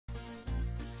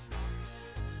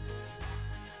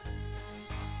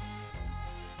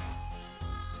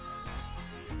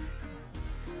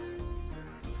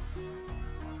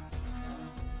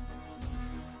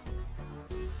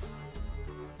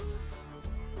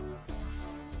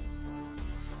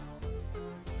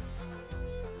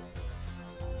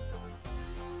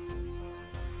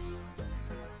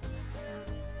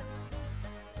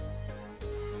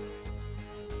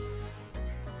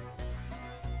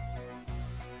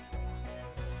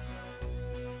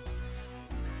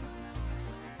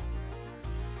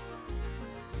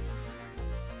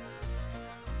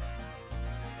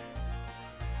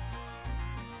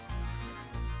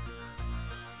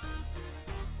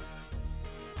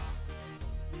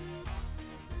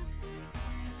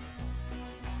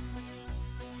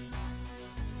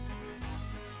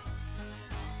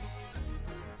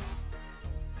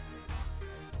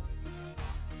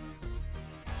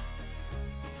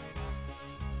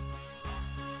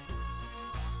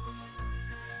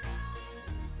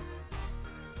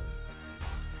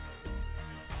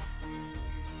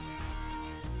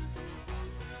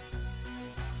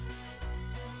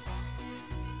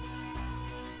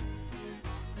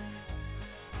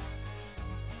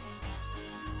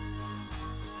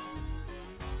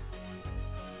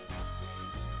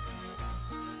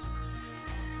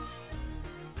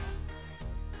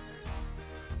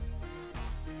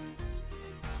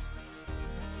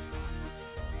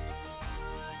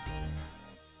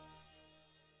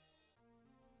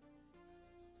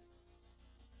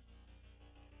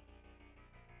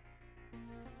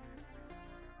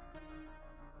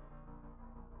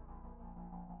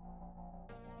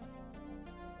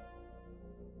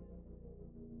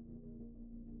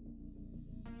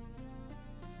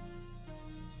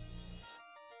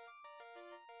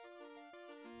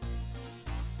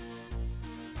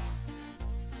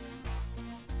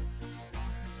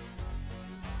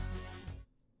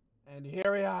And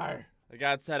here we are. I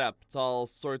got it set up. It's all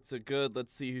sorts of good.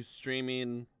 Let's see who's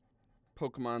streaming.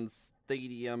 Pokemon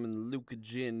Stadium and Luca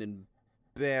Jin and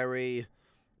Barry.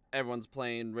 Everyone's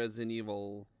playing Resident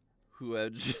Evil.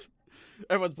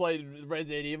 Everyone's playing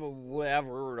Resident Evil,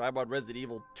 whatever. I'm on Resident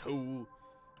Evil 2.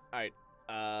 Alright.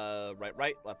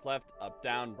 Right, left, up,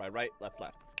 down, right, left. Right, left,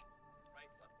 up,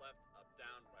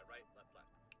 down, right, left.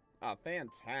 Oh,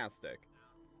 fantastic.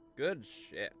 Good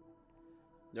shit.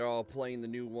 They're all playing the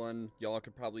new one. Y'all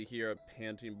could probably hear a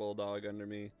panting bulldog under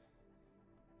me.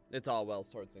 It's all well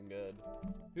sorts and good.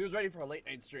 Who's ready for a late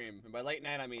night stream? And by late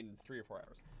night, I mean 3 or 4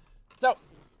 hours. So,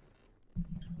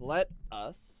 let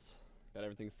us... Got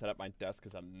everything set up. My desk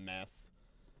is a mess.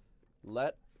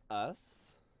 Let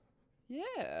us...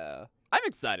 Yeah. I'm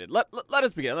excited. Let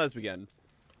us begin. Let us begin.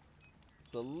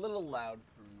 It's a little loud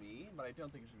for me, but I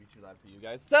don't think it should be too loud for you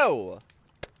guys. So...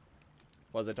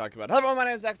 What was I talking about? Hello, my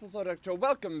name is LordEctro.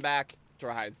 Welcome back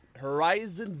to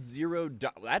Horizon Zero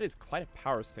Dawn. That is quite a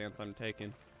power stance I'm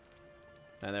taking.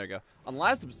 And there we go. On the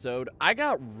last episode, I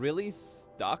got really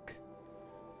stuck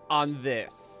on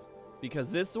this.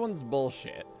 Because this one's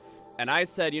bullshit. And I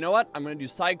said, you know what? I'm going to do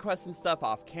side quests and stuff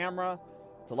off camera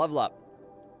to level up.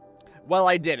 Well,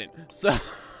 I didn't. So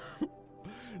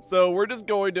we're just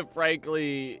going to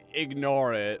frankly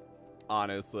ignore it,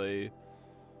 honestly.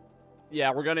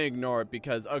 Yeah, we're going to ignore it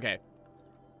because, okay.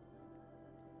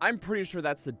 I'm pretty sure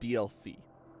that's the DLC.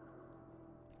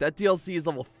 That DLC is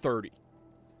level 30.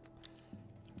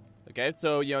 Okay,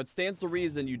 so, you know, it stands to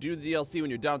reason you do the DLC when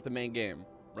you're done with the main game,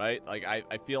 right? Like,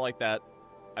 I feel like that,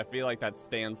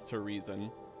 stands to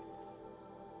reason.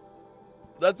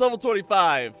 That's level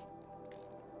 25.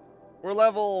 We're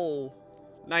level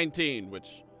 19,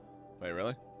 which, wait,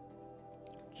 really?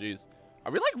 Jeez.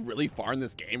 Are we, like, really far in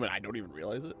this game and I don't even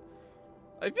realize it?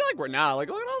 I feel like we're not. Like,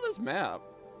 look at all this map.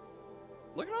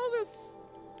 Look at all this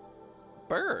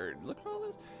bird. Look at all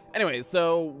this. Anyway,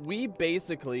 so we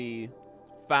basically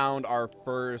found our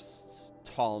first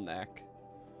tall neck.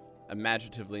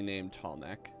 Imaginatively named tall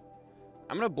neck.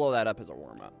 I'm going to blow that up as a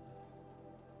warm-up.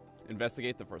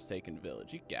 Investigate the Forsaken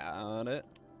Village. You got it.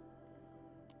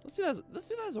 Let's do that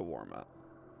as a warm-up.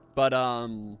 But,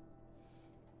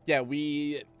 yeah,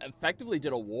 we effectively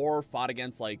did a war, fought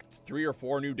against like 3 or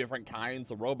 4 new different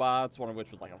kinds of robots, one of which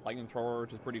was like a lightning thrower,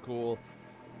 which is pretty cool.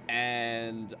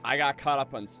 And I got caught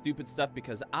up on stupid stuff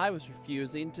because I was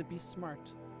refusing to be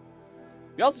smart.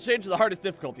 We also changed the hardest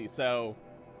difficulty, so...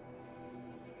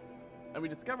 And we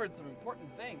discovered some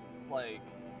important things, like...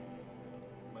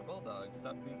 My bulldog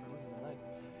stopped me from moving my leg.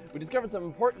 We discovered some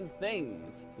important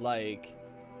things, like...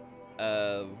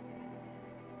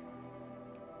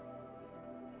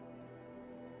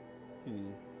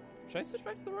 Should I switch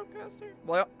back to the ropecaster?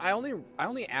 Well, I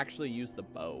only actually use the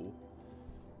bow.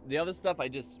 The other stuff I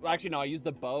actually no, I use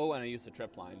the bow and I use the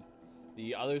trip line.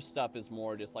 The other stuff is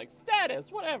more just like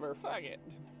status, whatever, fuck it.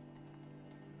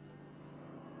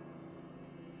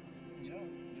 You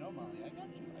know, Molly, I got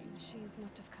you. The machines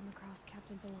must have come across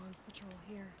Captain Balon's patrol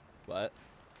here. What?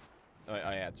 Oh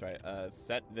yeah, that's right.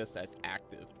 Set this as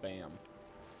active. Bam.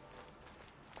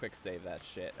 Quick save that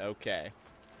shit. Okay.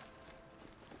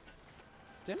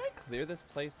 Didn't I clear this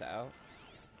place out?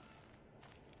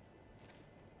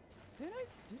 Didn't I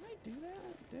do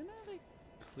that? Didn't I, like,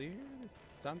 clear this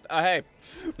something? Oh, hey!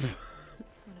 One of the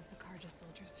Carja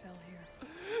soldiers fell here.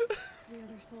 The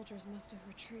other soldiers must have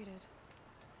retreated.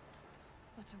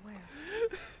 But to where?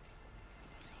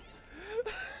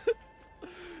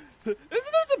 Isn't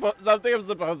there something I'm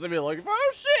supposed to be looking for?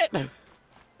 Oh, shit!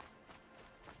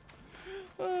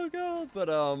 Oh, God. But,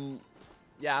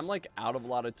 yeah, I'm, like, out of a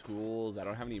lot of tools. I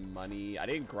don't have any money. I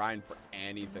didn't grind for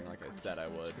anything like I said I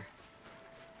would.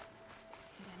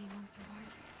 Did anyone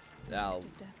survive? No.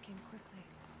 His death came quickly.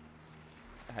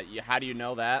 How do you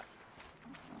know that?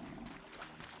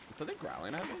 Is something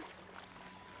growling at me?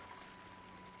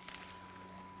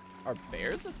 Are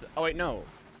bears a oh, wait, no.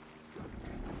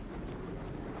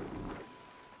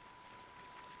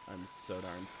 I'm so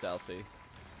darn stealthy.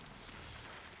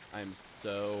 I'm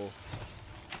so...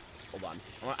 Hold on.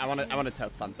 I want to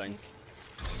test something.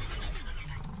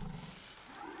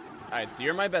 All right, so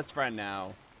you're my best friend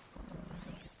now,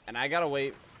 and I gotta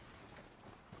wait.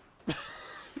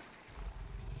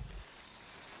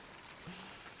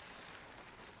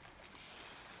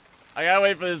 I gotta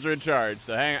wait for this to recharge.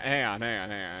 So hang on.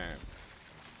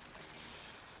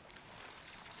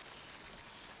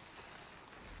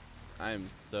 I am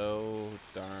so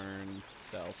darn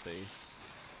stealthy.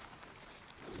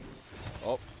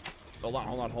 Oh. Hold on.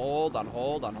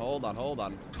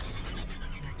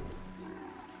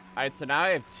 Alright, so now I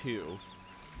have 2.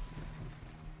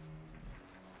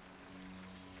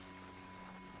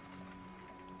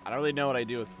 don't really know what I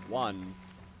do with one.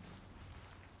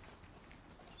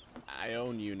 I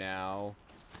own you now.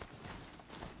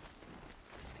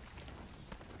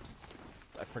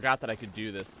 I forgot that I could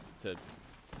do this to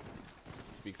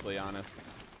be completely honest.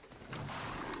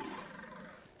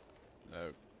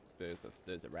 Oh, there's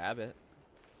a rabbit.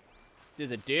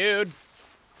 There's a dude.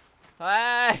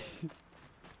 Hi.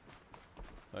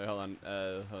 Wait, hold on.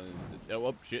 Hold on.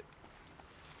 Oh, shit.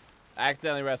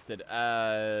 Accidentally rested.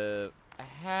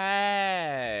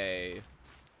 Hey.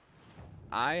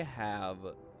 I have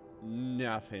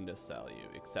nothing to sell you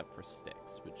except for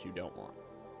sticks, which you don't want.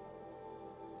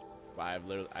 I have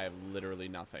literally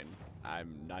nothing.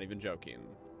 I'm not even joking.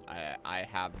 I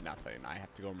have nothing. I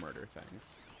have to go murder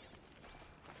things.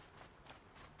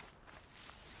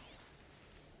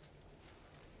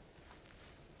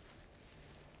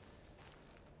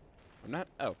 I'm not.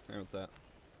 Oh, what's that?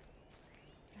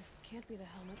 This can't be the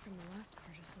helmet from the last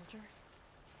Karja soldier.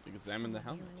 Examine the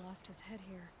helmet. He lost his head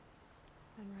here,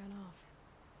 then ran off.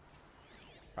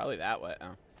 Probably that way.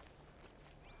 Oh.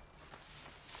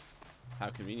 How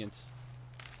convenient.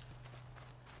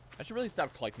 I should really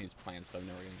stop collecting these plants, but I'm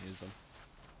never going to use them.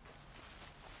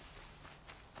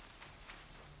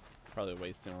 Probably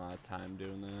wasting a lot of time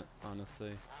doing that,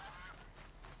 honestly.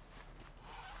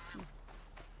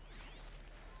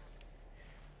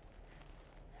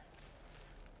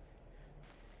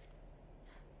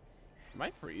 Am I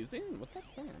freezing? What's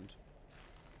that sound?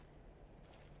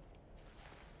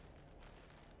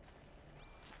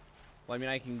 Well, I mean,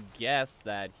 I can guess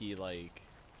that he, like,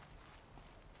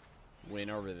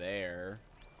 went over there.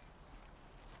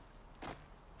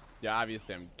 Yeah,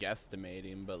 obviously I'm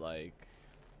guesstimating, but, like,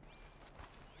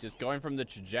 just going from the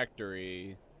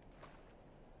trajectory,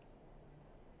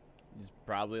 he's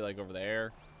probably, like, over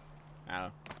there. I don't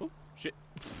know. Oh, shit.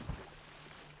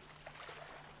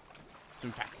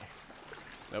 Swim faster.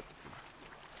 Nope.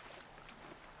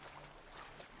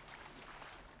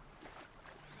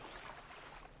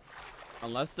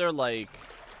 Unless they're, like,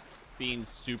 being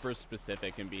super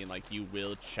specific and being like, you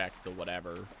will check the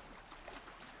whatever. In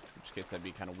which case that'd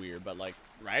be kind of weird, but, like,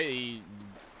 right?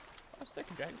 Oh,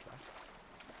 second dragonfly.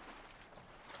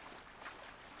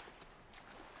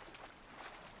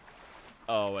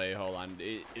 Oh, wait, hold on.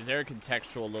 Is there a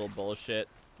contextual little bullshit?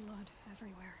 Blood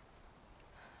everywhere.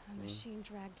 A machine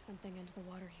dragged something into the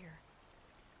water here.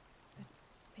 But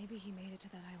maybe he made it to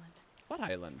that island. What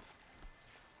island?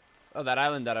 Oh, that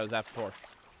island that I was at before.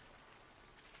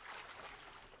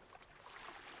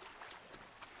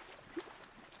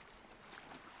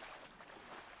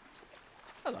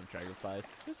 I love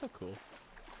dragonflies. They're so cool.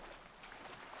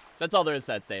 That's all there is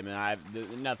to that statement.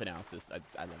 Nothing else. Just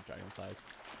I love dragonflies.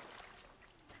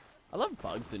 I love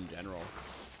bugs in general.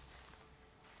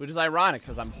 Which is ironic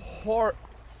because I'm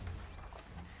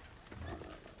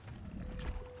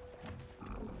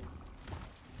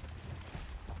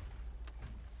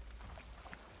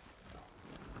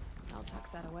I'll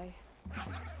tuck that away.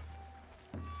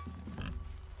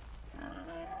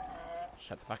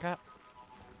 Shut the fuck up.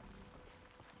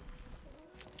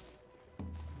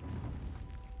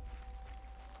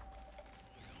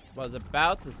 Was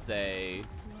about to say.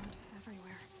 Blood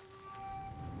everywhere.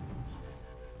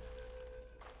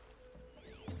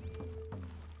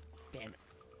 Damn it.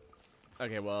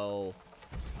 Okay, well.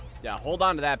 Yeah, hold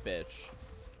on to that bitch.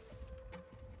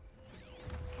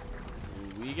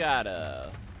 We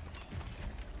gotta.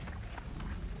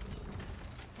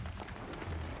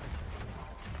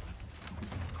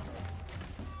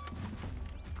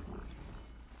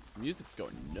 Music's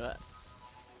going nuts.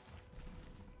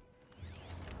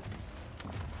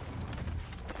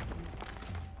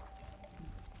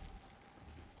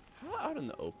 How out in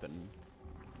the open?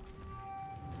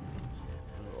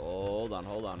 Hold on,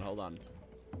 hold on, hold on.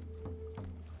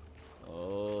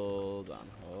 Hold on,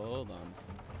 hold on.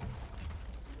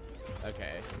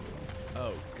 Okay.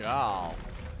 Oh, God.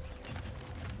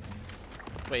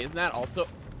 Wait, isn't that also...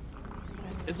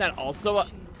 Isn't that also a...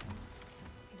 He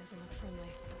doesn't look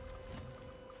friendly.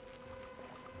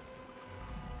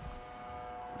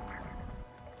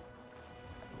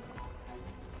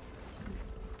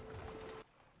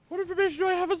 What information do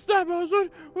I have on Snap? What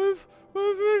information? What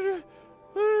information?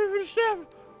 Snap?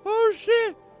 Oh,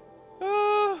 shit.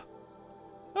 Oh,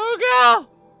 God.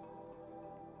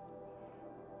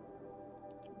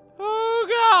 Oh,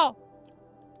 God.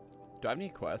 Do I have any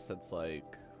quests that's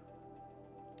like...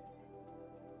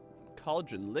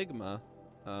 Collagen Ligma?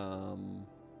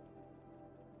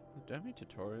 Do I have any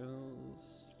tutorials?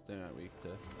 They're not weak to...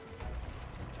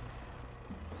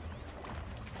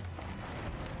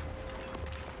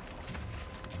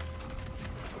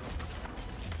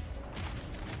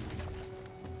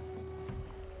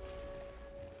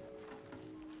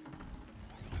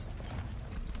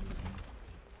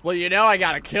 Well, you know I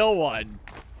gotta kill one.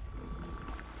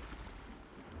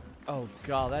 Oh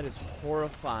god, that is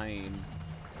horrifying.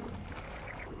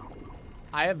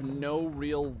 I have no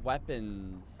real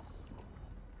weapons.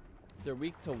 They're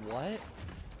weak to what?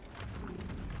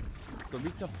 They're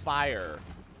weak to fire.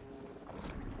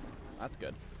 That's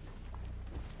good.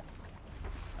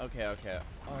 Okay, okay.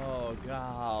 Oh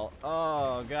god.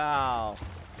 Oh god.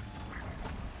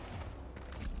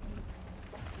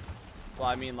 Well,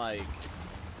 I mean, like,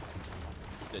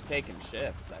 they're taking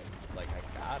ships. I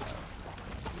gotta.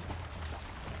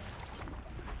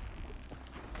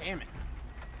 Damn it.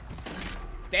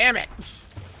 Damn it!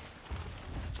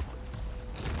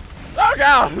 Oh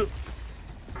god!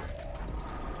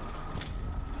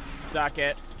 Suck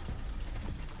it.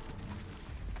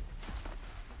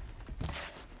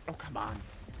 Oh, come on.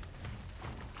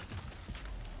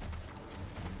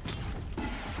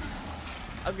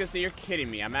 I was gonna say, you're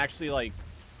kidding me. I'm actually like,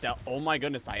 oh my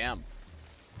goodness, I am.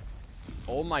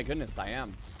 Oh my goodness, I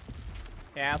am.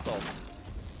 Hey, asshole.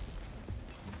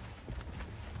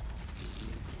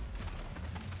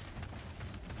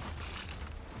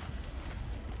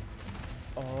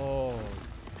 Oh.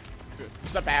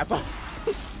 What's up, asshole?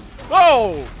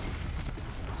 Whoa!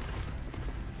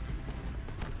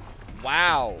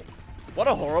 Wow. What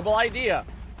a horrible idea.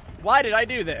 Why did I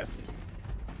do this?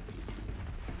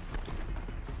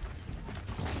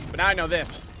 But now I know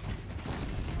this.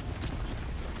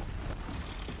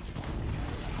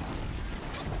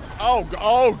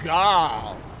 Oh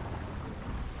god.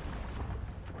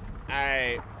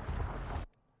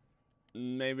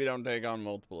 Maybe don't take on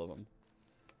multiple of them.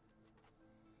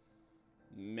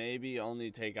 Maybe only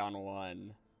take on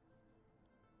one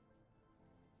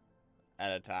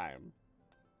at a time.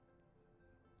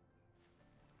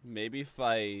 Maybe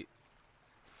fight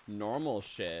normal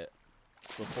shit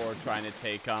before trying to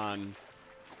take on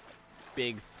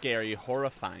big, scary,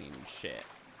 horrifying shit.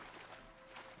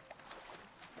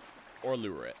 Or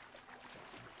lure it.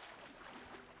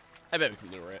 I bet we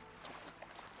can lure it.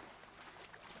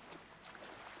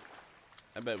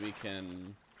 I bet we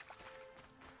can.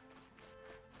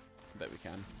 I bet we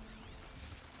can.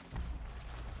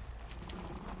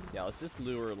 Yeah, let's just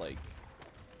lure, like,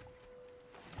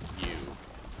 you.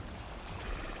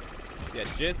 Yeah,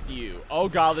 just you. Oh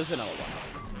god, there's another one.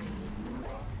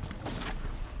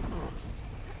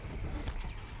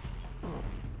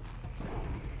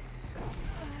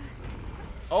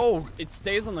 Oh, it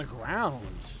stays on the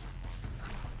ground.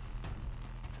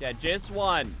 Yeah, just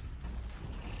one.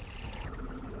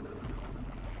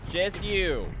 Just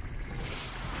you.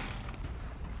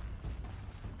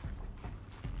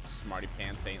 Smarty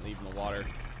pants ain't leaving the water.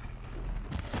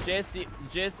 Just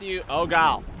you. Oh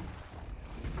god.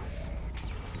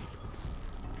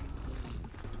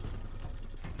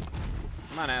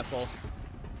 Come on, asshole.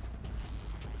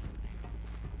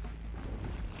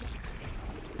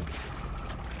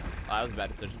 Oh, that was a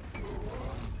bad decision.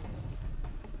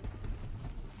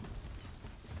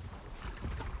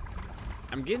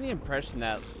 I'm getting the impression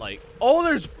that, like, oh,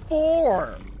 there's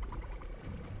 4.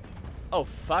 Oh,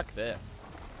 fuck this.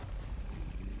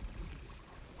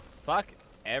 Fuck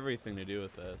everything to do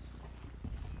with this.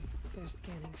 They're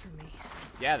scanning for me.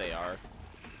 Yeah, they are.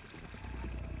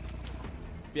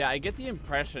 Yeah, I get the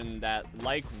impression that,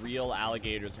 like real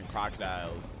alligators and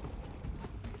crocodiles,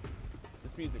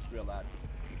 this music's real loud.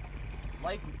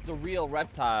 Like the real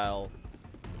reptile,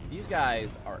 these guys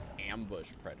are ambush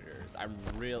predators. I'm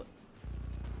real.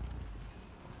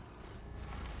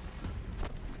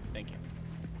 Thank you.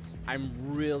 I'm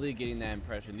really getting that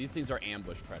impression. These things are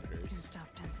ambush predators. Stop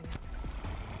tensing up.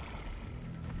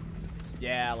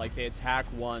 Yeah, like they attack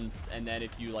once, and then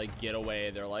if you like get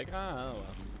away, they're like, oh, well.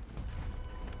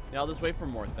 Yeah, I'll just wait for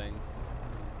more things.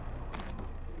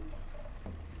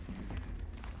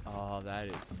 Oh, that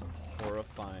is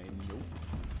horrifying. Nope.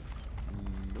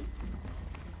 Nope.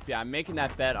 Yeah, I'm making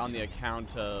that bet on the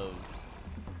account of...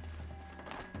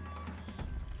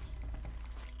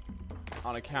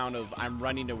 I'm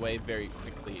running away very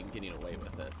quickly and getting away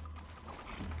with it.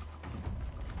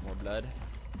 More blood.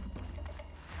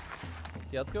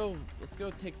 Yeah, let's go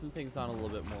take some things on a little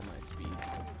bit more my speed.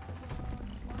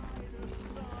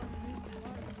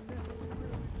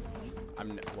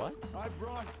 What? I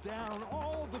brought down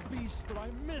all the beasts, but I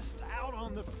missed out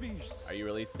on the feast. Are you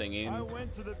really singing? I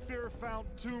went to the beer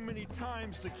fountain too many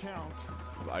times to count.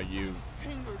 Are you?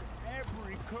 Fingered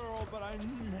every girl, but I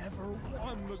never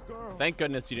won the girl. Thank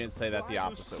goodness you didn't say that the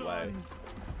opposite way.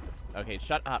 Okay,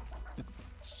 shut up.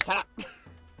 Shut up.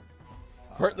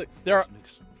 There are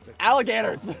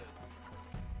alligators.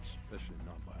 Especially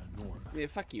not by a Norman. Yeah,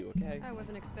 fuck you, okay? I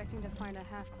wasn't expecting to find a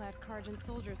half-clad Karjan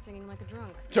soldier singing like a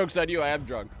drunk. Joke's on you, I am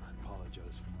drunk. I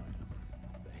apologize for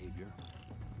my behavior.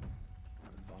 I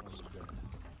thought I was dead.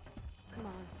 Come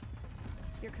on.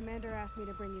 Your commander asked me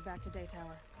to bring you back to Day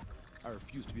Tower. I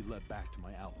refuse to be led back to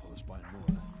my outpost by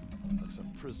Nora, like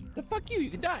some prisoner. The fuck you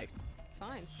can die.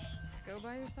 Fine. Go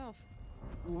by yourself.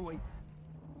 Wait.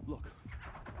 Look,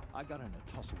 I got in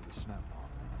a tussle with a snap bomb.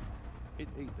 It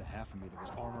ate the half of me that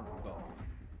was armor and bow.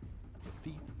 The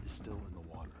feet is still in the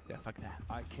water. Yeah, fuck that.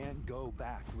 I can't go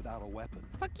back without a weapon.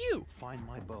 Fuck you. Find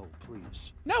my bow,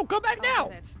 please. No, go back I'll now.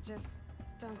 get it. Just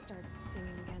don't start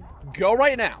singing again. Go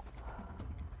right now.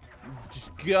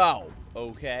 Just go,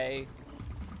 okay?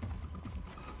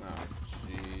 Oh,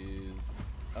 jeez.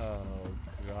 Oh,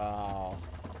 God.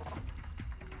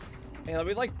 Hey, let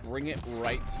me, like, bring it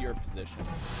right to your position.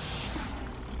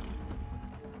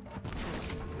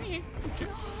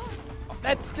 Oh,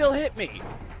 that still hit me.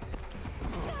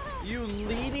 You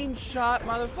leading shot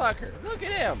motherfucker. Look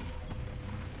at him.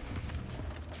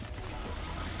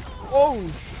 Oh,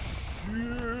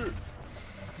 shit.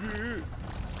 Shit.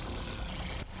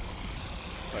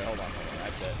 Wait, hold on.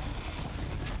 That's it.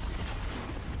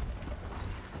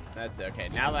 That's it. Okay,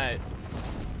 now that...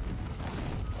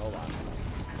 Hold on.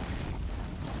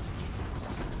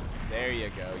 There you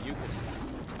go. You can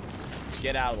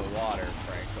get out of the water,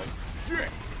 frankly.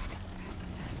 Shit.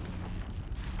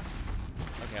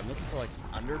 Okay, I'm looking for, like, its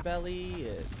underbelly.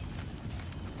 It's...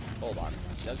 Hold on.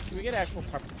 Can we get an actual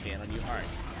proper scan on you? Alright.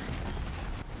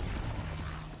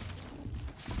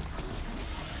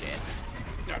 Shit.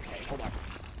 Okay, hold on.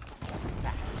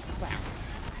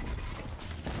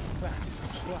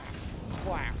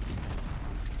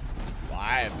 Well,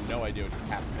 I have no idea what just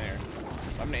happened there.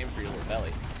 I'm gonna aim for your little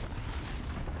belly.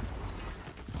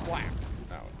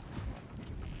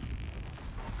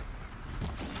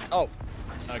 Oh.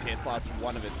 Okay, it's lost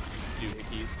one of its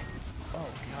doohickeys. Oh,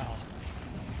 God.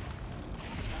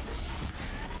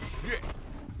 Yeah.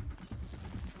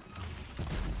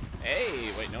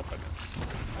 Hey, wait, nope.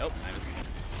 Nope, I missed.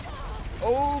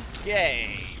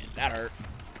 Okay. That hurt.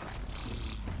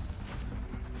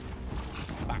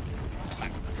 Back.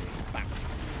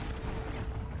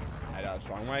 I got a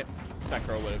strong right.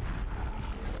 Secro loop.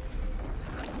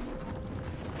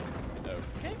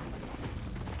 Okay.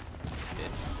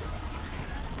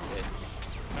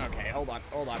 Okay, hold on.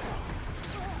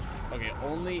 Okay,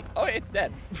 only... Oh, it's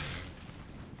dead.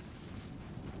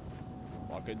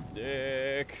 Fucking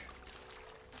sick.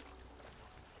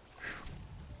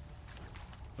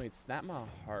 Wait, snap my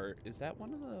heart. Is that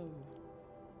one of the...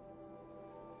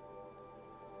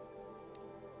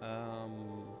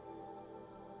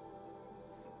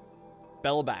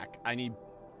 Bellow back. I need...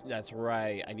 That's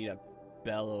right. I need a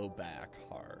bellow back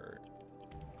heart.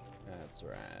 That's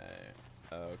right.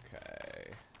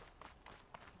 Okay.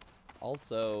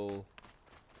 Also...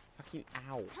 Fucking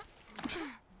ow.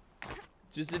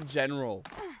 Just in general.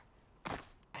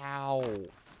 Ow.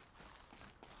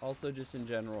 Also just in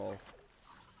general.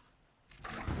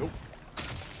 Nope.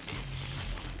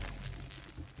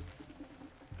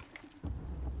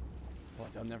 Well,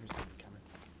 they'll never see me coming.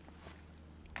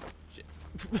 Shit.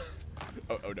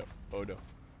 Oh no. Oh no.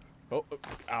 Oh,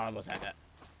 I almost had that.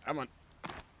 Come on. I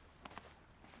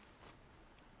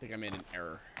think I made an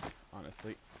error,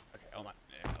 honestly. Okay, hold on.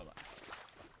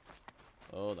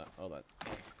 Hold on.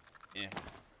 Yeah.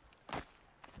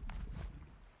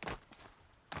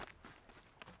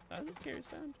 That was a scary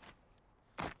sound.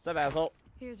 What's up, asshole?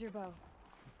 Here's your bow.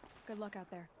 Good luck out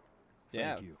there.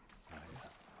 Yeah. Thank you.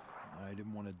 I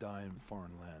didn't want to die in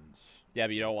foreign lands. Yeah,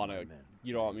 but you don't want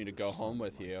me to go home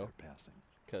with you.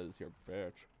 Because you're a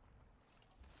bitch.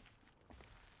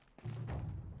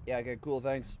 Yeah, okay, cool,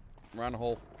 thanks. We're on a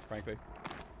hole, frankly.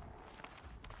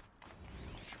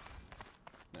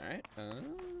 Alright, wow.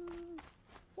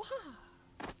 Oh,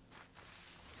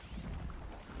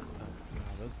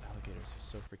 God, those alligators are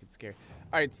so freaking scary.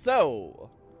 Alright, so...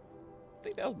 I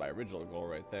think that was my original goal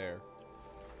right there.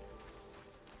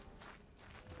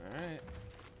 Alright.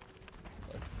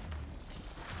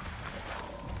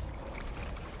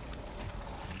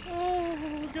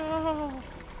 Oh, God.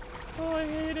 Oh, I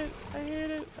hate it.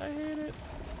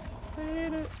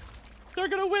 They're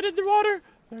gonna win in the water.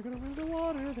 Get out of the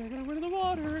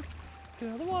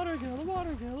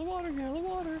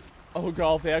water. Oh,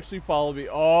 God, if they actually follow me.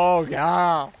 Oh,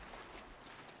 God.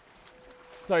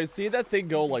 Sorry, see that thing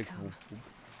go like...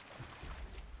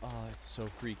 Oh, it's so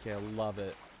freaky. I love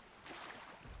it.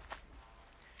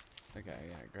 Okay,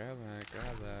 yeah, grab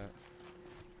that.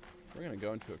 We're gonna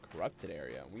go into a corrupted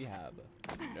area, and we have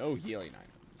no healing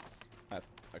items.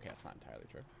 That's okay. That's not entirely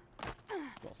true.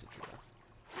 It's mostly true though.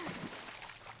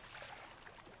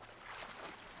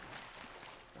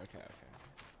 Okay.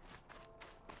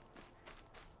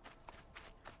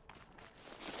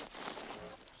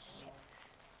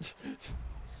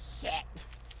 Shit.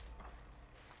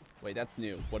 Wait, that's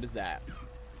new. What is that?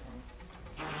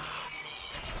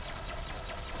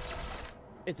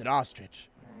 It's an ostrich.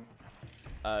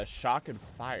 Shock and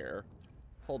fire.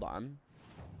 Hold on.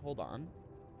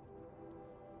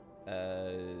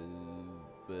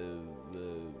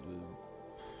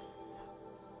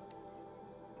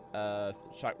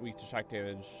 Shock, weak to shock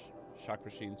damage. Shock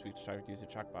machines, weak to shock using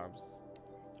shock bombs.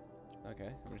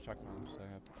 Okay, how many shock bombs do I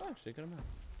have? Oh, actually, good amount.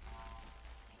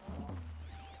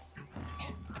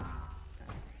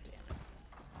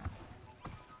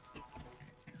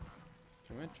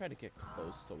 I'm gonna try to get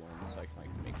close to one so I can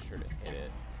like make sure to hit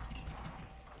it.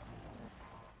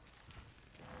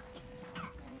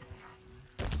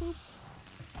 Boop.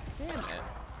 Damn it.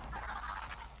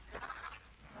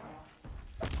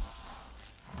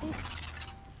 Boop.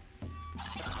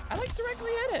 I like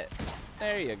directly hit it.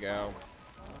 There you go.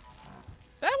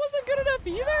 That wasn't good enough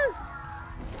either.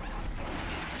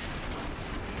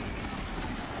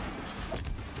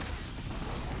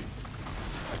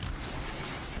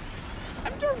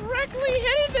 I'm directly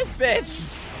hitting this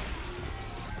bitch.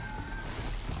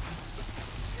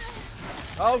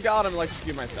 Oh god, I'm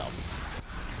electrocuting myself.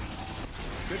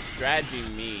 Good strategy,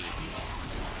 me.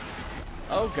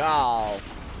 Oh god.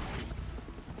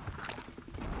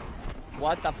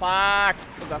 What the fuck?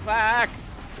 What the fuck?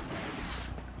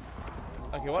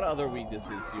 Okay, what other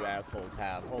weaknesses do you assholes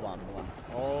have? Hold on.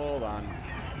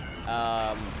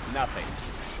 Nothing.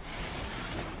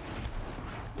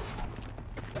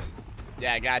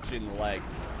 Yeah, I got you in the leg.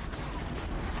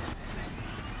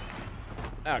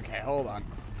 Okay, hold on.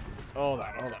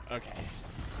 Okay.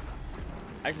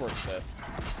 I can work with this.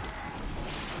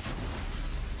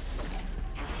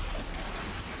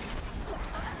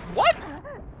 What?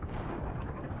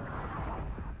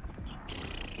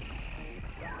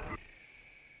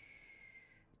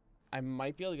 I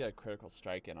might be able to get a critical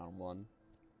strike in on one.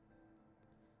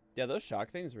 Yeah, those shock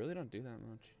things really don't do that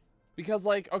much. Because,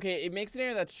 like, okay, it makes an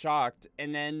area that's shocked,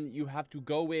 and then you have to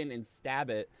go in and stab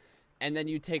it, and then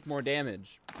you take more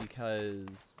damage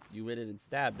because you went in and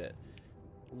stabbed it.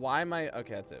 Why am I...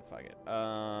 Okay, that's it. Fuck it.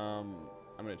 I'm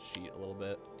gonna cheat a little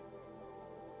bit.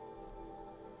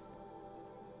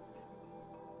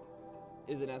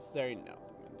 Is it necessary? No.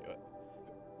 I'm gonna do it.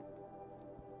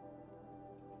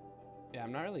 Yeah,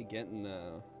 I'm not really getting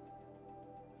the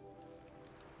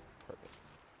purpose.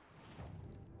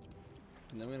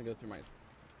 And then I'm gonna go through my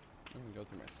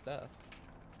stuff.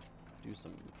 Do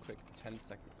some quick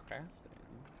 10-second crafting.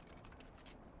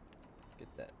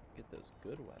 Get those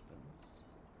good weapons.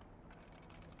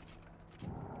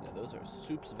 Yeah, those are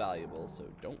soups valuable, so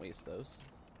don't waste those.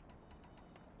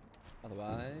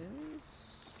 Otherwise,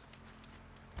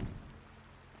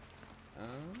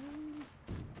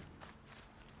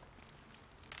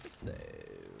 let's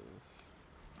save,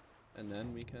 and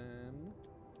then we can.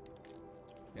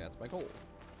 Yeah, that's my goal.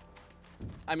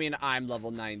 I mean, I'm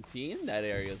level 19. That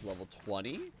area is level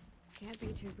 20. Can't be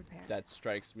too prepared. That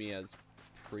strikes me as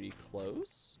pretty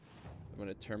close. I'm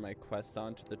gonna turn my quest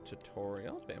on to the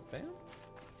tutorial. Bam, bam.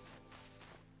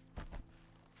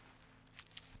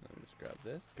 Let me just grab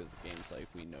this because the game's like,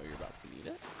 we know you're about to need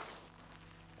it.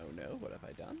 Oh no, what have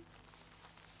I done?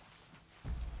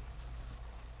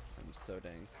 I'm so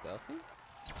dang stealthy.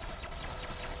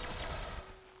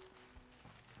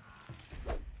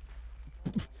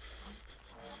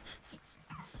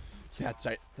 Yeah, that's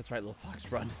right. That's right, little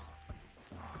fox, run.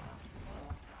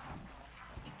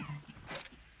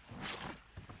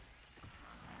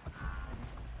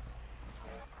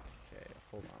 Okay,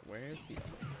 hold on. Where's the other?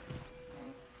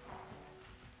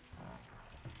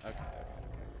 Okay.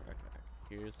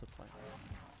 Here's the plan.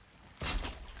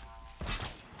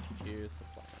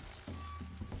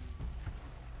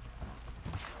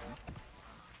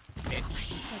 Bitch.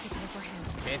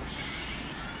 Bitch.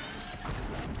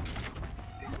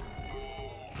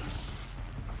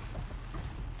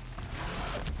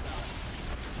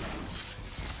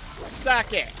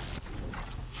 Suck it.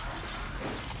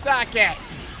 Suck it.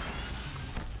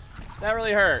 That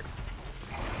really hurt.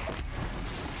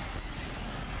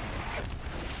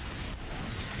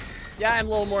 Yeah, I'm a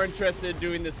little more interested in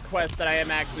doing this quest than I am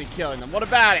actually killing them. What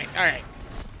about it? All right.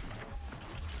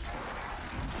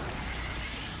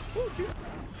 Oh, shoot.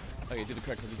 Okay, do the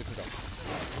critical,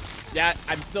 Yeah,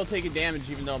 I'm still taking damage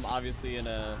even though I'm obviously in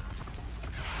a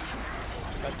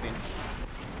cutscene.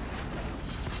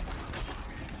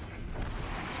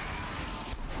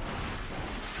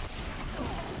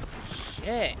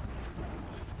 Shit.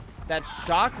 That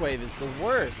shockwave is the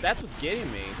worst. That's what's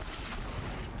getting me.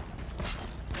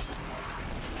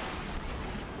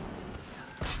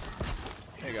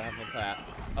 There you go, have fun with that.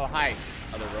 Oh, hi,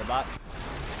 other robot.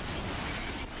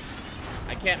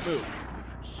 I can't move.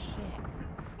 Shit.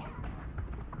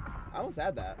 I almost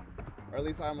had that. Or at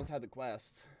least I almost had the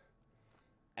quest.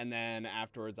 And then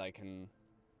afterwards I can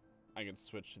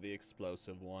switch to the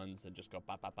explosive ones and just go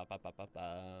ba ba ba ba ba ba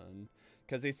ba.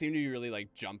 Because they seem to be really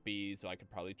like jumpy, so I could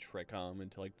probably trick them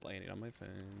into like landing on my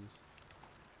things.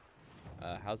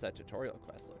 How's that tutorial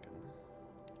quest looking?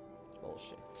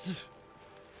 Bullshit. That's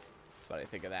what I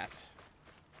think of that.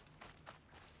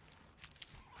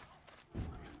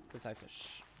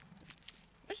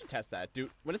 I should test that, dude.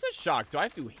 When it says shock, do I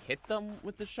have to hit them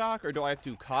with the shock, or do I have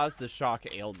to cause the shock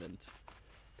ailment?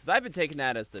 Because I've been taking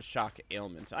that as the shock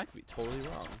ailment. I could be totally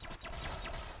wrong.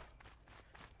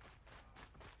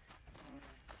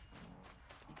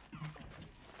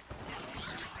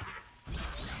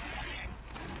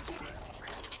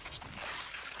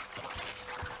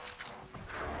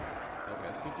 Okay,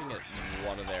 let's see if we can get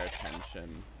one of their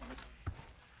attention.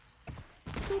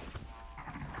 Boop.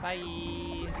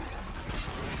 Bye.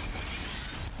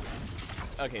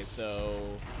 Okay,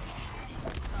 so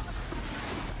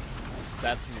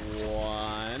that's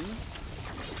one.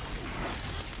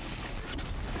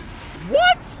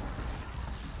 What?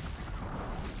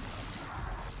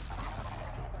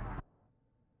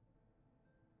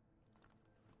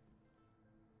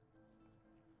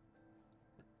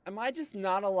 Am I just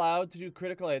not allowed to do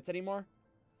critical hits anymore?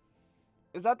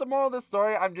 Is that the moral of the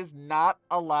story? I'm just not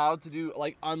allowed to do,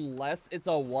 like, unless it's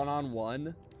a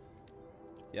one-on-one.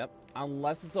 Yep.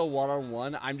 Unless it's a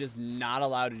one-on-one, I'm just not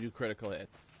allowed to do critical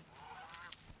hits.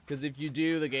 Because if you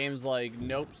do, the game's like,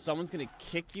 nope, someone's going to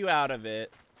kick you out of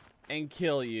it and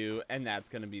kill you, and that's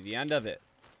going to be the end of it.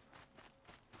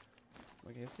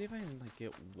 Okay, let's see if I can, like,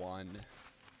 get one.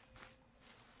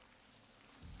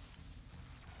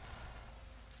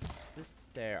 Just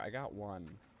there, I got one.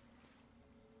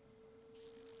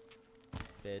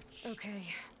 Bitch.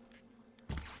 Okay.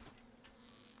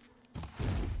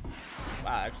 Wow,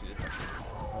 I actually did something.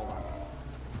 Hold on.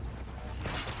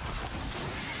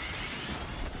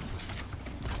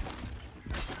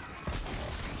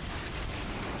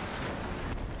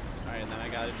 Alright, and then I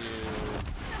gotta do...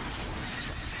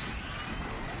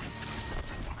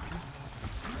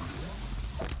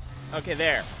 Okay,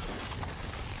 there.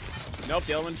 Nope,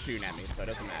 the other one's shooting at me, so it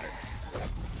doesn't matter.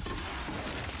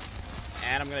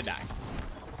 And I'm gonna die.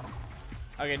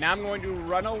 Okay, now I'm going to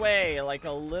run away like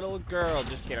a little girl.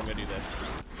 Just kidding, I'm gonna do this.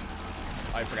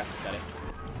 Oh, I forgot to set it.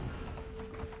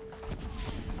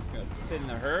 I'm gonna thin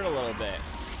the herd a little bit.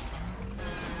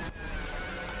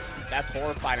 That's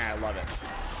horrifying and I love it.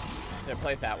 Here,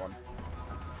 place that one.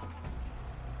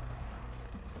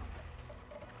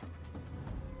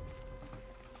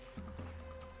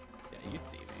 Yeah, you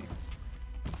see me.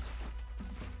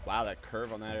 Wow, that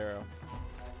curve on that arrow.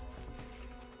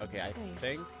 Okay, I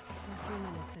think... A few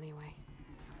minutes anyway.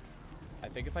 I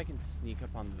think if I can sneak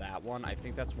up on that one, I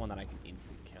think that's one that I can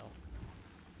instant kill.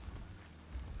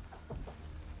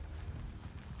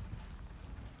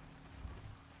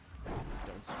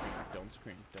 Don't scream, don't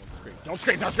scream, don't scream, don't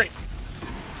scream, don't scream!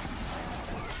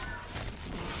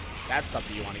 That's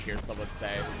something you want to hear someone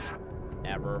say.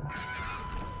 Ever.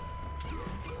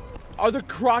 Are the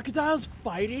crocodiles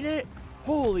fighting it?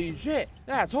 Holy shit,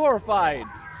 that's horrifying!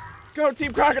 Go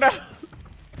Team Crocodile!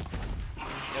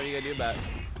 What are you gonna do about it?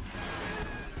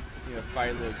 You gonna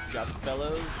fight little gust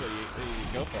fellows? What do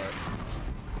you go for it?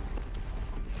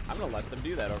 I'm gonna let them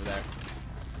do that over there.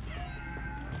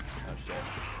 Oh shit.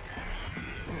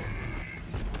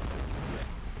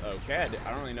 Okay, I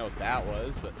don't really know what that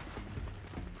was, but...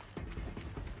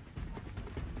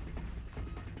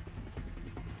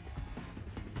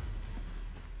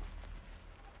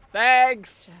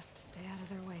 Thanks! Just stay out of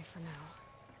their way for now.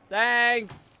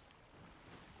 Thanks!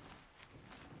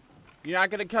 You're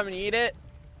not gonna come and eat it?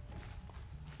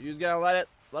 You're just gonna let it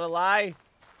lie?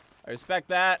 I respect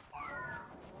that.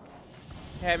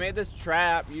 Hey, I made this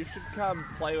trap. You should come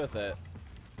play with it.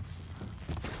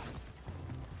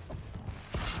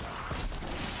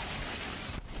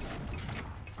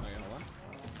 Oh, you know what?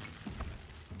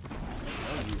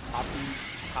 Oh, you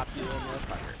hoppy little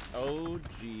motherfucker. Oh,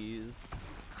 jeez.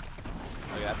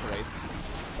 Okay, that's a waste.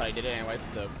 But I did it anyway,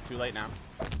 so too late now.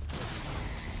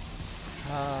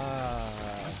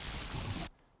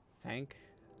 Thank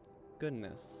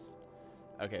goodness.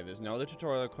 Okay, there's no other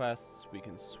tutorial quests. We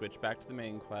can switch back to the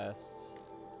main quest.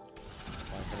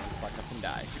 I'm gonna fuck up and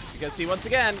die. Because see, once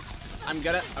again, I'm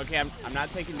gonna... Okay, I'm not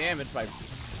taking damage, but I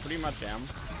pretty much am.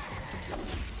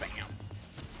 Bam.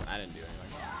 I didn't do anything.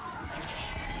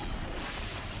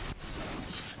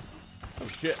 Oh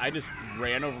shit, I just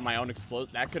ran over my own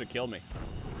explosion. That could have killed me.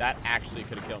 That actually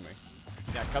could have killed me.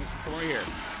 Yeah, come over here.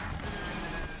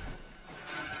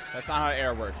 That's not how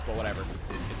air works, but whatever.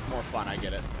 It's more fun, I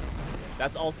get it.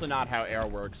 That's also not how air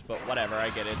works, but whatever, I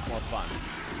get it. It's more fun.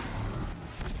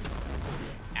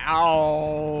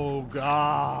 Ow,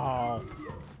 God.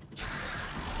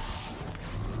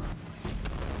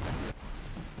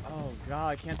 Oh, God,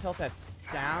 I can't tell if that's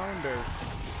sound or...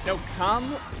 No,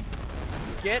 come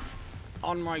get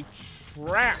on my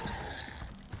trap.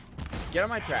 Get on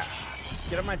my trap.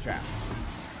 Get on my trap.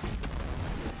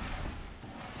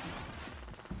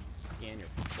 Scan your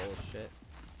bullshit.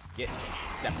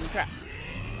 Step in the trap.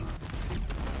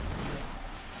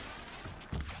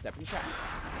 Step in the trap.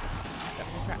 Step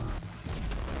in the trap.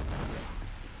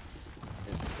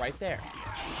 It's right there.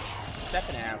 Step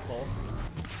in, asshole.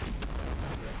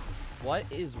 What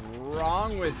is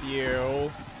wrong with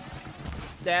you?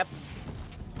 Step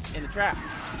in the trap.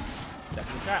 Step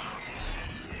in the trap.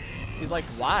 He's like,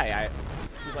 why?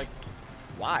 He's like,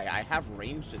 why? I have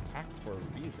ranged attacks for a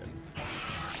reason.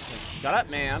 Like, shut up,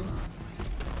 man.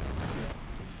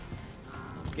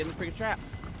 Get in the freaking trap.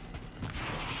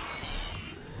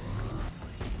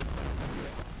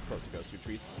 Supposed to go through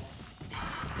trees.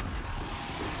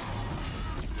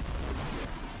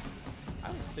 I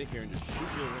will sit here and just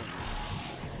shoot your wings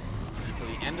until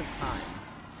the end of time.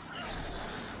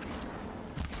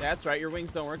 That's right, your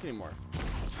wings don't work anymore.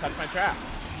 Touch my trap.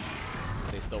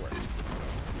 They still work.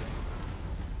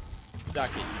 Suck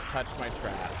it, you touched my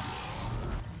trap.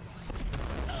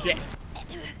 Shit.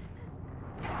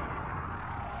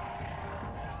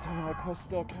 Please tell me that quest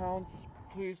still counts.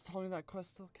 Please tell me that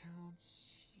quest still counts.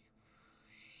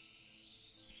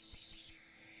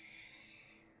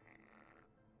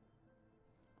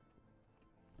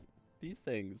 These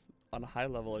things on a high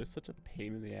level are such a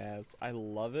pain in the ass. I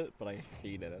love it, but I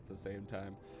hate it at the same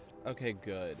time. Okay,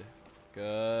 good.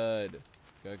 Good.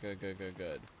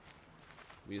 Good.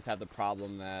 We just have the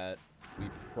problem that we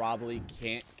probably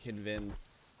can't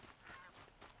convince...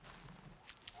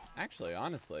 Actually,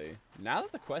 honestly, now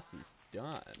that the quest is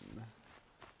done...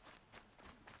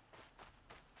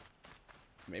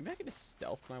 Maybe I can just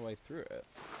stealth my way through it.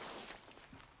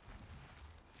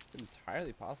 It's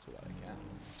entirely possible that I can.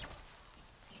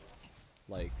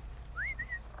 Like...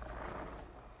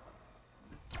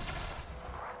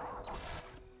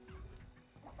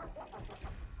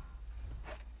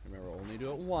 Remember, only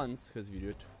do it once, because if you do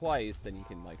it twice, then you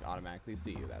can, like, automatically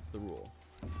see you. That's the rule.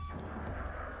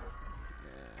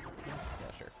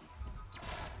 Yeah, sure.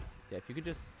 Yeah, if you could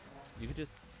just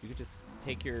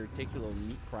take your little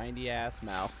meat grindy ass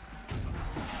mouth.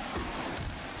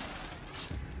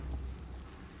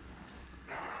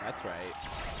 That's right.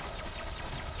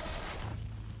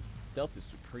 Stealth is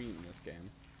supreme in this game.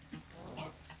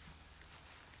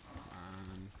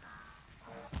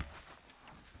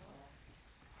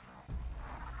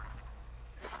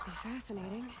 Be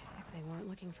fascinating if they weren't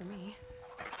looking for me.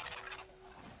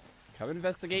 Come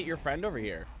investigate your friend over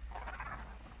here.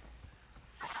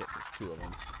 Shit, there's two of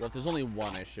them. Well, if there's only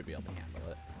one, I should be able to handle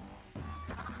it.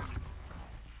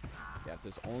 Yeah, if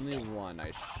there's only one,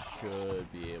 I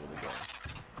should be able to go.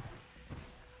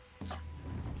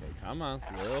 Okay, come on,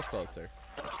 a little closer.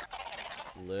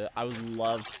 I would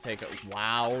love to take it.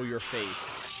 Wow, your face.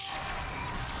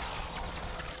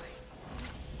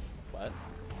 What?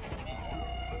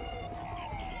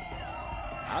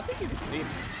 I don't think you can see me.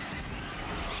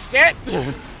 Shit!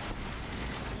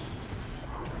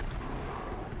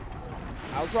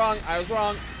 I was wrong. I was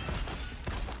wrong.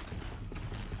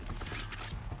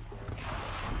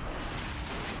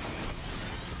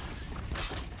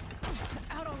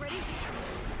 Out already?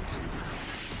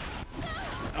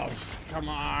 Oh, come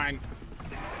on.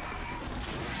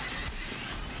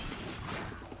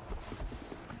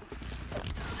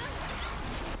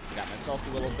 Got myself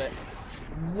a little bit.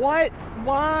 What?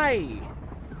 Why?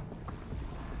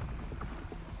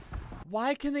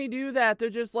 Why can they do that? They're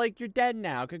just like, you're dead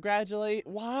now. Congratulate.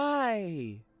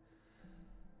 Why?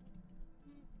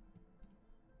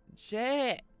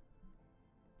 Shit.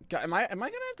 God, am I gonna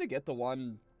have to get the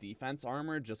one defense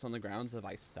armor just on the grounds of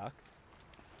I suck?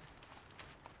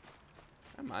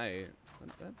 I might.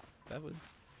 That would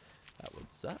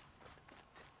suck.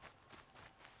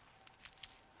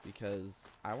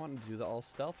 Because I want to do the all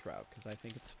stealth route because I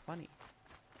think it's funny.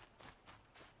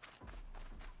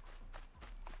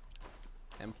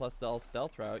 And plus the all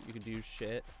stealth route, you can do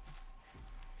shit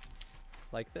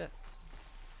like this.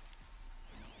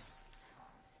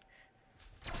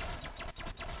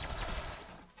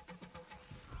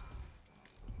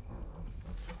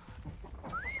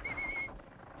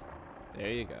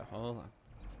 There you go. Hold on.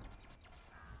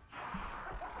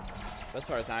 Best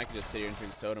part is now I can just sit here and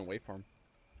drink soda and wait for him.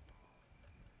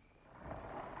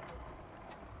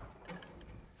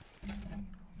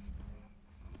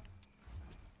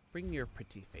 Bring your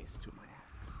pretty face to my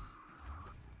axe.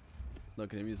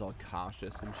 Look at him, he's all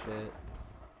cautious and shit.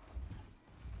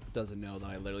 Doesn't know that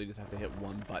I literally just have to hit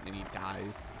one button and he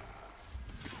dies.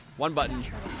 One button.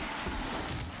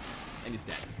 And he's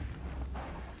dead.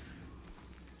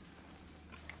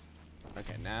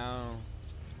 Okay, now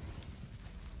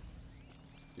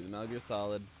do the Metal Gear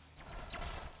Solid.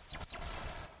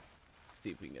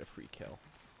 See if we can get a free kill.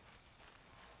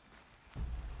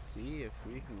 See if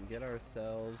we can get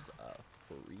ourselves a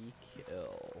free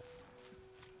kill.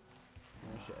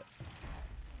 Oh shit.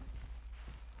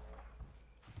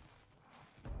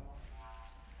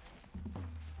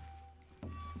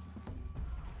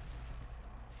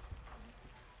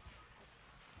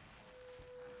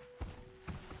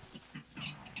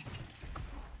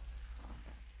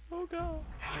 Oh god.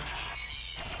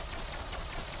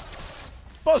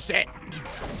 Bullshit!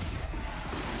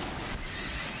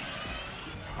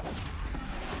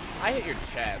 I hit your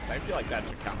chest. I feel like that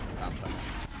should count for something.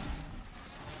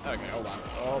 Okay, hold on.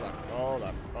 Hold on. Hold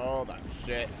on. Hold on.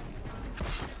 Shit.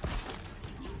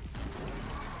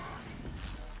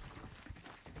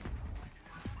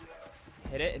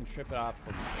 Hit it and trip it off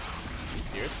from me. Are you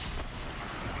serious?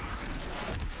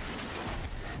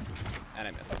 And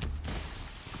I missed.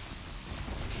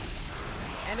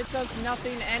 And it does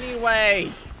nothing anyway!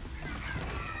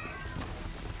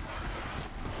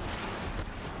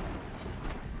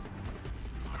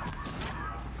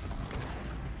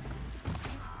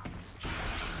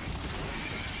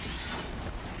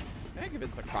 I think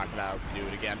it's the crocodiles to do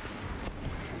it again.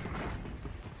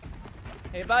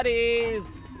 Hey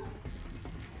buddies!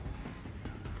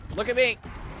 Look at me!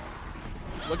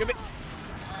 Look at me!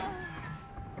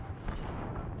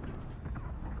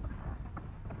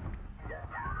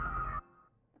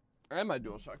 And my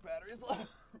DualShock battery's low.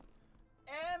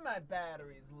 And my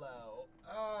battery's low.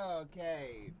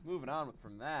 Okay. Moving on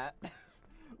from that.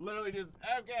 Literally just,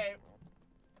 okay.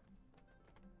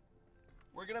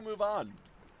 We're gonna move on.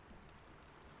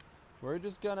 We're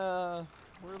just gonna,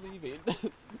 we're leaving.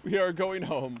 We are going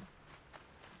home.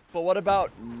 But what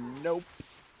about, nope.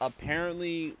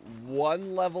 Apparently,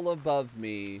 one level above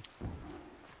me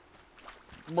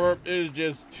is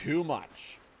just too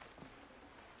much.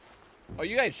 Oh,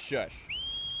 you guys shush.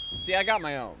 See, I got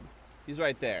my own. He's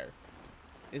right there.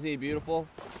 Isn't he beautiful?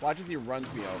 Watch as he runs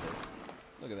me over.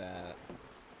 Look at that.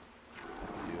 It's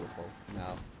beautiful.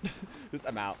 No. Just,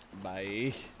 I'm out.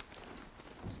 Bye.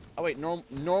 Oh, wait.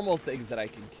 Normal things that I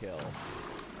can kill.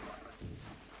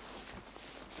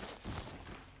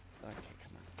 Okay,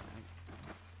 come on.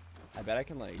 I bet I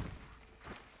can, like...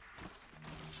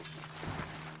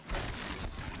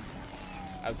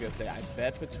 I was gonna say, I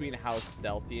bet between how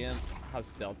stealthy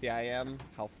I am,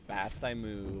 how fast I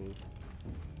move.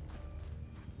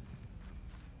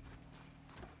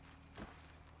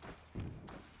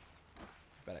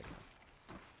 Bet I can.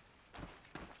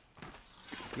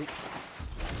 Nope.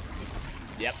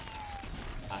 Yep.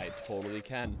 I totally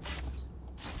can.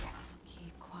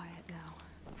 Keep quiet now.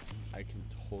 I can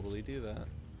totally do that.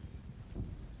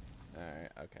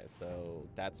 Alright, okay, so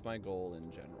that's my goal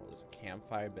in general. Is a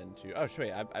campfire been to... Oh,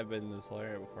 wait, I've been in this whole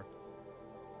area before.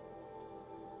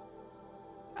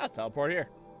 Let's teleport here.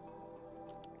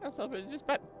 Let's teleport, just...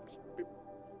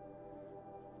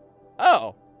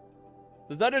 Oh!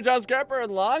 The Thunderjaw Scrapper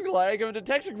and Longleg have a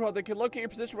detection code that can locate your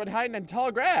position when hiding in tall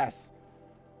grass.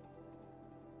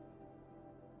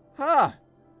 Huh.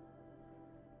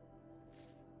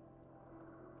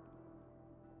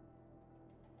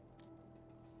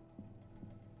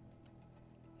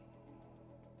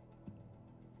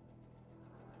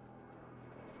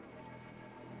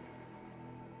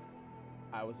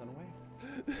 I was unaware.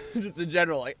 Just in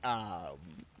general, like, well,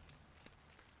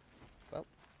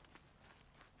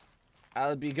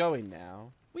 I'll be going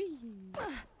now. Whee!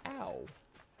 Ow.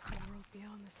 The world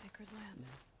beyond the sacred land.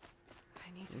 I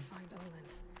need to find Olin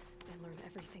and learn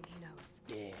everything he knows.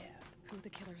 Yeah. Who the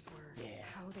killers were. Yeah.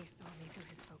 How they saw me through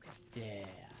his focus. Yeah.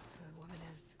 Who the woman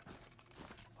is.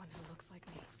 One who looks like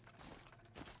me.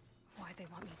 Why they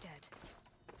want me dead.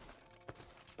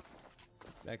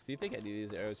 Max, do you think any of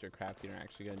these arrows you're crafting are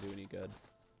actually going to do any good?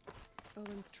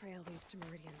 Olin's trail leads to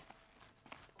Meridian.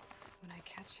 When I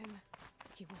catch him,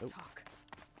 he will talk.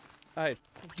 Alright.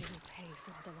 And he will pay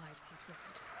for all the lives he's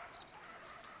ruined.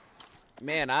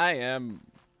 Man, I am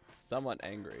somewhat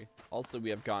angry. Also, we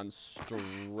have gone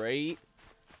straight...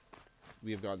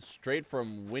 We have gone straight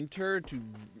from winter to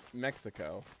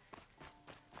Mexico.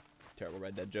 Terrible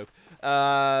Red Dead joke.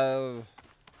 Whoa.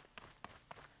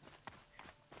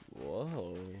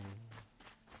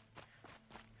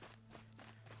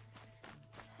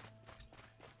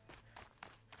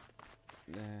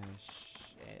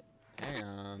 Shit. Hang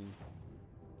on.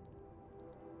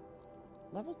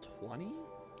 Level 20?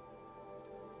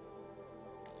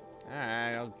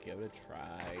 Alright, I'll give it a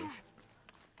try.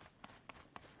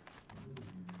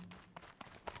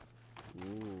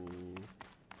 Ooh.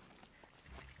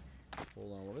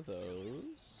 Hold on, what are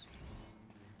those?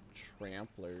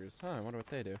 Tramplers. Huh, I wonder what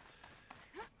they do.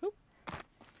 Oop.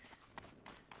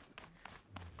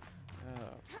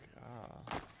 Oh,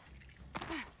 God.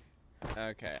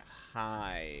 Okay,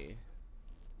 hi.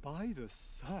 By the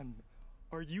sun.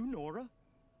 Are you Nora?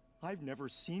 I've never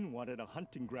seen one at a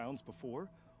hunting grounds before,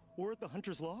 or at the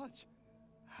Hunter's Lodge.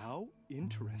 How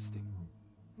interesting.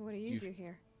 What do you do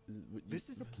here? This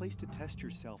is a place to test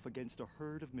yourself against a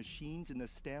herd of machines in the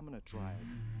stamina trials.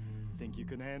 Think you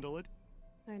can handle it?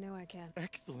 I know I can.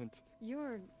 Excellent.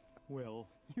 You're... Well,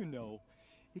 you know,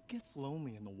 it gets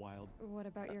lonely in the wild. What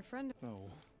about your friend?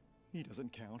 Oh, he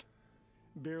doesn't count.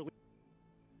 Barely.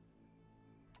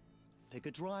 Pick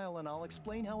a trial and I'll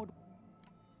explain how it...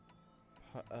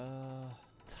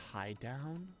 tie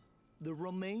down? The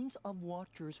remains of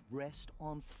Watchers rest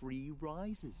on 3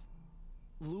 rises.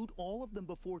 Loot all of them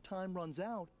before time runs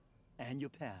out, and you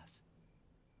pass.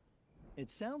 It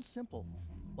sounds simple,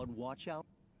 but watch out.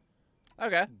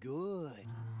 Okay. Good.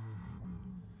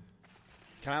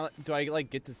 Can I, do I,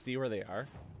 like, get to see where they are?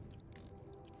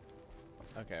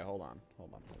 Okay, hold on.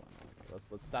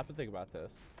 Let's stop and think about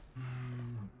this.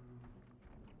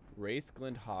 Race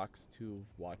glint hawks to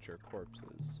Watcher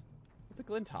corpses. What's a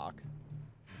glint hawk?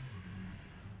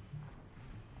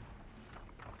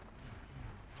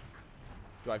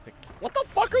 Do I have to... What the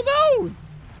fuck are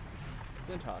those?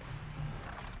 Glint hawks.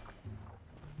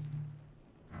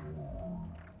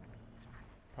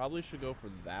 Probably should go for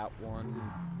that one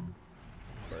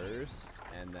first,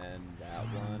 and then that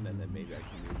one, and then maybe I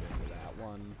can move into that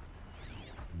one.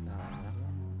 That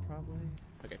one, probably.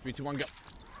 Okay, 3, 2, 1, go.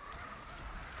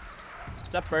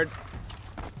 What's up, bird?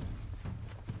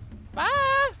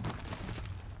 Ah!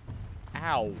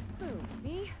 Ow. Who,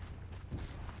 me?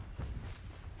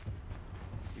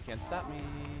 You can't stop me.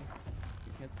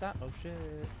 You can't stop. Oh, shit.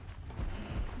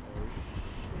 Oh,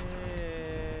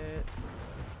 shit.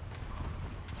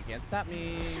 You can't stop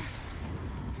me.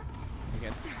 You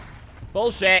can't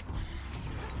bullshit.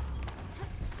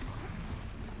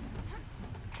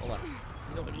 Hold on.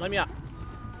 No, let me up.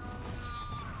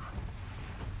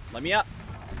 Let me up.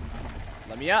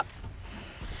 Let me up.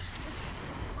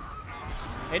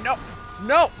 Hey, no.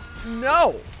 No.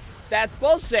 No. That's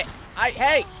bullshit.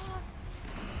 Hey.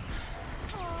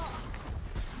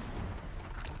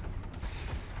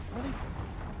 What are you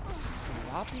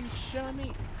dropping shit on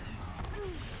me?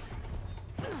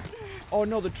 Oh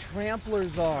no, the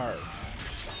tramplers are.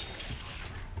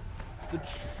 The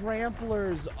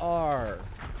tramplers are.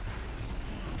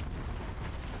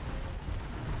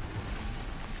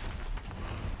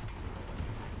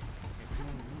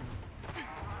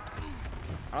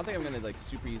 I don't think I'm gonna like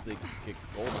super easily get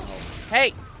gold on all.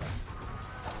 Hey!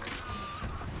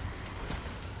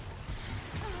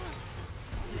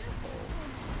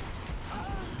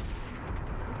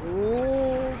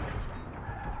 Ooh.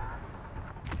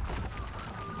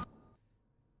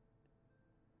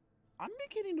 I'm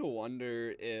beginning to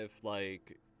wonder if,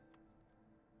 like,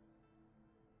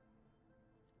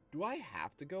 do I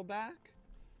have to go back?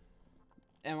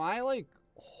 Am I, like,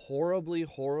 horribly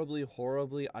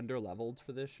underleveled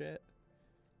for this shit?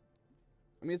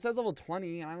 I mean, it says level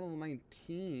 20, and I'm level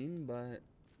 19, but...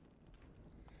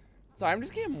 So I'm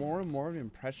just getting more and more of an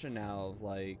impression now of,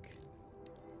 like...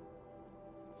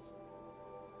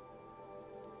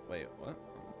 Wait, what?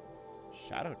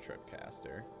 Shadow Trip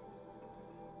Caster.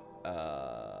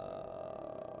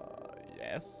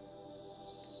 Yes.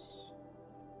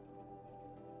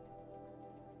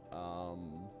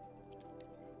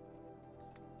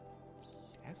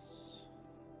 Yes.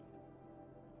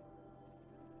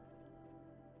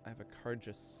 I have a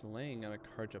Karja Sling and a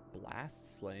Karja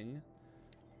Blast Sling.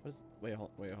 What is? Wait,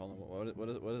 hold on.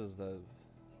 What is the?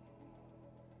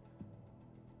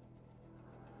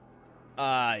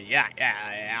 Yeah.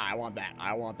 I want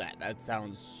that. That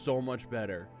sounds so much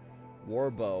better.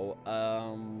 Warbow.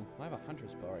 I have a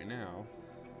hunter's bow right now.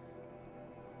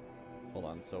 Hold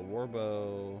on. So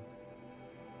Warbow.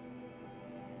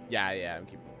 Yeah. I'm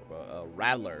keeping the Warbow.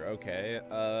 Rattler. Okay.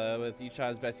 With each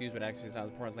shot is best used, but actually sounds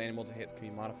important. Landing multi hits can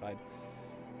be modified.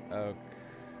 Okay.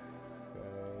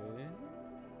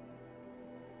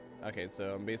 Okay.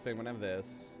 So I'm basically gonna have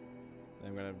this. Then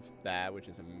I'm gonna have that, which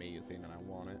is amazing, and I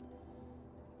want it.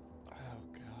 Oh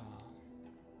god.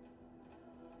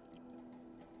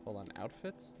 Hold on,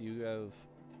 outfits? Do you have?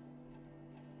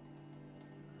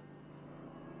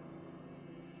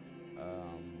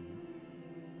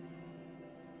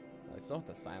 I still have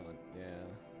the silent, yeah.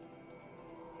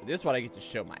 But this is what I get to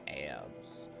show my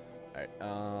abs. Alright,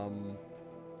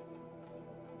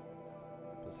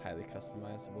 it's highly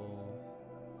customizable.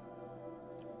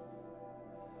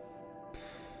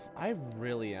 I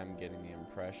really am getting the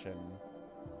impression.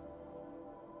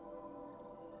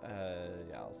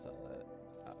 Yeah, I'll sell it.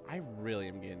 I really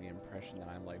am getting the impression that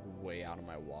I'm like way out of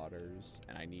my waters,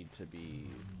 and I need to be.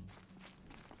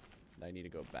 I need to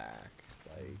go back.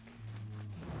 Like,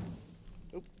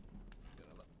 oop.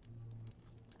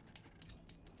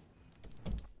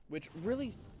 Which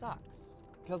really sucks,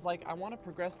 because like I want to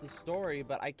progress the story,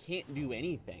 but I can't do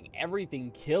anything. Everything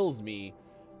kills me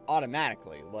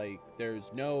automatically. Like,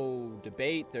 there's no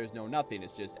debate, there's no nothing.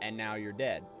 It's just, and now you're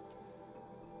dead.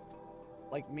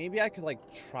 Like, maybe I could like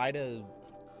try to.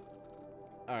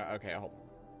 Okay, hold on.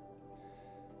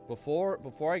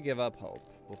 Before I give up hope.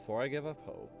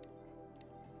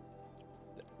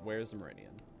 Where's the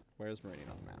Meridian? Where's Meridian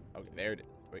on the map? Okay, there it is.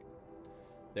 Wait,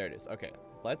 there it is. Okay,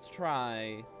 let's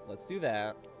try. Let's do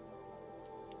that,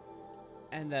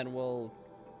 and then we'll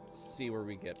see where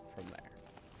we get from there.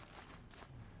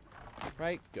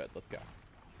 Right? Good. Let's go.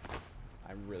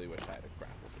 I really wish I had a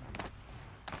grapple.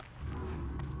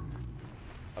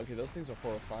 Okay, those things are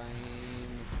horrifying.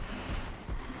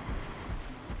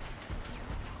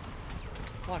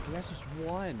 Fuck, that's just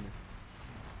one.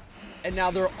 And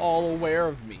now they're all aware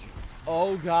of me.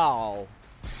 Oh, god.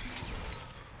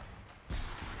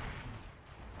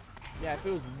 Yeah, if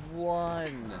it was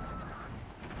one.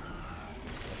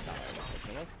 That's not what I was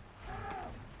thinking it was.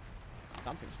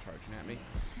 Something's charging at me.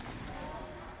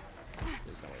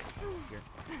 There's no way to charge here.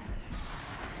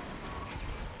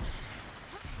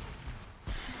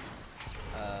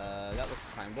 That looks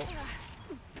climbable.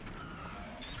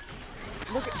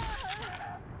 Look at.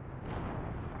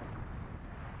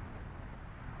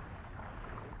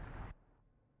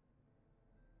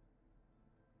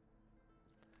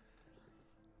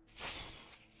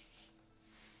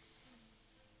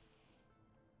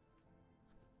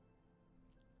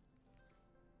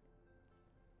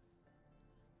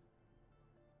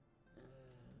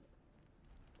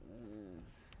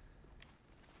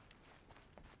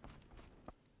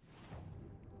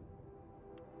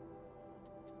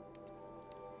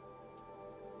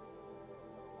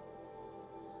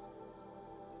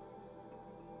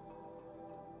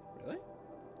 Really?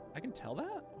 I can tell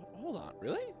that? Hold on,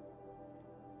 really?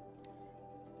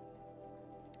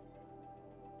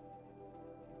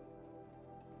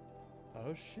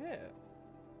 Oh shit.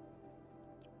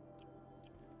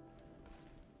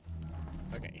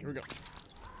 Okay, here we go.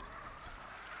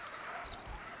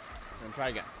 I'm gonna try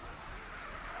again.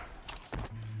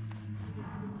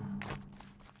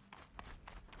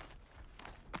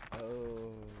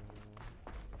 Oh.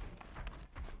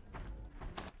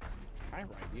 Can I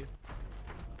ride you?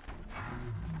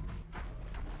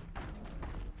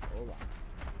 Hold on.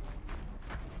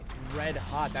 It's red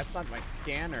hot. That's not my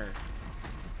scanner.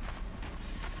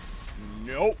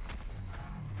 Nope.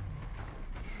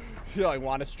 You like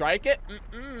want to strike it?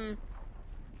 Mm-mm.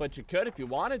 But you could if you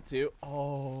wanted to.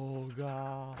 Oh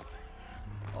god.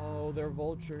 Oh, they're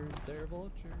vultures. They're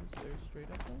vultures. They're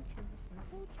straight up vultures. They're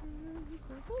vultures.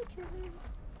 They're vultures.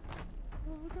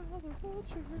 Oh god, they're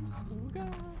vultures. Oh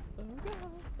god. Oh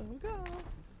god. Oh god.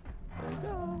 Oh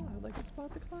god. I'd like a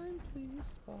spot to climb, please.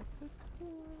 Spot to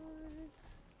climb.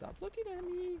 Stop looking at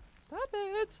me. Stop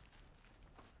it.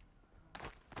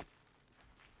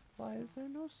 Why is there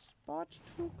no spot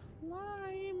to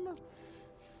climb?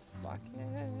 Fuck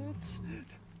it.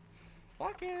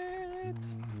 Fuck it.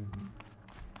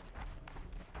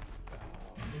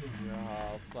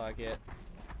 Oh, fuck it.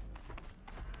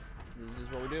 This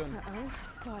is what we're doing. Uh-oh,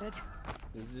 spotted.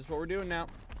 This is just what we're doing now.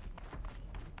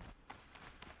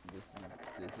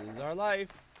 This is our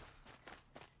life.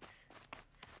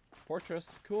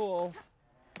 Fortress, cool.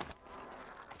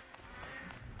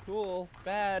 Cool,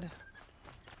 bad.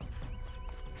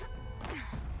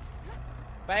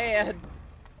 Bad.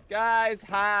 Guys,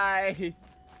 hi.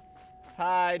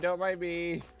 Hi, don't mind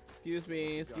me. Excuse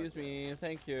me,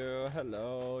 thank you.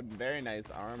 Hello, very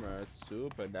nice armor. It's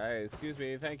super nice. Excuse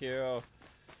me, thank you.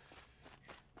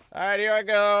 Alright, here I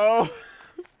go.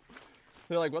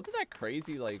 They're like, what's that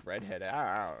crazy, like, redhead?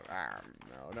 I don't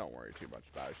know. Don't worry too much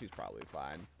about it. She's probably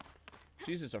fine.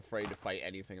 She's just afraid to fight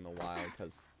anything in the wild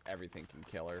because everything can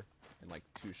kill her in like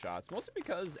 2 shots. Mostly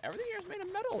because everything here is made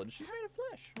of metal and she's made of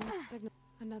flesh. What signal?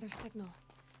 Another signal.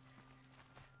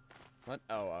 What?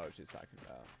 Oh, she's talking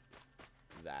about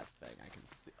that thing. I can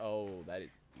see. Oh, that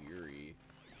is eerie.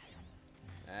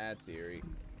 That's eerie.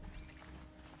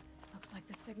 Looks like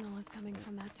the signal is coming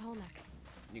from that tall neck.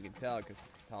 You can tell because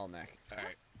it's a tall neck. All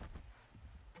right.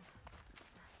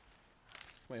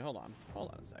 Wait, hold on. Hold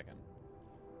on a second.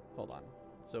 Hold on.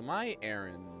 So my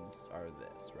errands are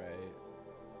this, right?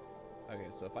 Okay,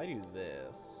 so if I do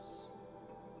this,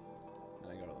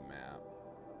 then I go to the map,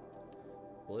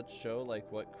 will it show like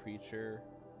what creature?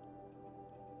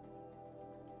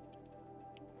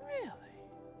 Really?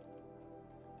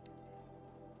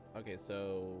 Okay,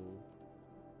 so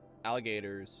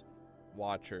alligators,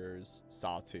 watchers,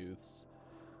 sawtooths,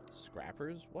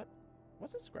 scrappers.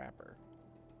 What's a scrapper?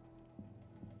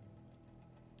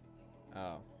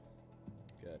 Oh,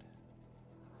 good.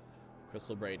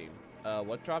 Crystal braiding.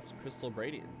 What drops crystal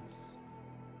braidings?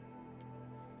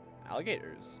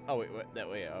 Alligators. Oh wait, that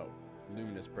way. Oh,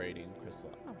 luminous braiding,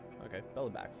 crystal. Oh, okay.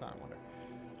 Bellowbacks. I wonder.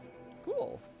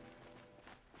 Cool.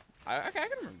 Okay, I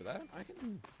can remember that. I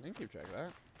can keep track of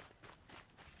that.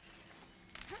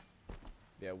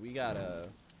 Yeah, we gotta.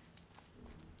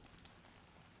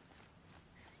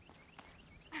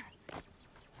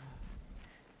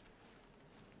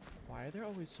 Why are there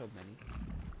always so many?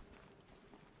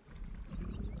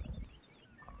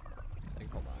 Like,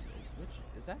 hold on. Which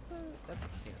is that? That's a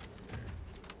canister.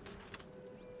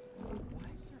 Why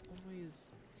is there always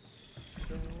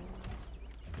so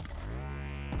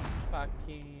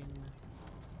fucking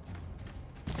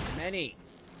many?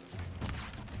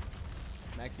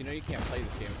 Max, you know you can't play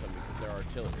this game with them because they're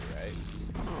artillery, right?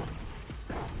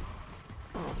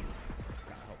 I was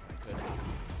kinda hoping I could.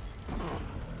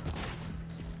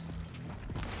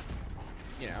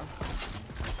 You know.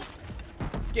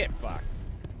 Get fucked.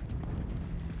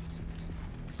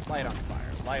 Light on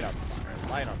fire, light on fire,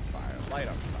 light on fire, light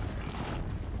on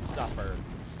fire. Suffer.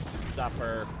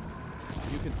 Suffer.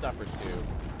 You can suffer too.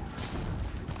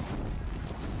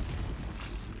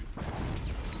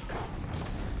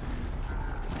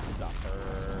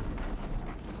 Suffer.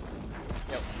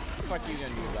 Yo, what the fuck are you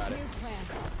gonna do about it?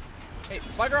 Hey,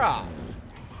 bugger off!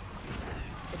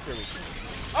 What's your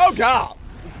weakness? Oh god!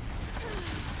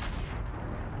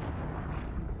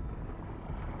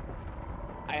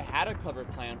 I had a clever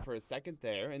plan for a second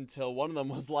there until one of them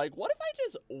was like, what if I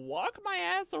just walk my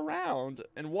ass around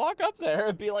and walk up there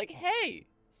and be like, hey,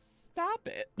 stop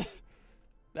it.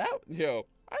 I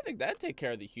think that'd take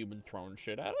care of the human throwing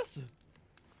shit at us.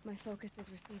 My focus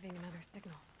is receiving another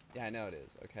signal. Yeah, I know it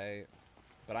is, okay?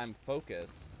 But I'm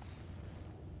focused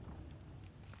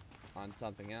on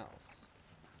something else.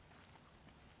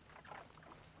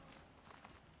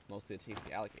 Mostly the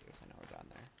tasty alligators I know are down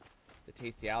there. The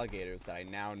tasty alligators that I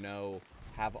now know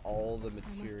have all the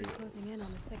materials. I must be closing in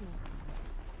on the signal.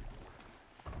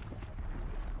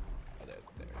 Oh, there it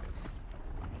is.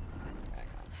 Hang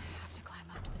on. I have to climb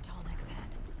up to the tall neck's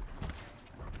head.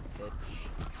 Bitch.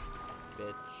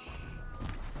 Bitch.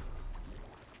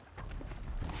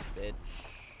 Bitch.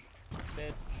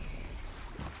 Bitch.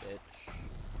 Bitch.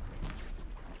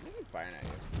 I'm making fire at you.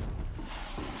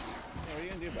 Yeah, what are you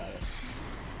gonna do about it?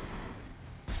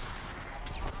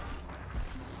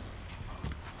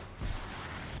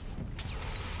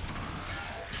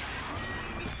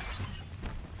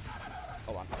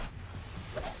 Hold on. I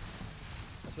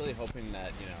was really hoping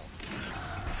that, you know.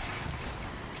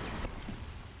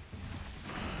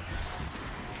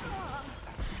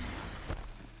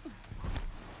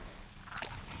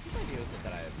 Whose idea was it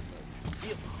that I have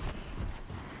shield?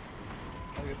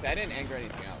 I was gonna say, I didn't anger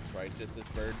anything else, right? Just this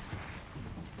bird.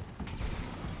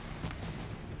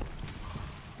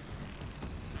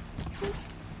 Come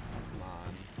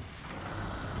on.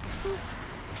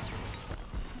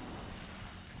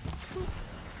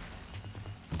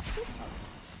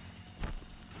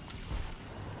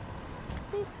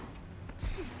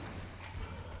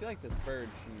 I feel like this bird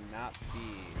should not be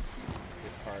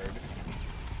this hard.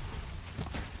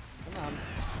 Come on.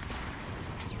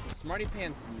 Smarty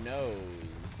Pants knows.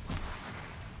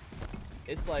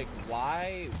 It's like,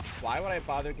 why would I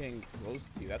bother getting close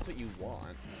to you? That's what you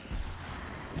want.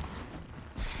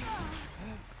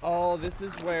 Oh, this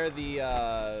is where the,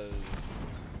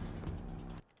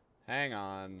 hang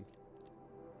on.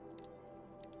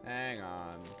 Hang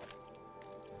on.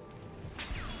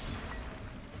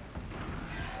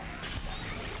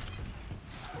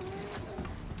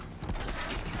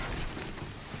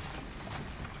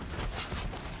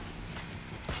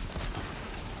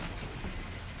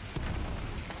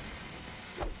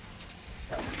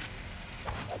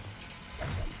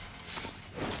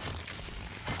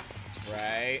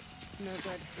 No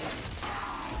good.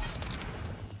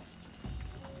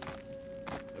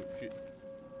 Oh, shoot.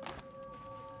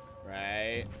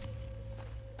 Right.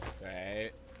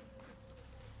 Right.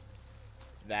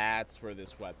 That's where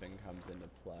this weapon comes into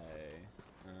play.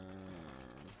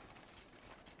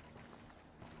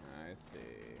 I see.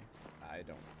 I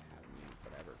don't have any,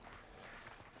 whatever.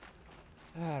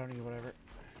 I don't need whatever.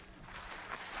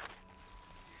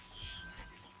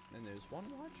 And there's one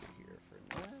watcher here for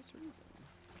no ass reason.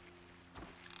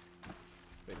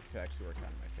 Wait, this could actually work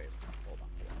out in my favor.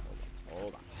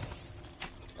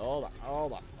 Hold on.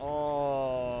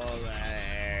 Oh,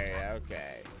 there.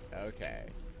 Okay. Okay.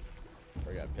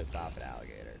 We're gonna piss off an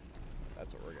alligator.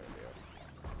 That's what we're gonna do.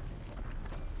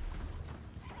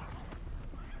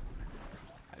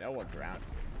 I know what's around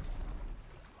here.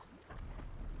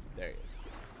 There he is.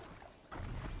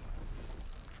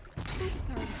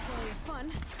 Sorry to spoil your fun.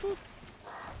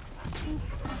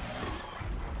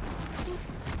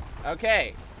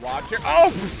 Okay, watch your.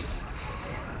 Oh!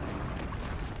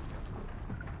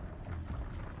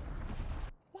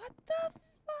 What the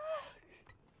fuck?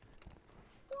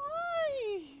 Why?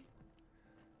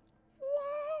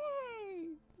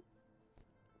 Why?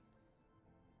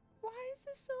 Why is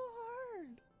this so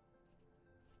hard?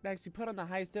 Max, you put on the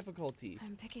highest difficulty.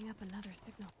 I'm picking up another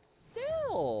signal.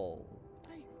 Still.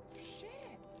 Like,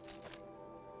 shit.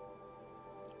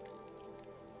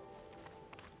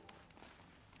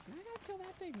 I gotta kill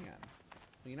that thing again.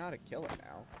 Well, you know how to kill it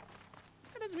now.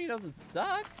 That doesn't mean it doesn't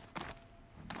suck.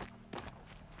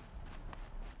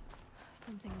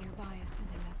 Something nearby is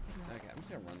sending that signal. Okay, I'm just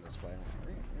gonna run this way.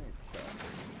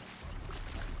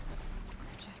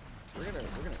 We're gonna kill that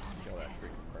freaking. We're gonna kill that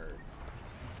freaking bird.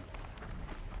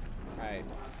 Alright.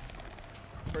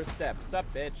 First step. Sup,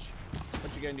 bitch?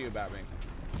 What you gonna do about me?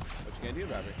 What you gonna do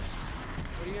about me?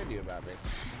 What are you gonna do about me?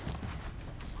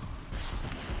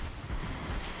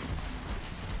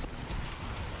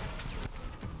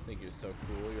 I think you're so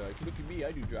cool. You're like, look at me,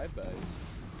 I do drive-bys.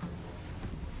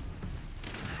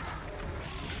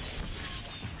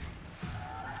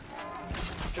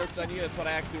 Joke's on you, that's what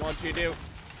I actually want you to do.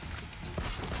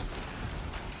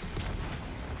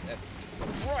 That's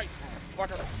right,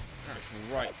 motherfucker. That's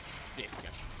right. This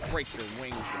gonna break your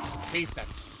wings and piece of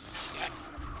shit.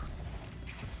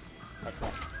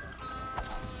 Okay.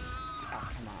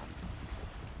 Oh, come on.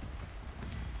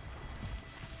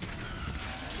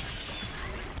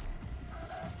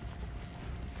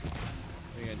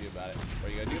 What are you gonna do about it? What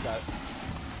are you gonna do about it?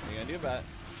 What are you gonna do about it?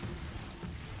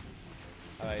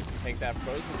 I take that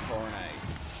frozen corn and I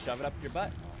shove it up your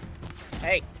butt.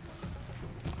 Hey!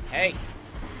 Hey!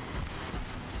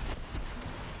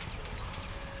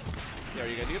 Yo, what are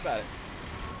you gonna do about it?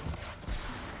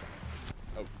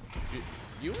 Oh,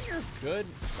 you and your good,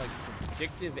 like,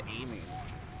 predictive aiming.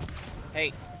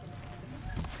 Hey!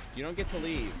 You don't get to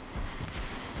leave.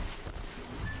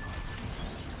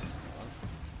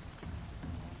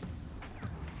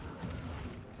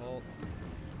 Well,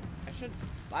 I should...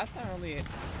 Last time I only...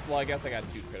 Well, I guess I got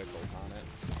 2 criticals on it.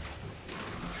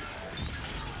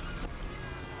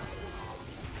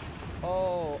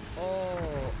 Oh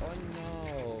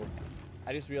no.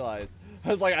 I just realized. I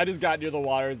was like, I just got near the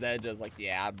water's edge. I was like,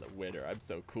 yeah, I'm the winner. I'm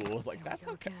so cool. I was like, that's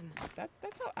how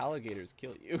alligators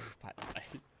kill you, by the way.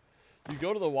 You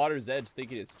go to the water's edge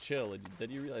thinking it's chill, and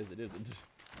then you realize it isn't.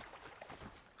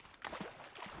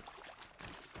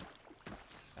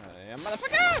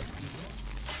 Motherfucker!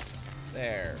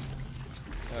 There.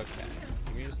 Okay.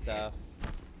 Give me your stuff.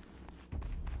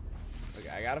 Okay,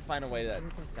 I gotta find a way to that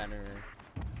center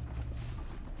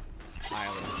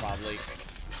island, probably.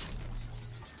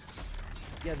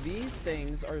 Yeah, these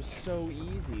things are so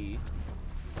easy.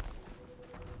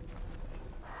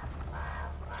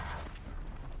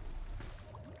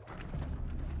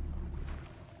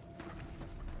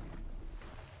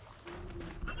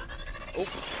 Oh.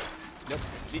 Nope.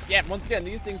 Yeah, once again,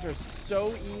 these things are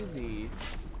so easy.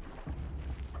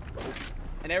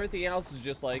 And everything else is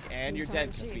just like, and you're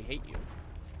dead because we hate you.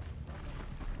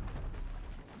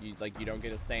 You don't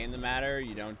get a say in the matter.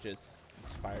 You don't just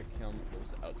fire kill him. What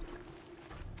was the other?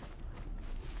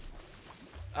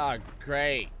 Ah,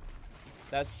 great.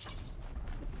 That's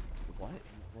what in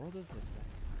the world is this thing?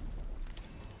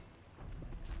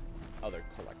 Other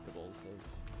collectibles of.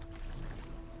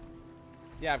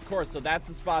 Yeah, of course. So that's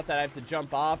the spot that I have to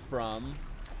jump off from.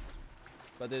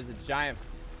 But there's a giant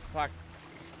fuck.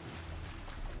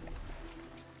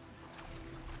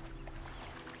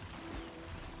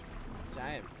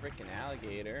 Giant freaking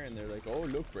alligator, and they're like, oh,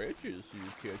 look, branches, you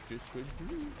can't just swim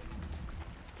through.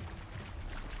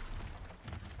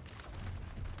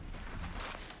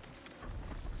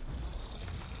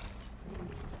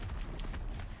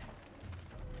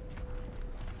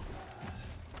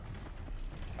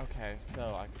 Okay, so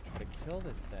I could try to kill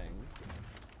this thing.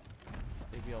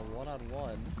 Maybe a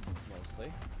one-on-one,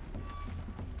 mostly.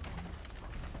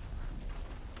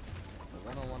 A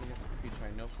one-on-one against a creature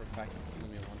I know for a fact can kill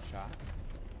me in one shot.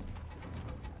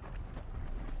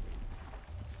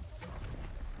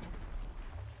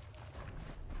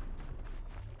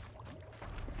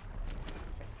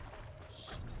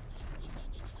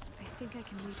 I think I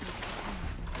can make it.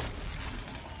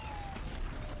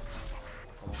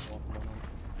 Hold on.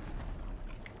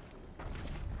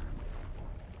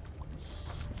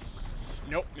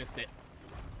 Nope, missed it.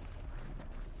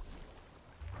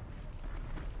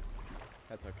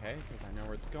 That's okay, because I know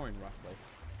where it's going roughly.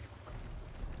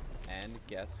 And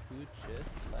guess who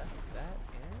just left that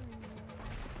area?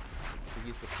 I think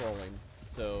he's patrolling.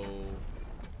 So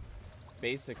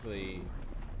basically,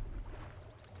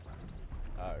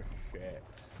 oh shit.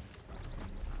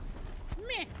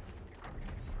 Meh.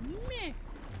 Meh.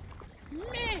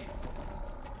 Meh.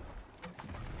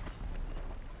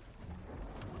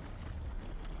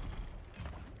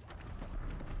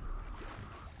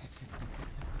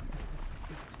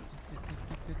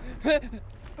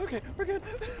 Okay, we're good.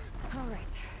 All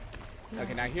right.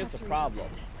 Okay, now just here's have the to reach its problem.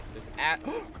 end. There's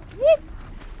whoop!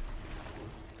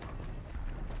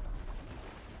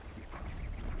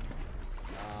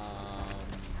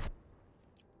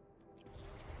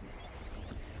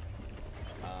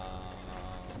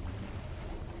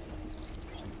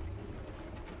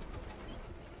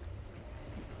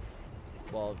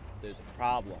 Well, there's a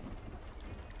problem.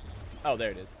 Oh,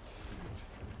 there it is.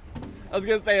 I was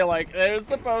gonna say, like, there's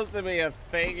supposed to be a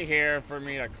thing here for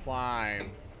me to climb.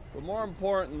 But more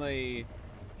importantly,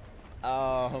 there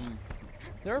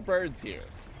are birds here.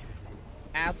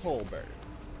 Asshole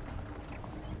birds.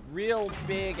 Real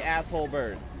big asshole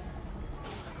birds.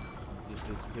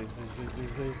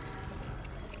 Please.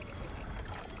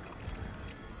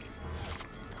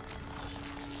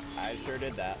 I sure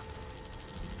did that.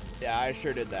 Yeah, I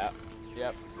sure did that.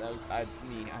 Yep, that was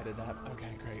me. I did that.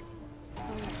 Okay, great.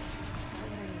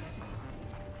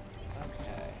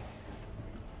 Okay.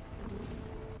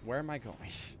 Where am I going?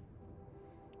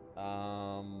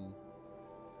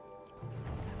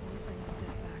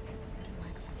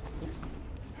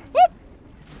 Whoop!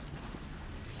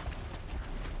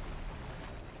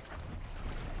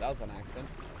 That was an accident.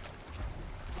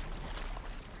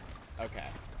 Okay.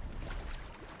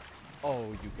 Oh,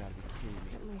 you gotta be kidding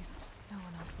me. At least no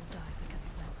one else will die because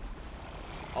of that.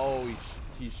 Oh,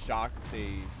 he shocked the...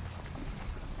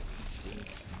 Shit.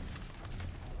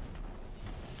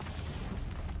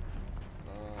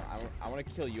 I want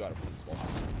to kill you out of principle.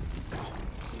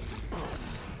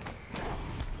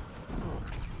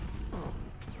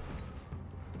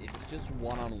 It's just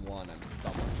one-on-one. I'm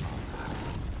somewhat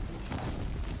confident.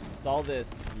 It's all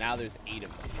this. Now there's 8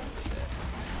 of them.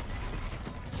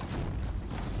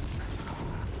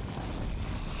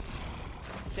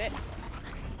 Shit.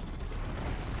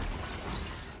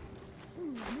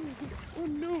 Oh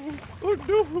no! Oh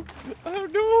no! Oh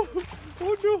no!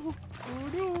 Oh no! Oh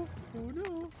no! Oh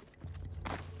no!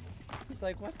 It's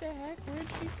like, what the heck? Where'd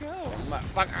she go?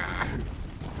 Fuck! Ah.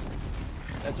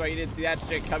 That's why you didn't see that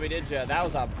shit coming, did ya? That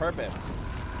was on purpose.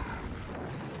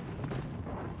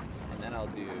 And then I'll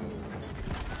do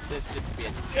this just to be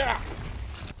a. Yeah!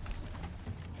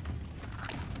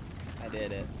 I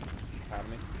did it. Proud of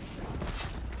me?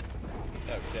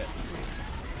 Oh shit.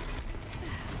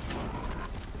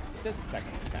 Just a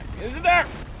second attack. Is it there?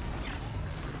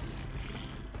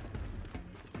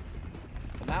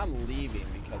 Well, now I'm leaving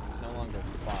because it's no longer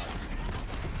fun.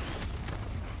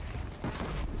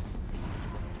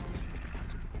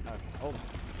 Okay, hold on.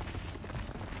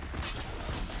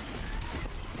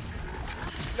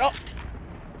 Oh!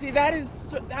 See, that is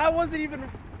so, that wasn't even.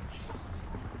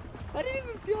 That didn't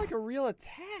even feel like a real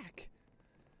attack.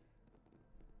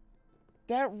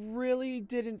 That really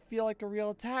didn't feel like a real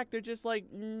attack. They're just like,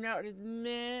 no,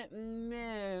 meh,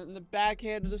 meh, in the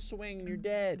backhand of the swing and you're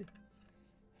dead.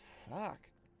 Fuck.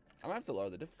 I'm gonna have to lower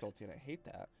the difficulty and I hate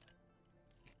that.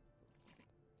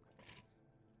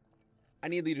 I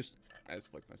need leader. I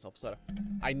just flicked myself. So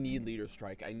I need leader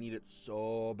strike. I need it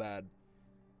so bad.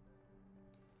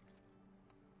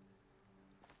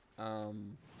 I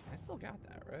still got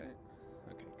that, right?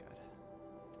 Okay, good.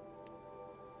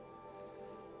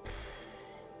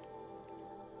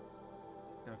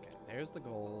 Okay, there's the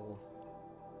goal.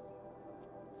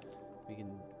 We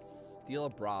can steal a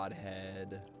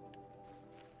broadhead.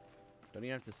 Don't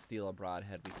even have to steal a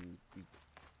broadhead. We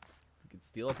can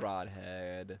steal a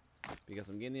broadhead because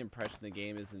I'm getting the impression the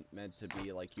game isn't meant to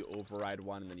be like you override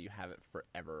one and then you have it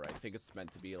forever. I think it's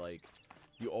meant to be like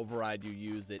You override, you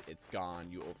use it, it's gone.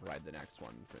 You override the next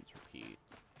one, rinse, repeat.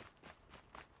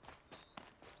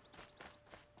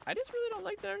 I just really don't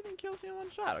like that everything kills you in one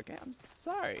shot, okay? I'm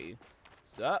sorry.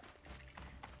 Sup?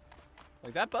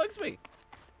 Like, that bugs me.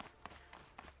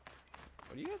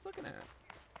 What are you guys looking at?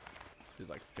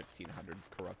 There's like 1,500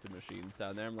 corrupted machines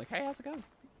down there. I'm like, hey, how's it going?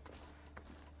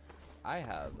 I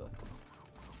have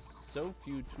so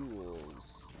few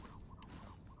tools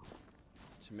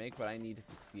to make what I need to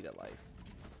succeed at life.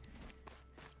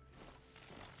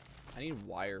 I need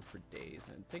wire for days.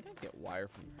 I think I get wire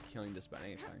from killing just about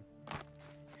anything.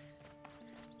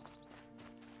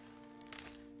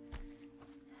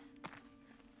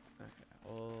 Okay,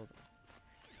 hold on.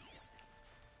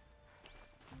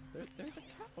 There's a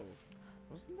cow.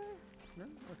 Wasn't there? No?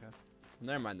 Okay.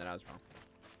 Never mind then, I was wrong.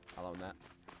 I'll own that.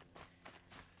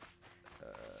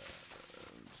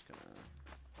 I'm just gonna...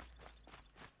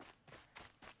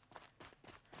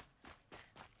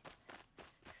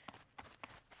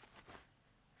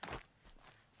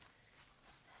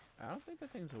 I don't think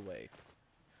that thing's awake.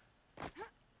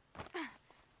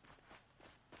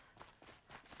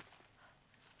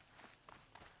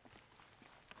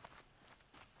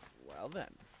 Well then.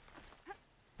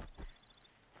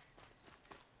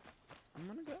 I'm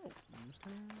gonna go. I'm just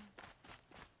gonna...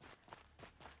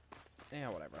 Yeah,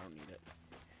 whatever. I don't need it.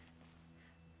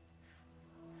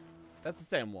 That's the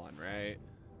same one, right?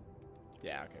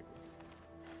 Yeah, okay,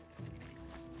 cool.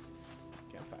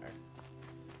 Campfire.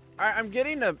 Alright, I'm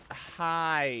getting a...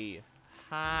 Hi.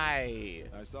 Hi.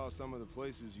 I saw some of the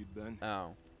places you'd been.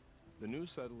 Oh. The new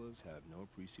settlers have no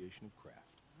appreciation of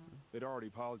craft. They'd already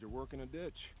piled your work in a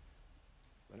ditch.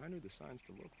 But I knew the signs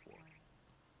to look for.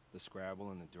 The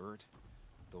scrabble in the dirt.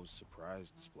 Those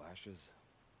surprised splashes.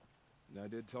 And I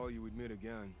did tell you we'd meet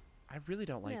again. I really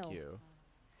don't like No. you.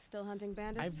 Still hunting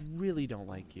bandits? I really don't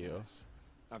like you. Yes.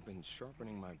 I've been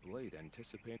sharpening my blade,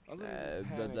 anticipating a little Blah,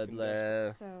 panic blah, and blah.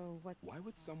 desperate. So, what? Why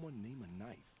would someone name a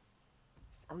knife?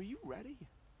 Are you ready?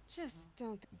 Just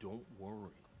don't... Don't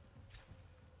worry.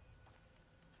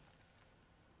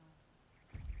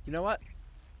 You know what?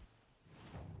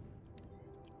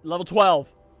 Level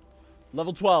 12.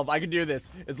 Level 12. I can do this.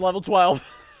 It's level 12.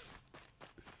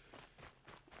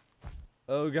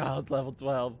 Oh god, level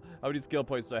 12. How many skill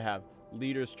points do I have?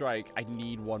 Leader strike. I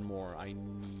need one more. I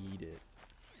need it.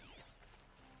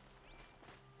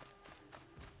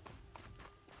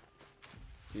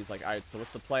 He's like, alright, so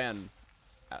what's the plan,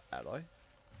 Aloy?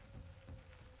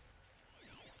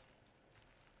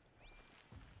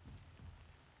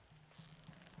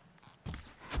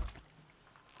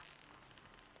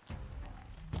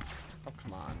 Oh,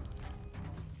 come on.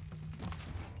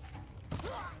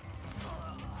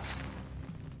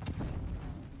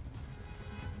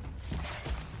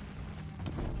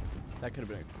 That could have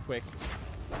been a quick,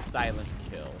 silent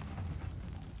kill.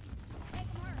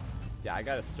 Yeah, I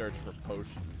gotta search for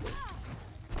potions.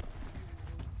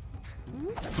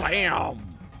 BAM!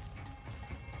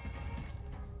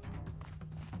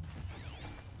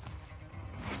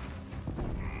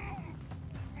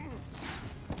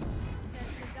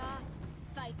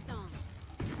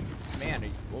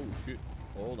 Man, oh shoot.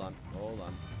 Hold on, hold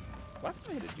on. What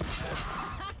am I to do this?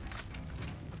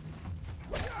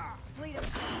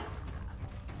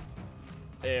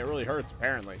 Hey, it really hurts,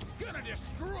 apparently. Gonna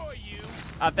destroy you.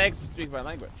 Thanks for speaking my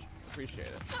language. Appreciate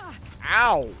it.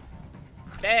 Ow!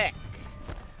 Thick!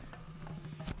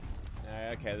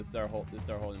 Okay, this is our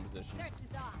holding position.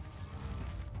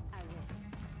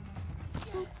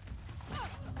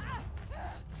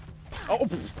 Oh!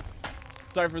 Pff.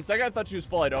 Sorry, for a second I thought she was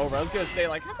falling over. I was gonna say,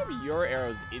 like, how come your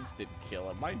arrows instant kill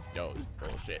and mine don't?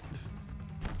 Bullshit.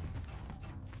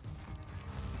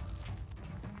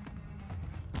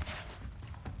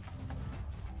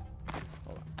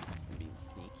 Hold on. I'm being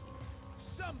sneaky.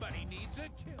 Somebody needs a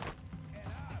kill,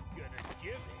 and I'm gonna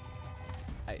give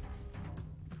it.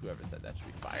 Whoever said that should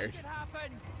be fired. Make it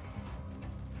happen.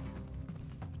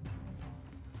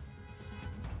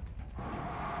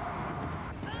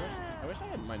 I wish I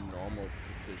had my normal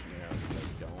precision arrows, but I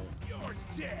don't. You're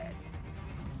dead.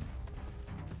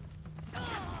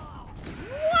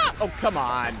 What? Oh, come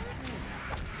on.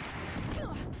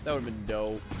 That would have been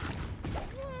dope.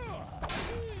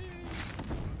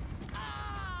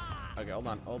 Okay, hold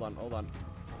on, hold on, hold on.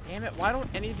 Damn it, why don't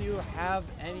any of you have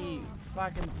any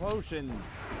fucking potions?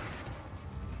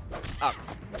 Oh.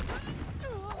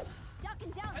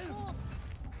 Ducking down, fool!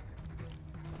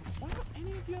 Why don't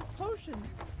any of you have potions?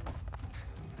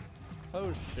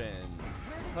 Potions.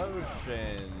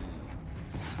 Potions.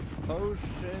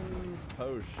 Potions.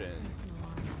 Potions.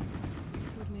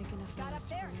 Would make enough noise to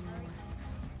bring him over.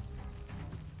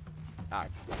 Ah,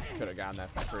 could have gotten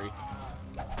that for free.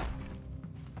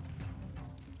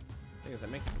 Thing is, I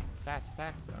make some fat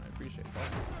stacks though. I appreciate that.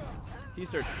 He's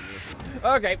searching for me.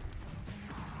 Okay.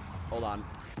 Hold on.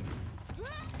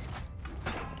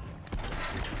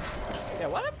 Yeah,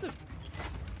 what happened to...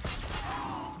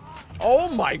 Oh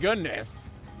my goodness.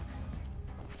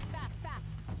 Fast, fast.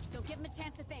 Don't give him a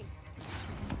chance to think.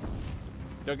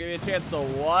 Don't give me a chance to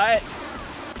what?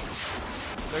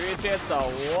 Don't give me a chance to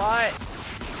what?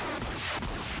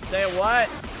 Say what?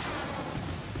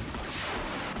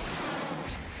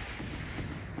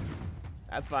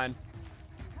 That's fine.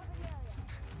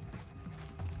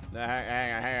 No,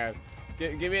 hang on.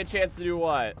 Give me a chance to do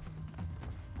what?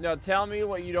 No, tell me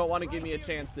what you don't want to give me a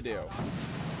chance to do.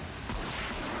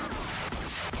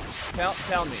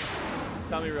 Tell me.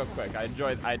 Tell me real quick. I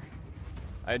enjoy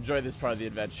this part of the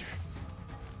adventure.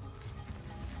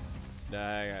 No,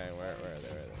 where are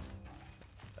they?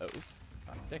 Oh,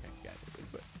 sick. I got it.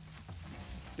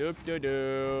 Doop doo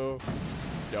doo.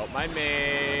 Don't mind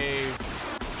me.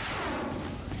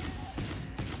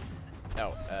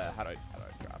 Oh, how do I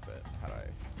drop it? How do I?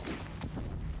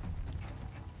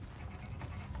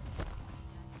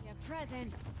 You're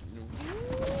present.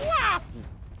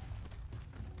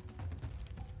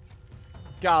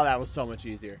 God, that was so much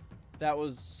easier. That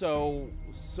was so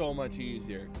much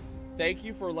easier. Thank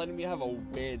you for letting me have a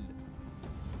win.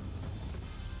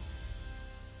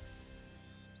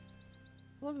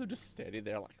 I love them just standing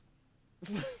there like,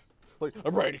 like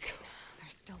I'm ready to go. They're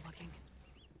still looking.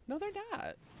 No, they're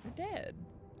not. They're dead.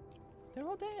 They're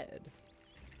all dead.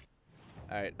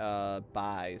 All right.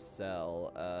 Buy,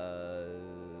 sell.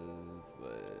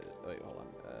 Wait, hold on.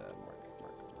 Mark.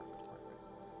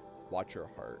 Watch your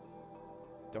heart.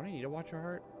 Don't I need to watch your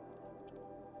heart?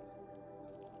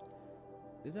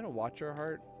 Isn't a watcher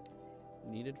heart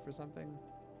needed for something?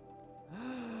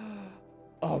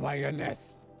 Oh my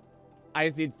goodness. I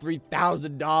just need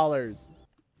 $3,000.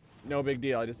 No big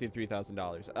deal. I just need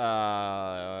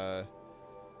 $3,000.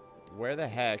 Where the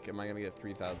heck am I going to get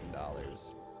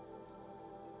 $3,000?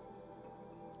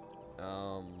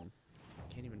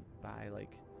 Can't even buy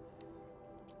like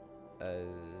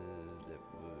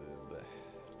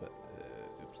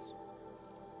oops.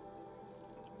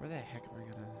 Where the heck am I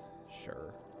going to...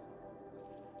 Sure.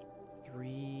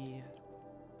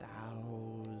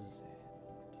 3,000.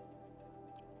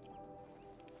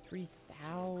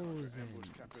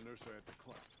 3,000. Captain Ursa at the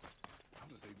cleft. How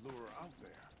did they lure her out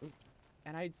there?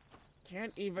 And I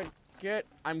can't even get...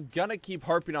 I'm gonna keep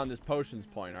harping on this potions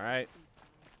point, alright?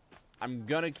 I'm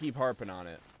gonna keep harping on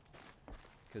it.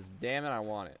 Because damn it, I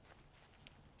want it.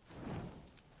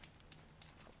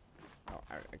 Oh,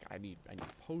 I need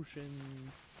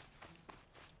potions.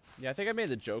 Yeah, I think I made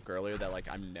the joke earlier that, like,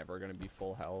 I'm never going to be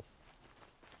full health.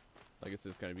 Like, it's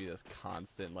just going to be this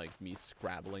constant, like, me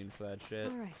scrabbling for that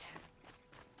shit. All right.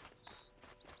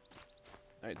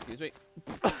 Alright, excuse me.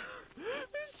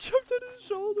 He's jumped on his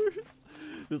shoulders.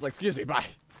 He was like, excuse me, bye.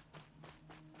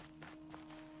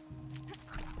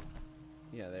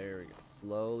 Yeah, there we go.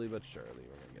 Slowly but surely,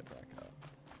 we're going to get back up.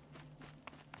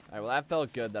 Alright, well, that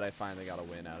felt good that I finally got a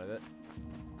win out of it.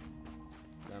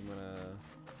 I'm going to...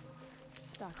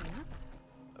 Stocking up.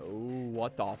 Oh,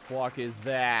 what the fuck is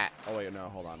that? Oh wait, no,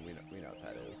 hold on. We know what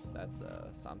that is. That's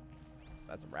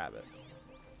that's a rabbit.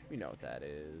 We know what that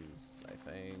is, I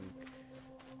think.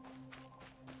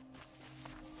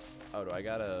 Oh, do I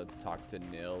gotta talk to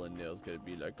Nil and Nil's gonna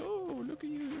be like, oh, look at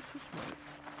you, you're so smart.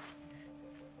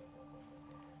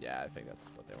 Yeah, I think that's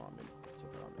what they want me. That's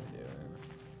what they want me to do.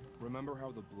 Remember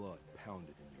how the blood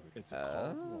pounded in you? It's a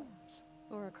call to arms.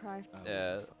 Or a cry.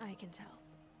 I can tell.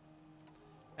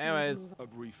 Anyways, a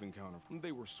brief encounter.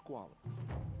 They were squalid.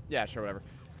 Yeah, sure, whatever.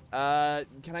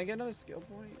 Can I get another skill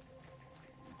point?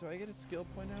 Do I get a skill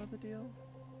point out of the deal?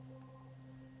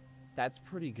 That's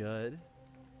pretty good.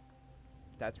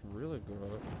 That's really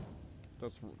good.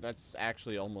 That's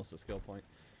actually almost a skill point.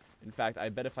 In fact, I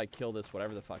bet if I kill this,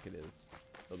 whatever the fuck it is,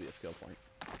 it'll be a skill point.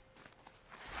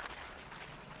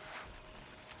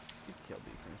 You've killed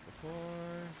these things before.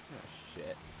 Oh,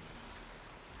 shit.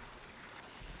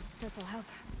 This'll help.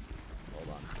 Hold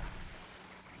on.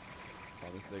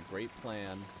 Well, this is a great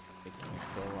plan. It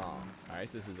can't go wrong. All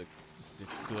right, this is a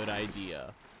good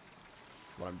idea.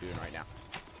 What I'm doing right now.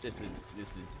 This is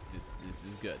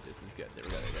good. This is good. There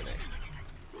we go.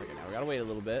 Okay, now we gotta wait a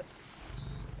little bit.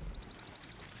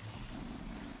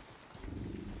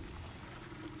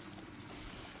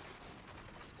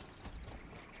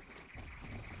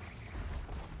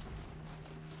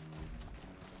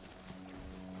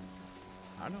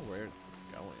 I don't know where it's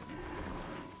going.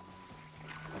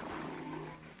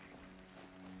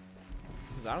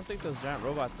 Because I don't think those giant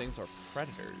robot things are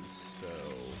predators, so...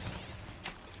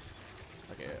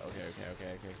 Okay,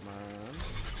 come on.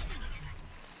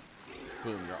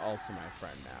 Boom, you're also my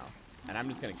friend now. And I'm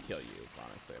just gonna kill you,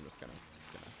 honestly. I'm just gonna...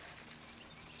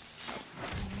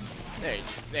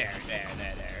 There.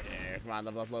 Come on,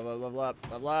 level up.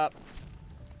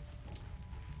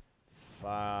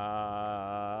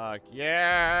 Fuck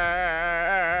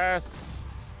yes!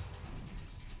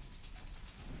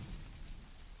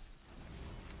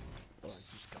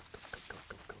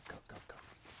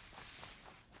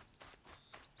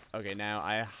 Okay, now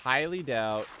I highly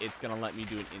doubt it's gonna let me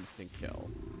do an instant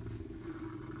kill.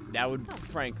 That would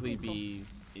frankly be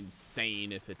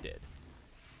insane if it did.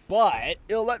 But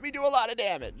it'll let me do a lot of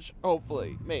damage.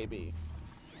 Hopefully. Maybe.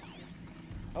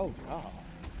 Oh god.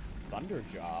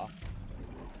 Thunderjaw. I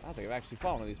don't think I've actually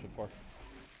fought one of these before.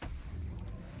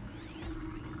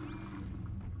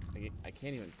 I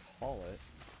can't even call it.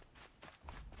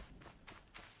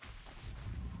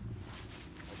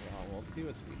 Okay, hold on, let's see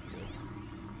what's weak to.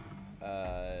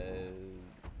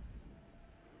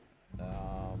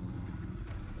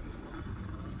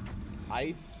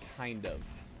 Ice, kind of.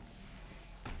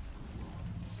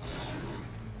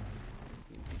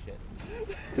 You didn't see shit.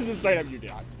 Just straight up, you did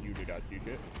not see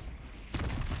shit.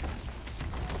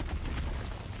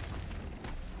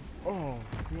 Oh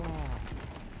god.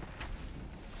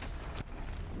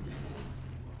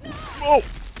 Oh!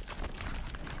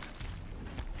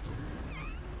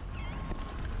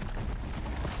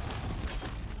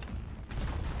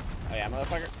 Oh yeah,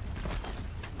 motherfucker.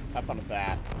 Have fun with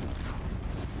that.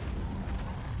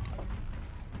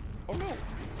 Oh no!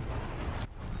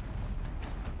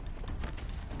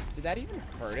 Did that even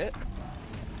hurt it?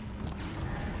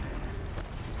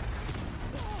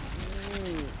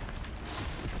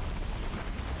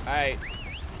 Alright.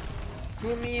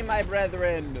 To me, my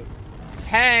brethren.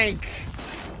 Tank!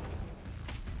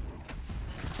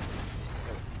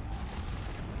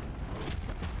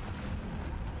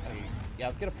 Okay, yeah,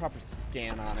 let's get a proper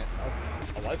scan on it. Oh,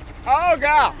 what? Oh,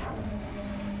 God!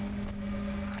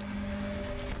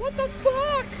 What the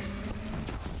fuck?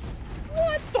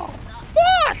 What the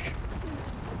fuck?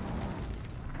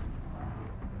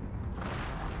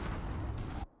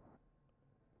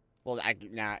 Well,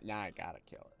 now I gotta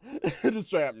kill it. Just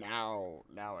straight up now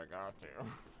I got to.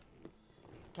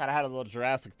 Kind of had a little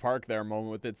Jurassic Park there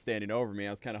moment with it standing over me.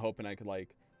 I was kind of hoping I could like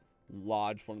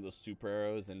lodge one of those super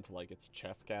arrows into like its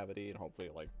chest cavity and hopefully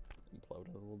it like implode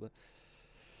it a little bit.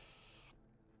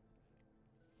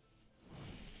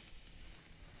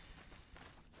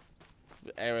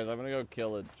 But anyways, I'm gonna go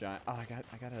kill a giant. Oh, I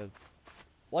gotta.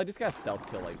 Well, I just gotta stealth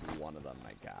kill like one of them.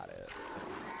 I got it.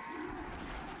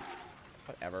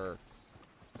 Whatever.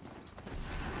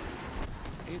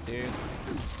 Are you serious?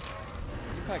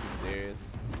 Are you fucking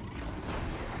serious?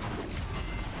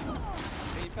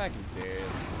 Are you fucking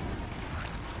serious?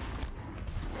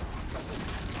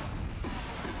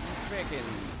 Freaking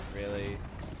really? Is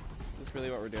this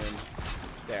really what we're doing?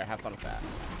 There, have fun with that.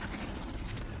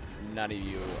 None of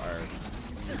you are.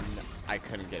 I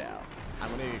couldn't get out. I'm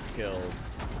gonna get killed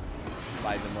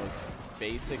by the most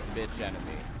basic bitch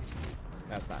enemy.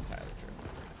 That's not entirely true.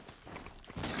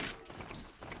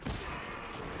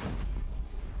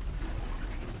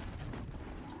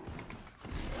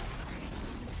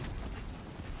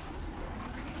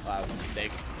 Well, that was a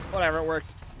mistake. Whatever, it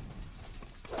worked.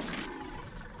 I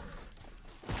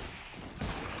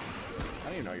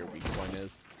don't even know what your weak point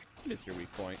is. What is your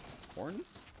weak point?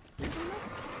 Horns?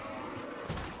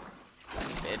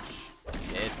 Bitch.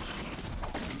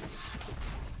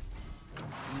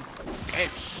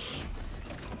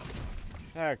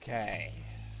 Okay.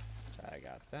 I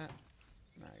got that.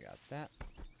 I got that.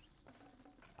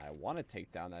 I want to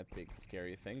take down that big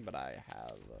scary thing, but I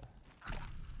have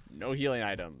no healing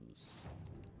items.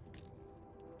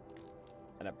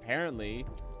 And apparently,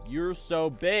 you're so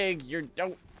big, you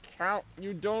don't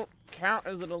count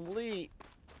as an elite.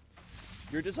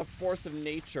 You're just a force of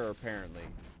nature, apparently.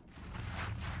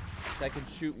 That can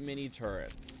shoot mini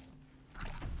turrets.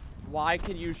 Why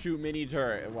can you shoot mini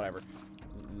turret? Whatever.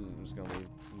 I'm just gonna leave.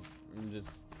 I'm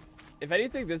just. If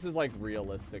anything, this is like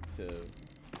realistic to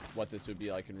what this would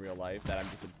be like in real life. That I'm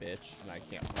just a bitch and I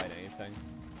can't fight anything.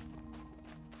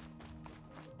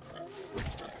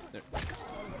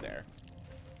 There.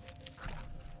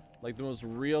 Like the most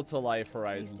real to life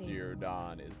Horizon Zero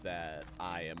Dawn is that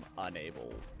I am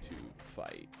unable to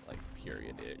fight. Like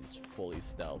period. It is fully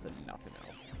stealth and nothing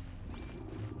else.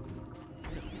 I'm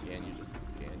gonna scan you just to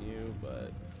scan you,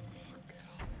 but oh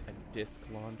God. Disc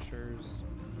launchers.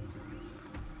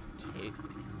 Take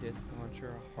disc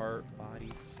launcher, heart,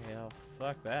 body, tail.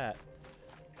 Fuck that.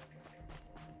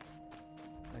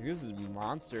 Like, this is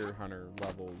Monster Hunter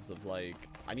levels of like,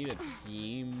 I need a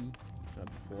team, a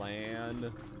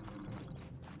plan.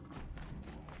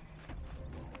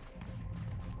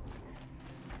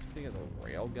 I think it has a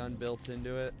railgun built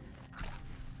into it.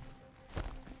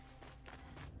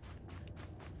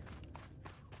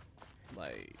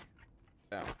 Like,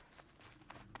 oh.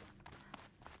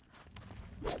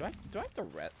 Do I have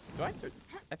to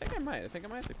I think I might. I think I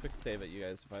might have to quick save at you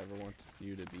guys if I ever want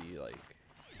you to be like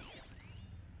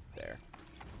there.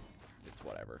 It's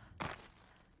whatever.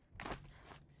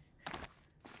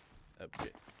 Oh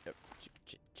shit. Yep.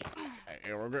 Right,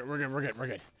 we're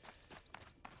good.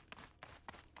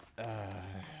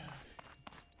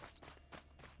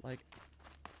 Like,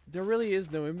 there really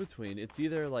is no in between. It's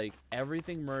either like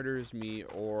everything murders me,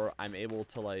 or I'm able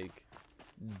to like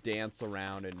dance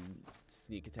around and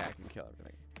sneak attack and kill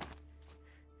everything.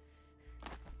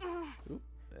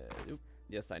 Oop.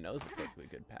 Yes, I know it's a perfectly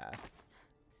good path.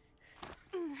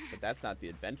 But that's not the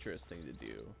adventurous thing to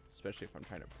do, especially if I'm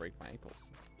trying to break my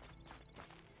ankles.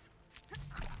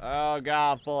 Oh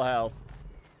god, full health.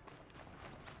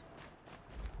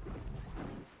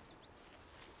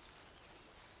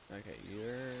 Okay,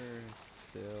 you're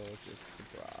still just the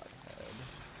broadhead.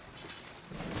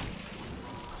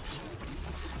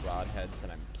 Broadheads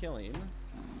that I'm killing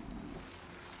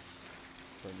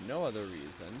for no other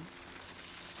reason.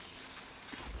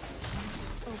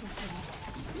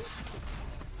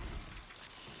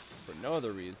 For no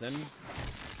other reason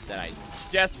than I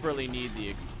desperately need the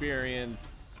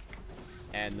experience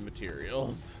and the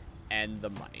materials and the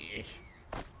money.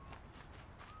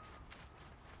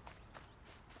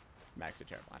 Max your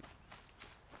terrifying.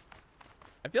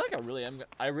 I feel like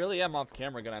I really am off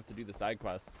camera gonna have to do the side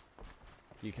quests,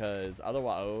 because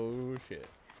otherwise, oh shit.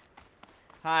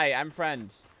 Hi, I'm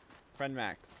friend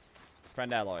Max,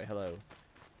 friend Alloy. Hello.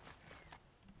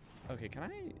 Okay, can I?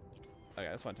 Okay,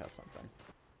 I just want to test something.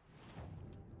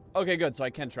 Okay, good. So I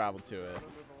can travel to it.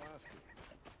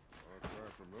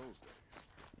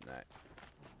 Right.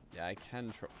 Yeah, I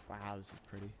can. Wow, this is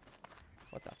pretty.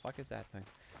 What the fuck is that thing?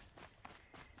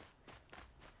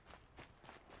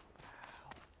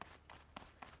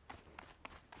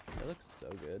 It looks so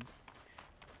good.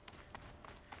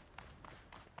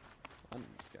 I'm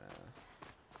just gonna...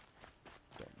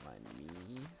 Don't mind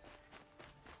me.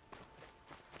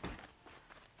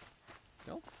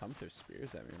 Don't thump their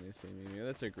spears at me when they see me. Maybe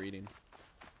that's their greeting.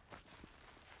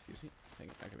 Excuse me? I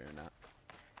think I can maybe not.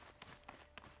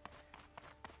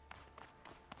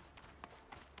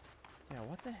 Yeah,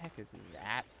 what the heck is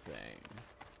that thing?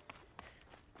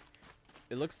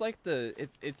 It looks like the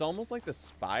it's almost like the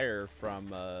spire from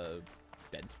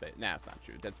Dead Space. Nah, it's not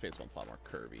true. Dead Space one's a lot more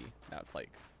curvy. Now it's like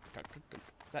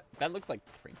that looks like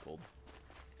crinkled.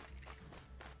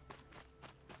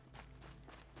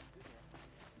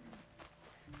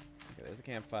 Okay, there's a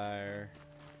campfire.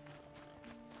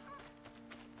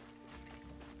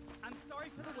 I'm sorry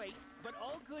for the wait, but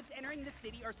all goods entering the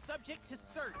city are subject to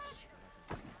search.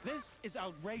 This is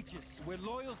outrageous. We're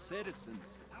loyal citizens.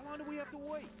 How long do we have to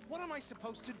wait? What am I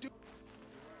supposed to do?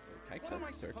 What am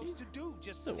I supposed to do?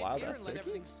 Just sit here and let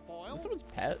everything spoil? Is this someone's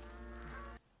pet?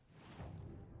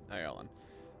 Alright, hold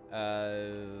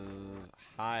on.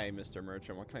 Hi, Mr.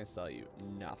 Merchant. What can I sell you?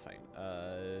 Nothing.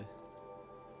 Okay,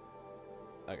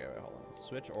 wait, hold on.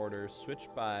 Switch orders. Switch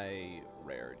by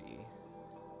rarity.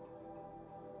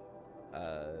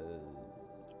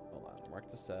 Hold on. Mark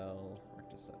to sell. Mark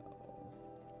to sell.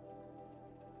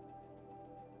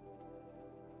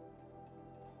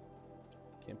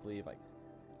 Can't believe I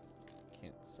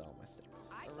can't sell my sticks.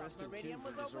 Arrested Meridian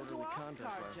was disorderly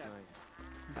conduct last night.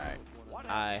 Alright.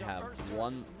 I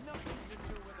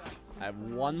have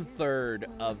one third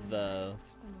of the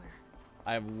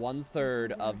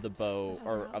bow,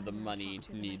 or of the money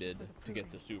needed to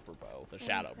get the super bow, the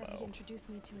shadow bow. He introduced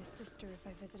me to his sister if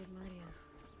I visited Meridian.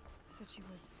 Said she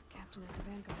was captain of the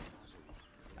Vanguard.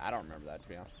 I don't remember that, to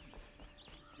be honest.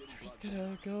 I'm just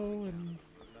gonna go and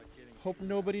hope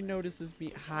nobody notices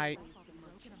me. Hi.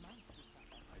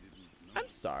 I'm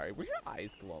sorry. Were your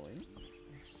eyes glowing?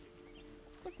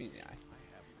 Look me in the eye.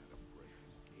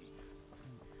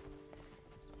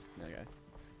 Okay.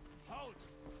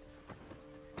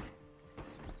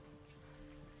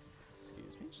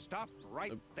 Excuse me. Stop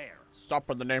right there. Stop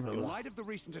in the name of the In law. light of the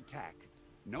recent attack,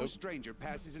 no stranger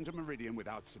passes into Meridian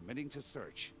without submitting to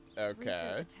search.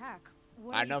 Okay. Attack.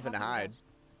 What I are have you nothing to talking hide. about?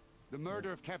 The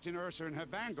murder of Captain Ursa and her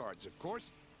vanguards, of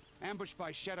course. Ambushed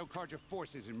by Shadow Carja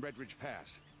forces in Red Ridge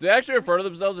Pass. They actually refer to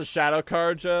themselves as Shadow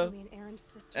Carja. You mean Aaron's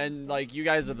sister And instead? like you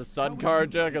guys are the Sun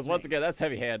Carja, because once again that's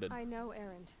heavy-handed. I know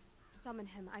Aaron. Summon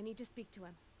him. I need to speak to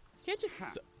him. You can't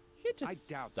just. can't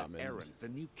just I doubt summon. that Aaron, the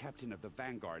new captain of the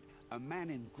Vanguard, a man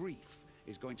in grief,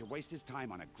 is going to waste his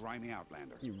time on a grimy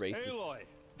outlander. You racist. Aloy.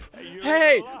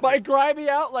 Hey, my grimy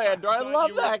outlander. I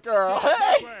love that girl.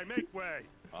 Hey. Make way.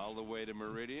 All the way to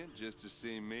Meridian just to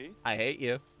see me? I hate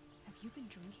you. Have you been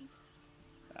drinking?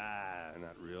 Ah,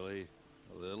 not really.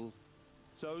 A little.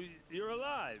 So you're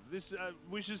alive. This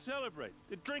we should celebrate.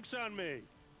 The drink's on me.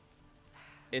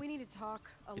 We need to talk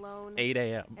alone. It's 8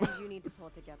 a.m. And you need to pull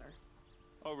it together.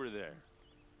 Over there.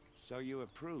 So you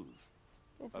approve?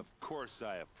 Of course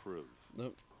I approve.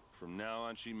 Nope. From now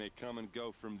on, she may come and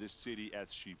go from this city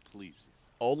as she pleases.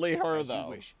 Only her, As though. you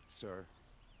wish, sir.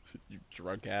 You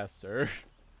drunk ass, sir.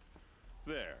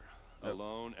 There.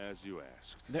 Alone as you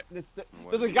asked.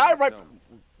 There's a guy right.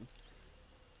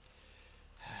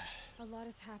 A lot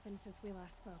has happened since we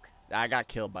last spoke. I got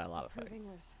killed by a lot of Proving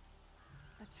things. was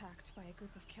attacked by a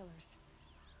group of killers.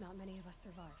 Not many of us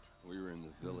survived. We were in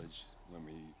the village when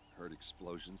we heard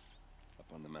explosions up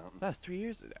on the mountain. That's 3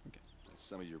 years ago. Okay.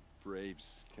 Some of your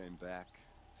braves came back,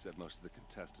 said most of the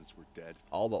contestants were dead.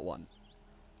 All but one.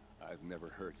 I've never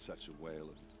heard such a wail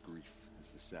of grief as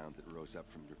the sound that rose up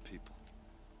from your people.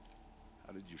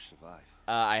 How did you survive?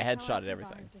 I How I headshotted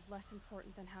everything. survived is less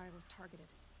important than how I was targeted.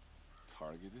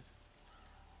 Targeted?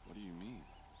 What do you mean?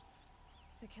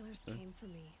 The killers came for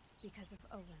me because of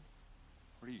Olin.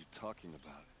 What are you talking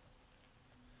about?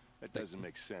 That doesn't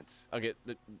make sense. Okay.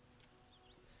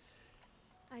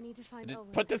 I need to find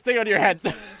Olin. Put this thing on your head. I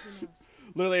need to know what he knows.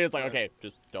 Literally, it's like, okay,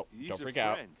 just don't He's freak a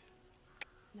out. friend.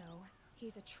 No,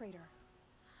 he's a traitor.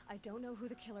 I don't know who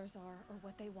the killers are or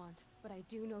what they want, but I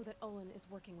do know that Olin is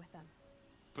working with them.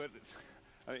 But,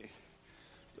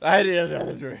 I need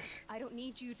another drink. I don't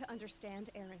need you to understand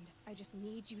Erend. I just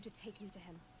need you to take me to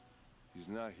him. he's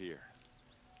not here.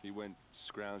 He went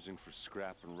scrounging for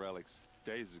scrap and relics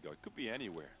days ago. It could be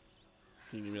anywhere.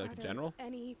 Can you give me like Are a there general?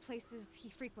 any places he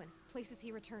frequents, places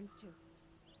he returns to?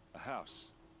 A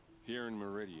house. Here in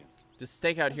Meridian. Just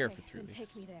stake out here Okay, for 3 then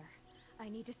weeks. take me there. I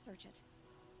need to search it.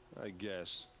 I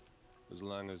guess. As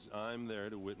long as I'm there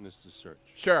to witness the search.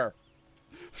 Sure.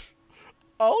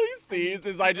 All he I sees need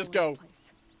is to I see just Olin's go.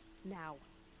 place. Now.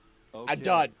 Okay,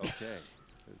 done. Okay.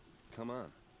 Come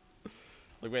on.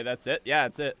 Like, wait, that's it? Yeah,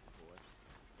 that's it.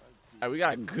 Alright, we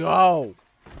gotta go.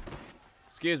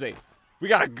 Excuse me. We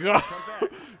gotta go. Come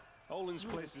back. Olin's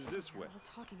place is this way. We're all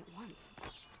talking at once.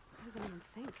 How does anyone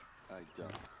think? I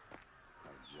don't.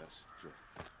 I just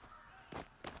drink.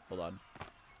 Hold on.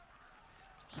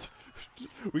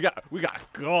 we gotta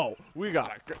go. We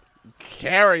gotta go.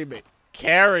 Carry me.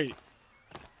 Carry.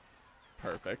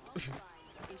 Perfect.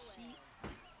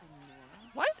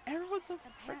 Why is everyone so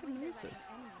freaking racist?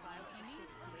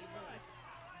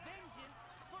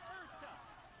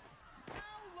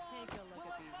 Take a look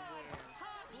at these wares.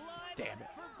 Blood Damn it.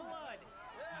 for blood.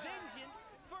 Vengeance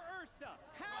for Ursa.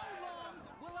 How long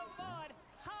will Avad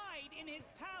hide in his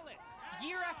palace?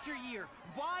 Year after year,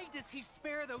 why does he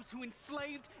spare those who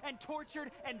enslaved and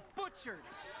tortured and butchered?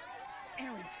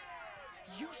 Erend,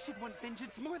 you should want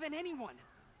vengeance more than anyone.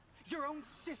 Your own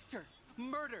sister,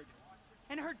 murdered,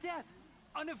 and her death,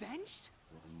 unavenged?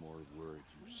 One more word,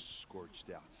 you scorched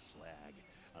out slag,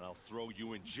 and I'll throw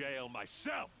you in jail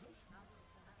myself.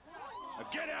 Now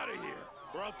get out of here,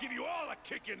 or I'll give you all a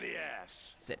kick in the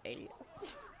ass. Said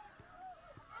ass.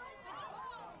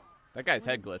 That guy's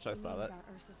head glitch. I saw that. About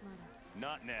Ursa's murder.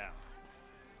 Not now.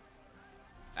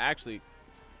 Actually,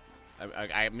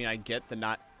 I mean, I get the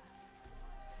not.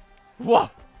 Whoa.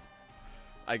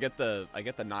 I get the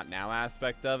not now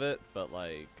aspect of it, but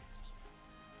like,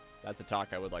 that's a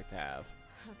talk I would like to have.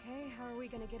 Okay, how are we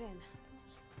gonna get in?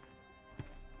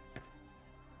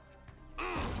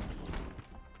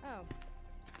 Oh,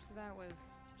 that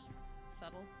was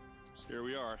subtle. Here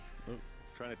we are. Oh.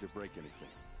 Try not to break anything.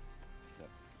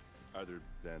 Other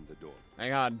than the door.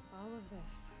 Hang on. All of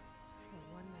this for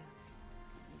one man.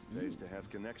 It pays to have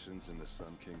connections in the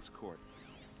Sun King's court.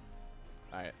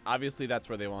 Alright, obviously that's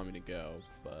where they want me to go,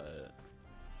 but...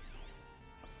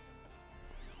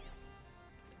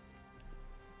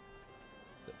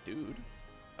 The dude?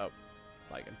 Oh,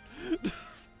 Flagon. I was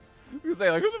gonna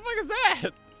say, like, who the fuck is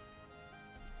that?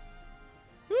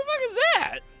 Who the fuck is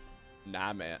that?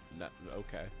 Nah, man. No,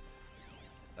 okay.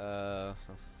 Oh.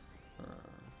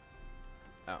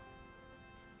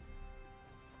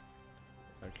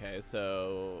 Okay,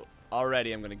 so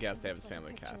already I'm gonna guess they have his Looks like a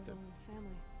family picture of captive. Olin's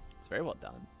family. It's very well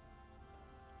done.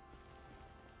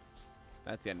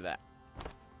 That's the end of that.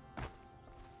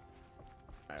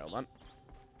 Alright, hold on.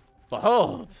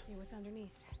 Behold! Let's see what's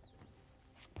underneath.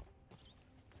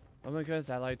 Oh my goodness,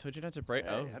 I lied. Told you not to break.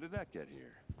 Hey, Oh. how did that get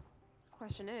here?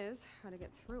 Question is, how to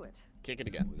get through it. Kick it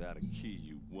again. Without a key,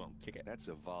 you won't. Kick it. That's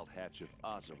a vault hatch of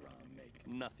Ozeron make.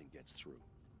 Nothing gets through.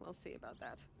 We'll see about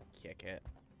that. Kick it.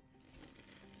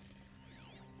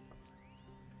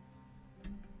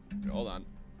 Hold on.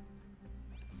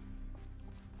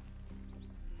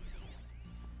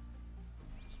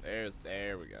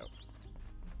 There we go.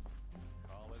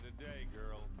 Call it a day,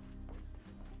 girl.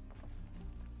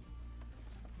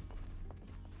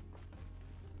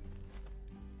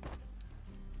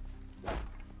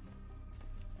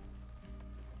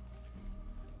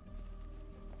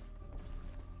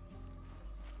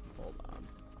 Hold on.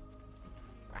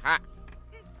 Aha!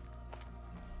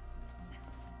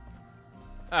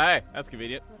 Oh, hey, that's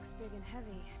convenient. Looks big and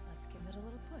heavy. Let's give it a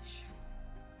little push.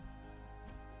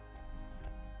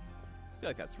 I feel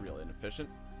like that's real inefficient.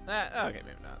 Okay,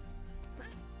 maybe not.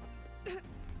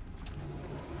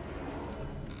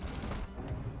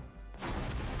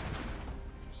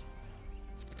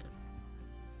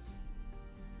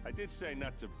 I did say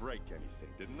not to break anything,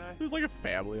 didn't I? There's like a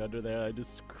family under there I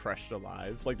just crushed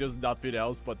alive. Like there's nothing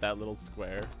else but that little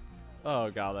square. Oh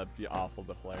god, that'd be awful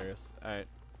but hilarious. Alright.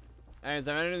 Alright,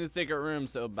 so I'm entering the secret room,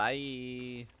 so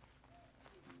bye.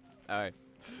 Alright.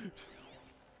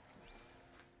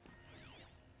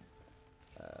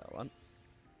 One.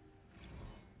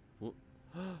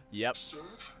 Yep.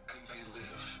 Serve and they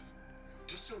live.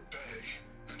 Disobey,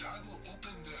 and I will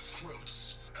open their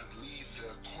throats and leave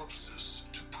their corpses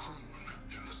to prune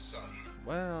in the sun.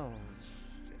 Well,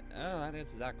 oh, that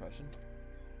answers that question.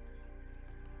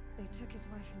 They took his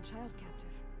wife and child captive.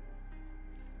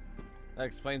 That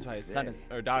explains why his son is,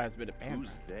 or daughter has been abandoned.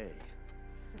 Who's they?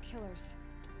 The killers.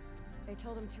 They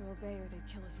told him to obey or they'd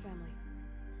kill his family.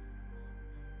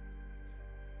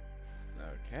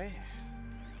 Okay.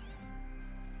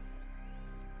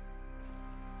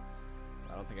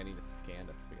 I don't think I need a scan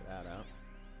to figure that out.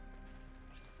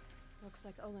 Looks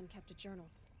like Olin kept a journal.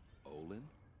 Olin?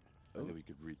 I knew he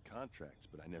could read contracts,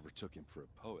 but I never took him for a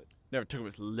poet. Never took him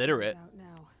as literate. Out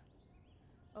now.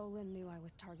 Olin knew I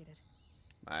was targeted.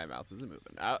 My mouth isn't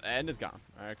moving. Oh, and it's gone.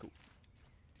 Alright, cool.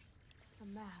 A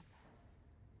map.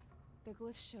 The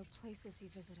glyphs show places he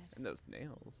visited. And those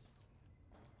nails.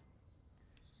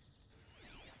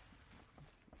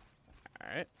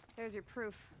 Alright. There's your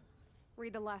proof.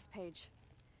 Read the last page.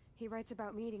 He writes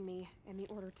about meeting me and the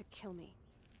order to kill me.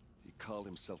 He called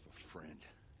himself a friend.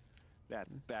 That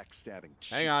backstabbing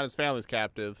cheat. Hang on, his family's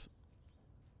captive.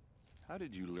 How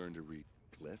did you learn to read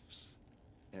glyphs?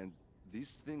 And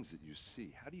these things that you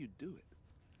see, how do you do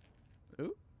it?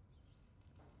 Ooh.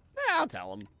 Yeah, I'll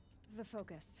tell him. The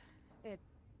focus. It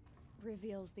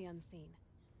reveals the unseen.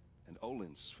 And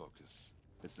Olin's focus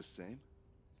is the same?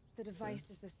 The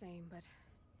device is the same, but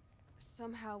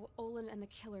somehow Olin and the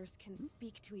killers can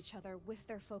speak to each other with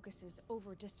their focuses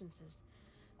over distances.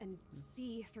 And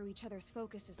see through each other's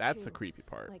focuses That's too, the creepy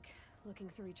part. Like looking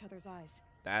through each other's eyes.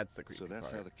 That's the creepy part. So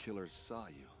that's how the killers saw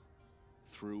you.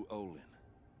 Through Olin.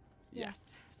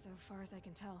 Yes, so far as I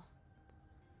can tell.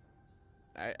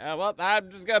 Well,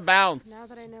 I'm just gonna bounce. Now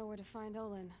that I know where to find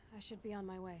Olin, I should be on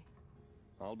my way.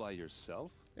 All by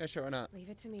yourself? Yeah, sure, why not? Leave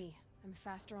it to me. I'm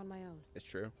faster on my own. It's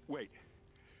true. Wait.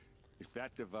 If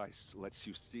that device lets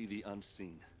you see the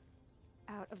unseen.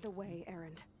 Out of the way,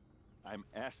 Erend. I'm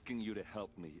asking you to help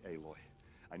me, Aloy.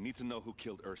 I need to know who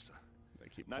killed Ursa. They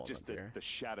keep Not pulling just up here. the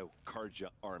Shadow Karja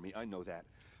army, I know that,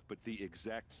 but the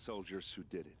exact soldiers who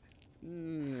did it.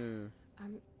 I'm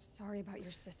sorry about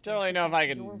your sister. Don't really know if I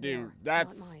can Your do war, that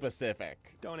not mine.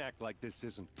 specific. Don't act like this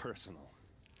isn't personal.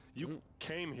 You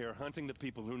came here hunting the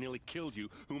people who nearly killed you,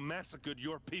 who massacred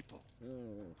your people.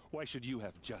 Why should you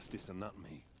have justice and not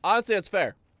me? Honestly, it's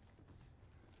fair.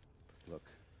 Look,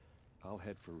 I'll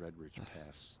head for Red Ridge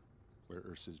Pass, where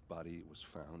Ursa's body was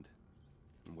found,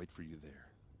 and wait for you there.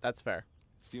 That's fair.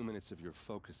 A few minutes of your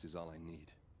focus is all I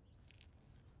need.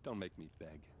 Don't make me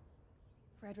beg.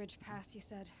 Red Ridge Pass, you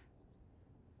said.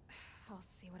 I'll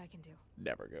see what I can do.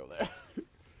 Never go there.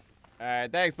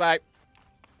 Alright, thanks, bye.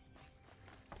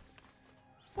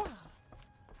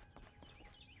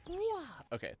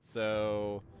 Okay,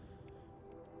 so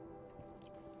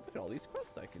look at all these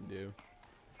quests I can do.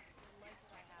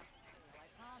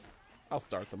 I'll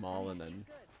start them all and then.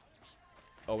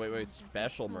 Oh wait,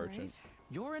 special merchant.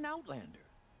 You're an outlander,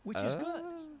 which is good,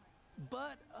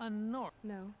 but a Nord.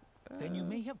 No. Then you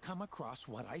may have come across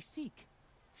what I seek.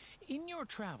 In your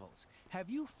travels, have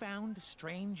you found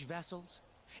strange vessels,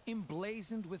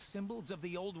 emblazoned with symbols of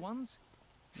the old ones?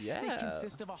 Yeah. They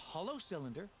consist of a hollow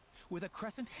cylinder with a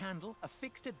crescent handle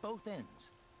affixed at both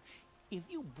ends. If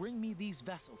you bring me these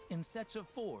vessels in sets of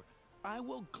 4, I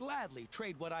will gladly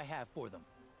trade what I have for them.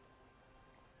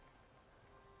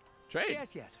 Trade?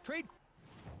 Yes, trade.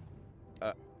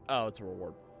 Oh, it's a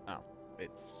reward. Oh,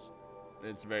 it's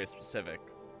very specific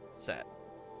set.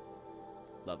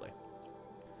 Lovely.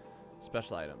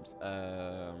 Special items.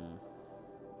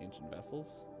 Ancient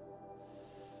vessels.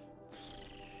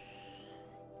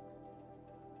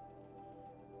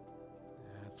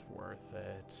 That's worth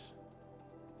it.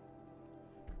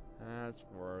 That's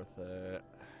worth it.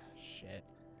 Shit.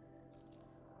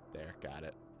 There, got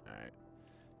it. Alright.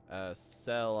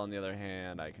 Sell, on the other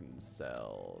hand, I can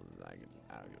sell. I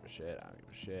don't give a shit. I don't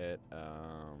give a shit.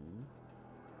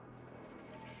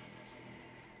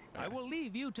 I will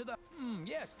leave you to the...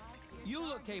 yes, you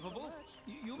look capable.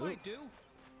 You might do.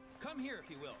 Come here if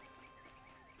you will.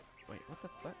 Wait, what the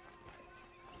fuck?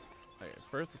 Okay,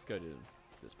 first let's go to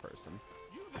this person.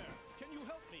 You there? Can you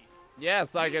help me?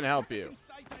 Yes, I can help you. Second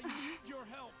sight, I need your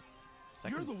help.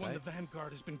 Second You're the one sight? the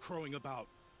Vanguard has been crowing about.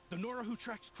 The Nora who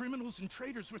tracks criminals and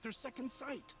traitors with her second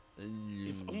sight.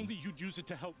 If only you'd use it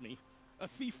to help me. A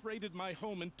thief raided my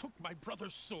home and took my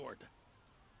brother's sword.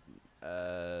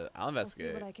 I'll investigate.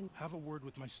 I'll see what I can... Have a word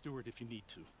with my steward if you need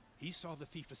to. He saw the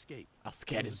thief escape. I'll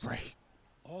scan his brain.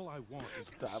 All I want is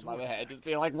the Stop sword. my head, just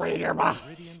being like, read your mind.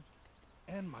 Meridian,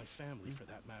 and my family, for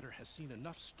that matter, has seen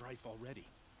enough strife already.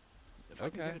 If I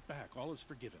can get it back, all is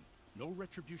forgiven. No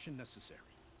retribution necessary.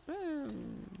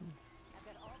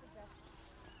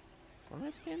 What am I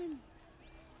scanning?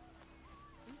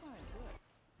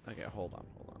 Okay, hold on.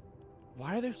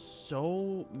 Why are there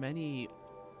so many...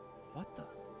 What the...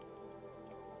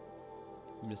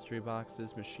 Mystery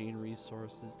boxes, machine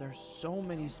resources. There's so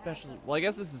many special... Well, I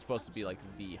guess this is supposed to be like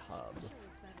the hub.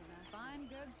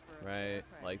 Right?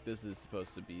 Like this is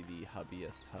supposed to be the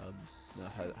hubbiest hub. The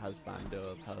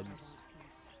husbando of hubs.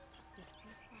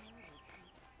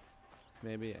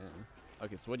 Maybe, yeah.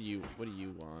 Okay, so what do you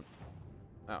want?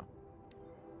 Oh.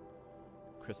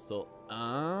 Crystal. Oh.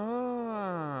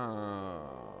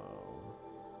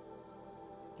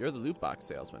 You're the loot box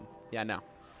salesman. Yeah, no.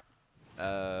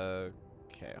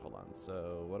 Okay, hold on.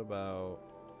 So, what about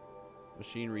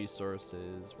machine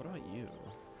resources? What about you?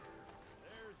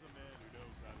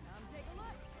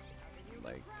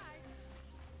 Like,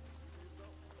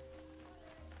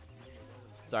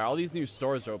 sorry, all these new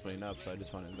stores are opening up, so I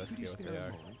just want to investigate what they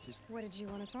are. What did you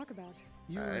want to talk about?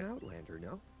 You're an outlander,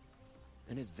 no?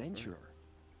 An adventurer.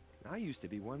 I used to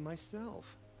be one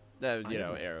myself. You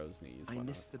know, arrows, knees. I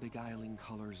miss the beguiling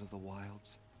colors of the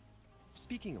wilds.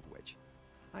 Speaking of which,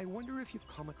 I wonder if you've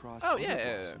come across other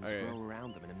blossoms grow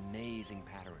around them in amazing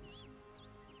patterns.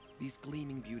 These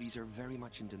gleaming beauties are very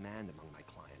much in demand among my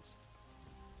clients.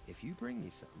 If you bring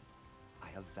me some, I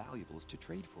have valuables to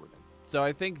trade for them. So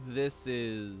I think this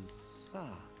is...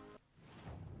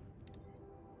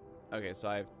 Okay, so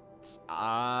I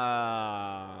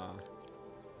have...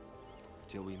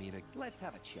 Till we meet let's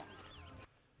have a chat.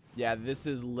 Yeah, this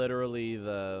is literally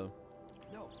the...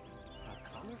 No, a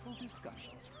colorful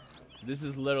discussion. This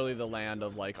is literally the land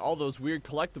of, like, all those weird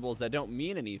collectibles that don't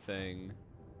mean anything.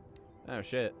 Oh,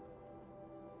 shit.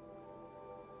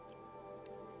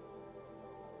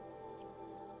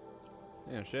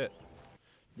 Yeah, shit.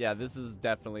 Yeah, this is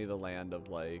definitely the land of,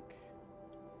 like,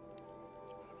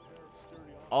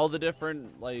 all the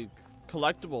different, like,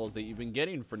 collectibles that you've been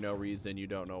getting for no reason. You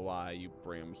don't know why. You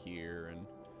bring them here and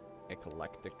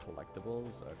eclectic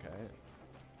collectibles. Okay.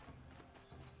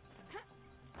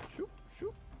 Shoot,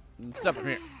 shoot. Step up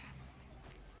here.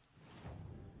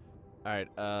 Alright,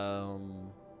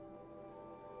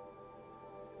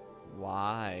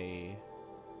 why?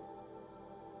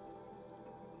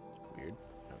 Weird.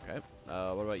 Okay.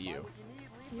 What about you?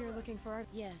 You're looking for art?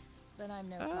 Yes, but I'm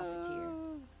no profiteer.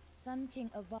 Sun King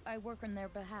of I work on their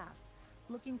behalf.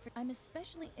 Looking for... I'm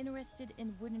especially interested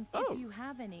in wooden... If you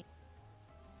have any.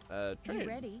 Trade. You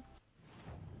ready?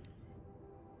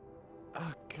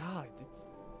 Oh, God. It's...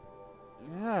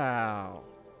 No.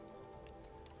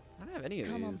 I don't have any of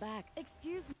these. Come on back.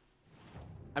 Excuse me.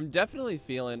 I'm definitely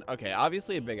feeling... Okay,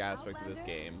 obviously a big aspect of this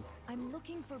game. I'm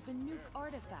looking for Banuk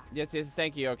artifacts. Yes,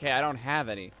 thank you. Okay, I don't have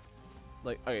any.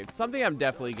 Like, okay, something I'm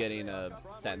definitely getting a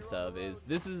sense of is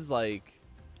this is like...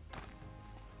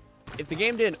 If the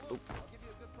game didn't...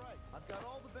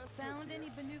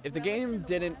 If the game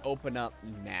didn't open up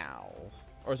now,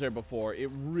 or sorry, before, it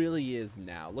really is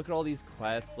now. Look at all these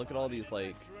quests. Look at all these,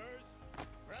 like...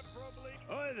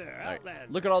 Hi there, Outlander.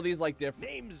 Look at all these, like,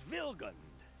 different... Name's Vilgund.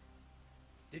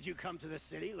 Did you come to the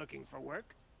city looking for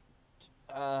work?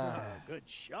 Good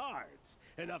shards.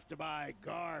 Enough to buy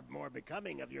garb more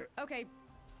becoming of your... Okay,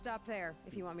 stop there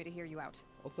if you want me to hear you out.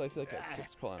 Also, I feel like that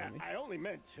kid's calling on me. I only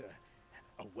meant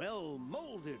a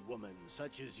well-molded woman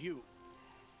such as you.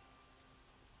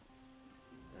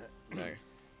 Okay.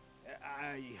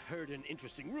 I heard an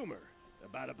interesting rumor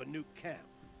about a Banuk camp.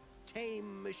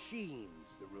 Tame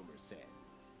machines, the rumor said.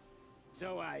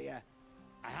 So I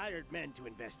hired men to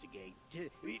investigate.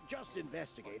 Just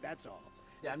investigate, that's all.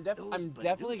 Yeah, I'm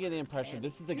definitely getting the impression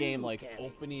this is the game like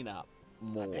opening up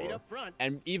more, I paid up front.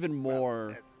 and even more.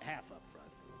 Well, half up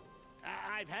front.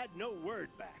 I've had no word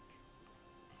back.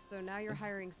 So now you're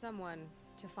hiring someone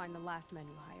to find the last men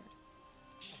you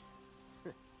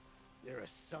hired. They're a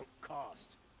sunk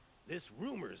cost. This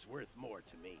rumor's worth more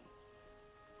to me.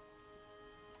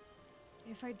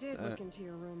 If I did look into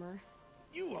your rumor...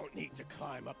 You won't need to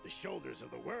climb up the shoulders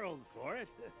of the world for it.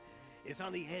 It's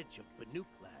on the edge of Banuk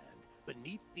land,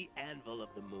 beneath the anvil of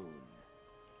the moon.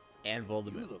 Anvil of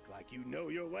the moon. You look like you know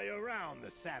your way around the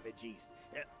savage east.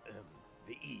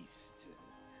 The east.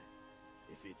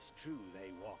 If it's true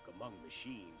they walk among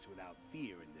machines without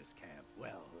fear in this camp,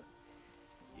 well...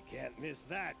 You can't miss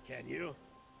that, can you?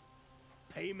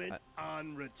 Payment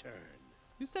on return.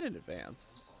 You said in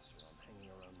advance.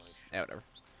 Yeah, whatever.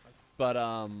 But,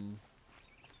 Can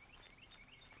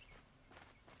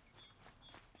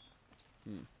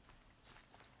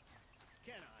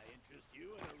I interest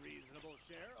you in a reasonable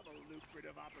share of a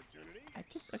lucrative opportunity? I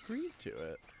just agreed to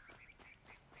it.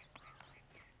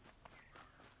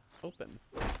 Open.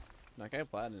 Okay,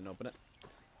 well, I didn't open it.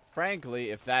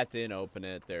 Frankly, if that didn't open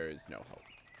it, there is no hope.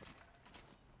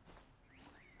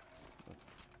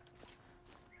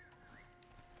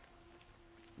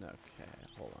 Okay,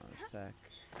 hold on a sec.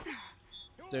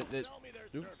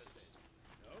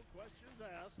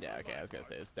 Yeah, okay, I was gonna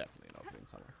say it's definitely an opening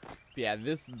somewhere. But yeah,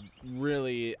 this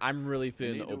really, I'm really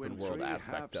feeling the open world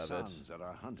aspect of it. At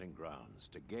our hunting grounds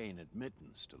to gain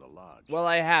admittance to the lodge. Well,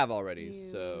 I have already,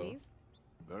 so.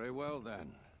 Very well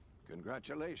then.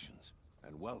 Congratulations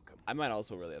and welcome. I might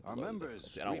also really have to. Our lower the members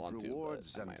difficulty. I don't want to,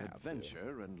 rewards but I and might have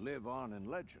adventure and live on in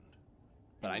legend.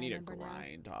 But I need a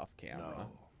grind off camera.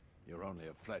 No, you're only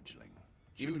a fledgling.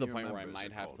 Even to the point where I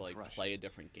might have to like play a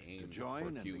different game for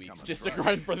a few weeks just to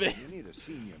grind for this. You need a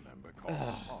senior member called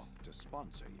a Hawk to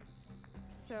sponsor you.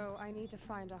 So I need to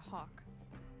find a hawk.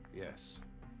 Yes,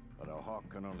 but a Hawk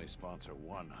can only sponsor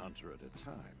one hunter at a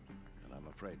time, and I'm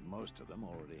afraid most of them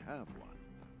already have one.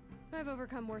 I've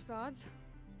overcome worse odds.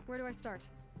 Where do I start?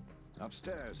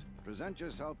 Upstairs, present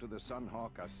yourself to the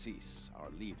Sunhawk Assis, our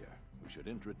leader, who should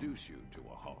introduce you to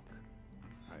a hawk.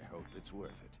 I hope it's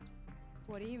worth it.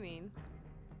 What do you mean?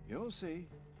 You'll see.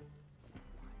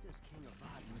 Why does King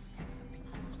Avad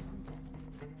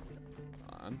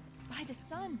On. By the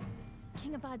sun!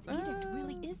 King Avad's edict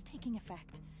really is taking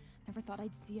effect. Never thought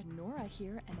I'd see a Nora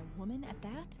here and a woman at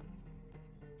that.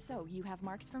 So, you have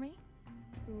marks for me?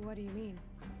 What do you mean?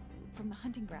 From the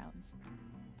hunting grounds.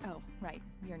 Oh, right.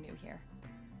 You're new here.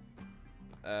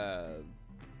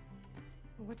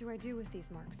 What do I do with these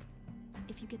marks?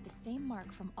 If you get the same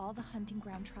mark from all the hunting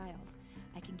ground trials,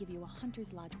 I can give you a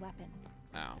Hunter's Lodge weapon.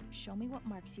 Ow. Show me what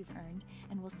marks you've earned,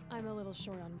 and we'll... I'm a little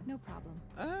short on... No problem.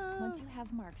 Once you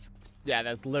have marks... Yeah,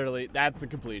 that's literally, that's the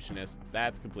completionist.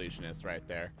 That's completionist right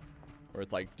there. Where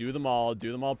it's like, do them all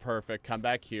perfect, come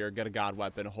back here, get a god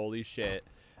weapon, holy shit.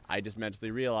 I just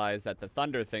mentally realized that the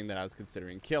thunder thing that I was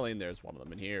considering killing, there's one of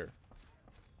them in here.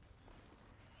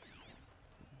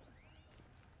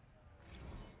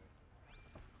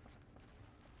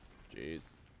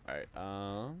 Jeez. Alright,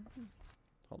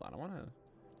 hold on, I wanna...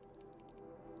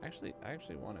 I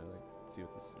actually wanna, like, see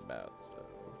what this is about, so...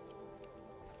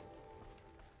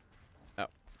 Oh.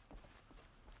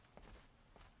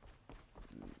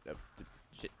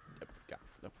 Shit.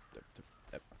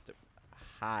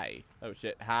 Hi. Oh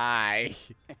shit, hi.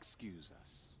 Excuse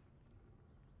us.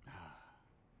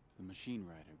 The machine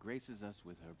rider graces us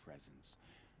with her presence.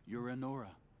 You're a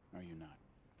Nora, are you not?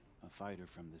 A fighter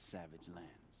from the savage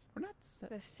lands. We're not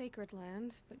the sacred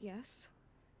land, but yes.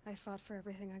 I fought for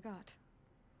everything I got.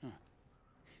 Huh.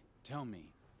 Tell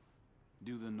me,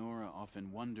 do the Nora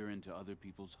often wander into other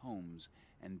people's homes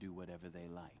and do whatever they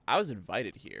like? I was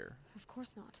invited here. Of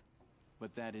course not.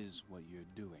 But that is what you're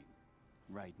doing,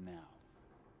 right now.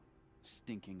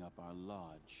 Stinking up our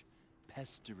lodge,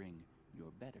 pestering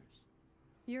your betters.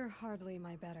 You're hardly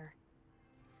my better.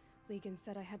 Legan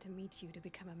said I had to meet you to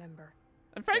become a member.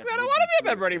 And frankly, I don't want to be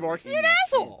a member anymore because you're an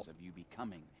asshole. Of you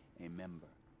becoming a member,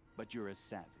 but you're a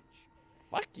savage.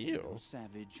 Fuck you. No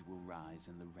savage will rise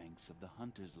in the ranks of the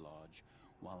Hunter's Lodge,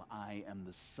 while I am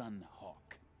the Sun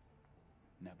Hawk.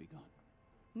 Now be gone.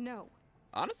 No.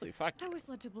 Honestly, fuck you. I was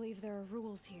led to believe there are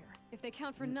rules here. If they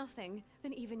count for nothing,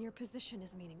 then even your position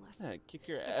is meaningless. Yeah, kick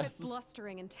your so ass. quit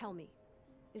blustering and tell me,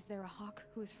 is there a hawk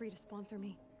who is free to sponsor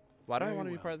me? Why do I want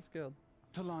to be part of this guild?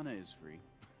 Talana is free.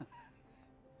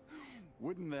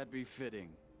 Wouldn't that be fitting?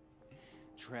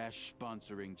 Trash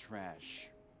sponsoring trash.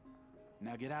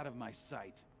 Now get out of my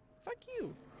sight. Fuck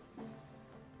you.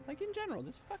 Like in general,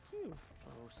 just fuck you.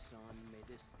 Oh, son, may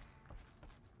this...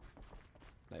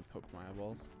 I poked my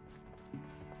eyeballs.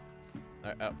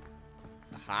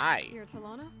 Hi. You're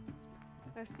Talana?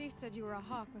 Aziz said you were a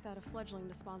hawk without a fledgling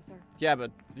to sponsor. Yeah,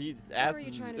 but he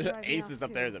Ace is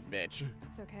up there as a bitch.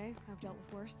 It's okay. I've dealt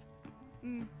with worse.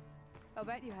 I'll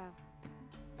bet you have.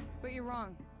 But you're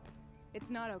wrong. It's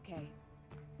not okay.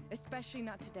 Especially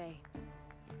not today.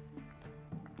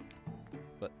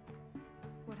 But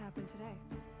what happened today?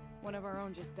 One of our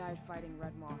own just died fighting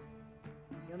Red Maw.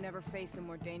 You'll never face a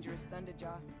more dangerous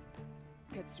Thunderjaw.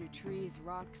 Cuts through trees,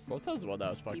 rocks. Both was the one that I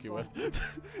was fucking people.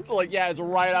 with. Like, yeah, it's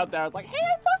right out there. I was like, hey,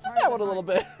 I fucked with that one a little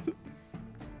bit.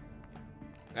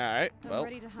 Alright, well. I'm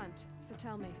ready to hunt, so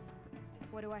tell me.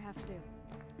 What do I have to do?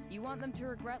 You want them to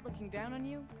regret looking down on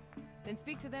you? Then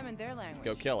speak to them in their language.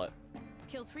 Go kill it.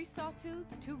 Kill 3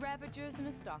 sawtooths, 2 ravagers, and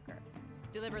a stalker.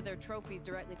 Deliver their trophies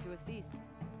directly to Aziz.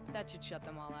 That should shut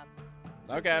them all up.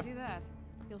 So okay. If you do that,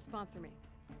 you'll sponsor me.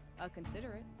 I'll consider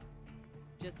it.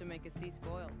 Just to make Aziz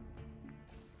spoiled.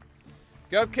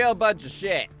 Go kill a bunch of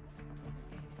shit.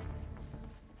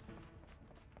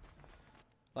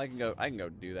 I can go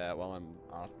do that while I'm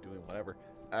off doing whatever.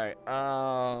 Alright,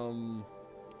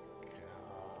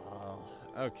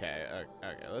 okay,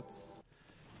 let's...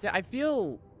 Yeah, I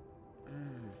feel...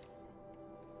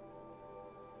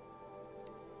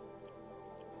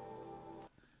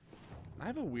 I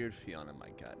have a weird feeling in my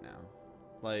gut now.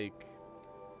 Like...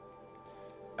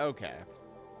 Okay.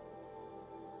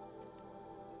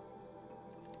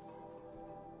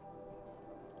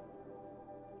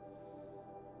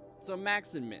 So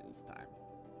Max and Mittens time.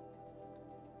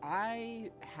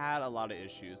 I had a lot of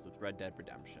issues with Red Dead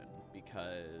Redemption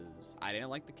because I didn't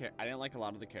like a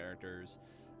lot of the characters.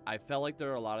 I felt like there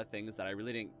were a lot of things that I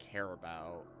really didn't care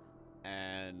about,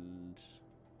 and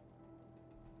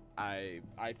I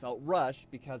felt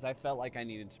rushed because I felt like I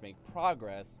needed to make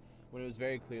progress when it was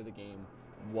very clear the game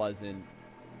wasn't.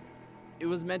 It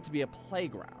was meant to be a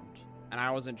playground, and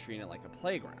I wasn't treating it like a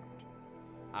playground.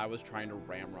 I was trying to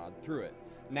ramrod through it.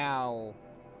 Now,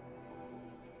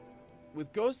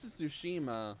 with Ghost of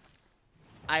Tsushima,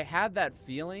 I had that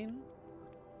feeling.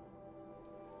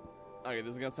 Okay,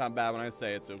 this is gonna sound bad when I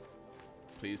say it, so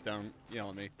please don't yell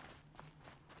at me.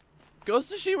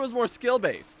 Ghost of Tsushima was more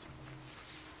skill-based.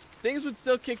 Things would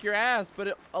still kick your ass,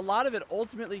 but a lot of it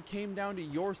ultimately came down to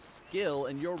your skill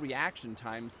and your reaction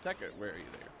time. Where are you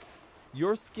there?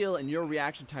 Your skill and your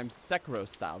reaction time Sekiro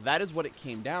style. That is what it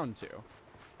came down to.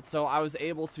 So I was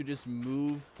able to just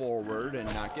move forward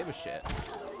and not give a shit.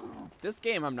 This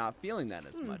game, I'm not feeling that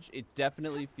as much. It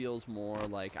definitely feels more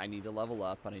like I need to level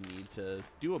up, but I need to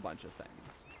do a bunch of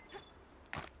things.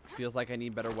 It feels like I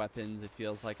need better weapons. It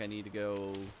feels like I need to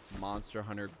go Monster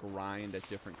Hunter grind at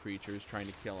different creatures, trying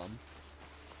to kill them.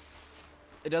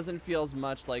 It doesn't feel as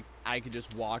much like I could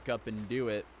just walk up and do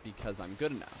it because I'm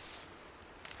good enough.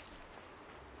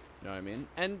 You know what I mean?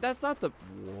 And that's not the...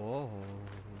 Whoa...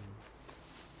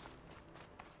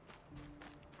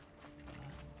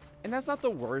 And that's not the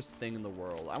worst thing in the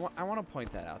world. I want to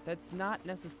point that out. That's not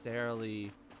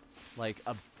necessarily like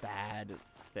a bad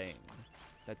thing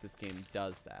that this game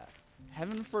does that.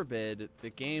 Heaven forbid the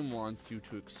game wants you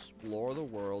to explore the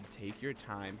world, take your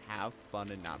time, have fun,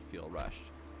 and not feel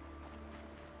rushed.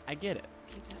 I get it.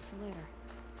 Keep that for later.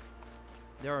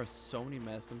 There are so many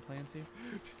medicine plants here.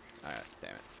 Alright,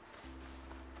 damn it.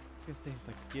 I was gonna say, it's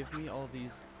like, give me all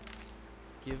these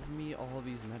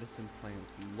medicine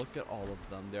plants. Look at all of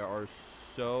them. There are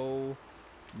so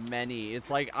many.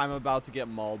 It's like I'm about to get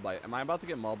mauled by... Am I about to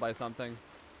get mauled by something?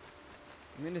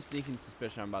 I'm in a sneaking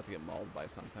suspicion I'm about to get mauled by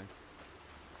something.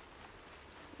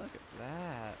 Look at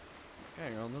that.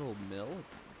 Got your own little mill.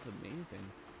 It's amazing.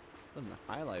 Living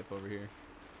the high life over here.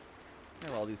 I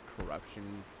have all these corruption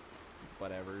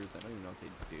whatevers. I don't even know what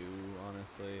they do,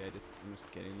 honestly. I'm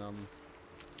just getting them.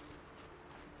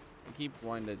 I keep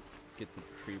wanting to get the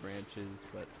tree branches,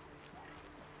 but...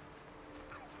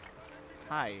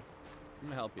 Hi. I'm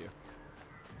gonna help you.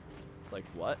 It's like,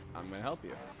 what? I'm gonna help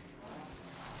you.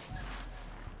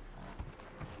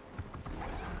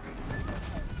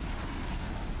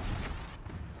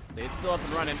 See, it's still up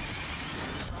and running.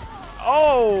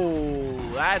 Oh!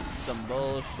 That's some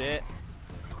bullshit.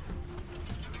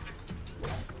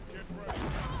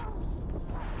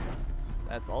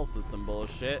 That's also some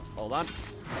bullshit. Hold on.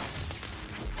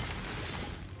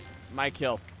 My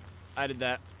kill. I did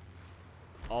that.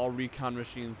 All recon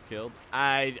machines killed.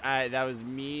 That was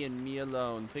me and me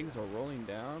alone. Things are rolling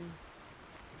down.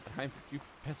 You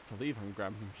best believe I'm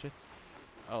grabbing them shits.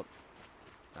 Oh,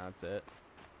 that's it.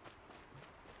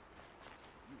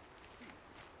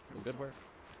 Good work.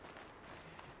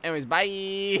 Anyways, bye.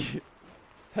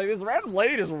 Like, this random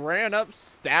lady just ran up,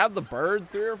 stabbed the bird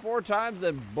 3 or 4 times,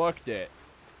 then booked it.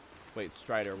 Wait,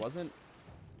 Strider wasn't?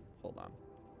 Hold on.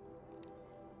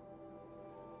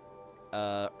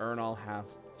 Earn all half.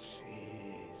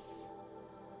 Jeez.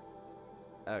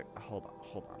 Hold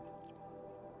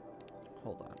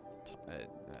on.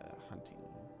 Hunting.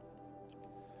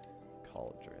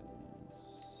 Cauldrons.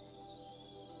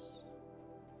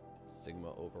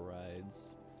 Sigma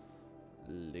overrides.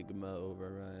 Ligma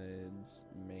overrides.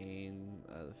 Main.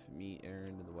 Meet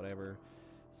errand and whatever.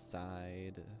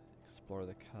 Side. Explore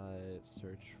the cut.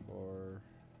 Search for.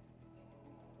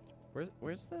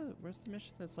 Where's the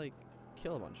mission that's like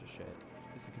kill a bunch of shit?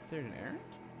 Is it considered an errand?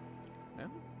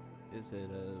 No? Is it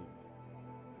a?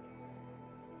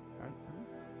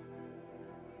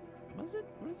 What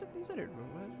is it considered?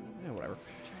 Yeah, whatever.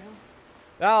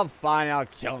 Oh, fine. I'll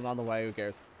kill him on the way. Who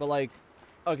cares? But like,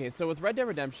 okay. So with Red Dead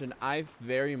Redemption, I've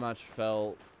very much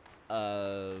felt.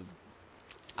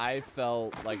 I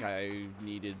felt like I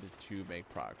needed to make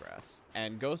progress.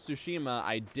 And Ghost of Tsushima,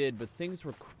 I did, but things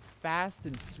were fast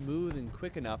and smooth and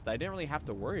quick enough that I didn't really have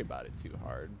to worry about it too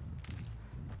hard.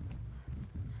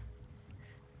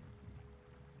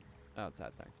 Oh, it's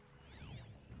that thing.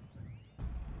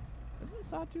 Isn't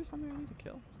Sawtooth something I need to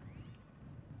kill?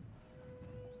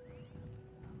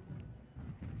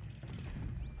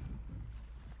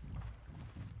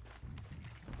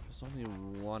 If there's only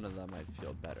one of them, I'd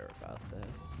feel better about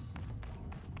this.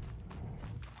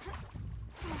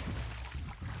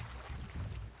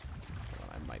 Well,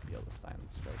 I might be able to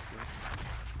silence strike here.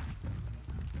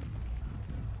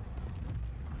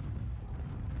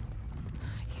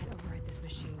 I can't override this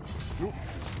machine.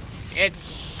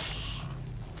 It's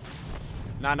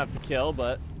not enough to kill,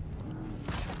 but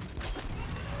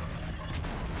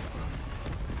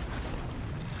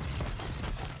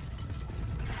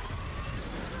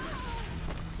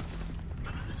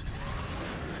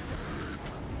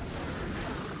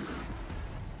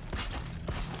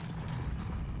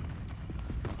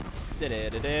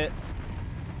did it.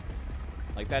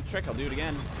 Like that trick, I'll do it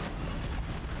again.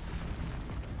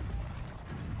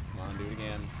 Come on, do it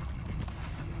again.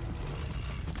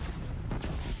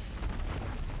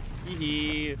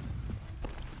 Hee.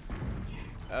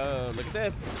 Oh, look at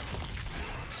this.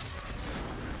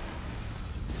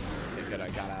 Okay, good, I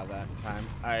got out of that in time.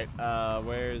 Alright,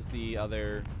 where's the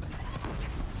other?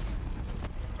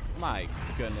 My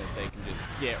goodness, they can just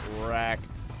get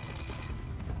wrecked.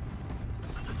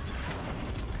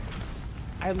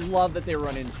 I love that they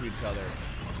run into each other.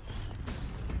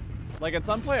 Like, at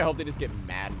some point, I hope they just get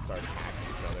mad and start attacking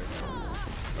each other.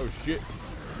 Oh, shit.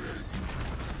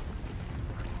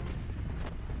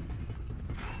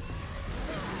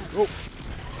 Oh.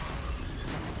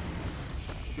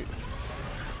 Shit.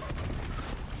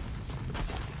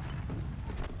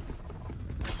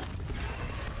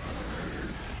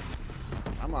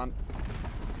 Come on.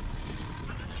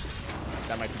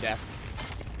 That might be death.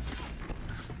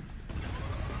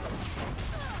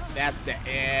 That's the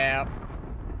app.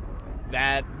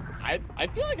 That I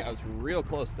feel like I was real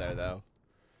close there though.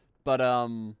 But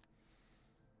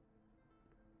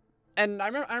and I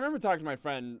remember talking to my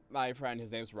friend,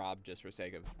 his name's Rob, just for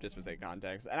sake of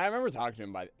context. And I remember talking to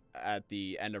him at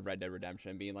the end of Red Dead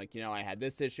Redemption, being like, you know, I had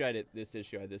this issue, I did this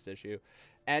issue, I had this issue.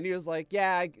 And he was like,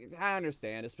 yeah, I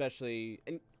understand, especially,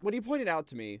 and what he pointed out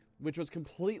to me, which was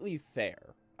completely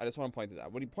fair. I just want to point that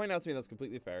out. What he pointed out to me that's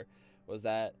completely fair was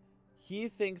that he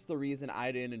thinks the reason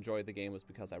I didn't enjoy the game was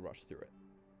because I rushed through it.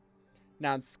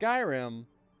 Now in Skyrim,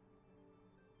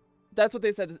 that's what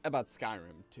they said about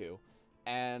Skyrim too.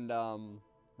 And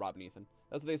Rob and Ethan.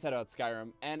 That's what they said about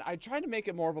Skyrim. And I tried to make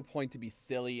it more of a point to be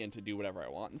silly and to do whatever I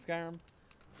want in Skyrim.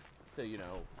 To, you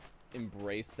know,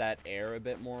 embrace that air a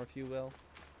bit more, if you will.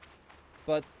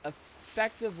 But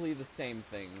effectively the same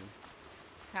thing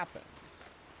happened.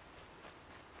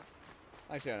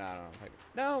 Actually, no, I don't know.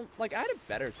 No, like, I had a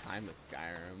better time with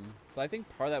Skyrim. But I think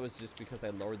part of that was just because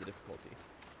I lowered the difficulty.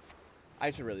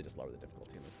 I should really just lower the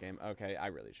difficulty in this game. Okay, I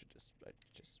really should just...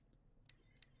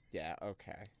 Yeah,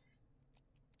 okay.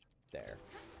 There.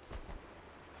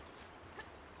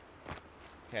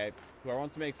 Okay, whoever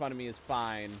wants to make fun of me is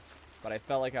fine, but I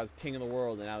felt like I was king of the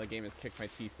world, and now the game has kicked my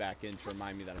teeth back in to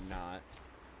remind me that I'm not.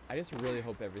 I just really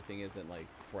hope everything isn't, like,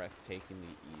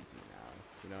 breathtakingly easy now.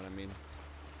 You know what I mean?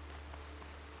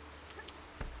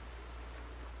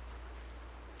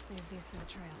 Save these for the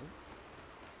trail.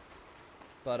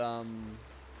 But, I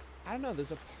don't know,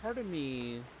 there's a part of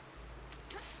me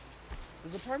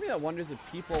that wonders if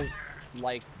people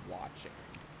like watching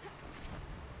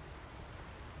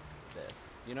this.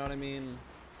 You know what I mean?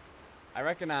 I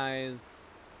recognize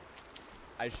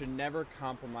I should never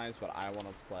compromise what I want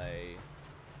to play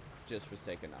just for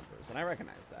sake of numbers. And I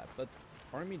recognize that. But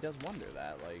part of me does wonder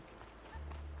that, like,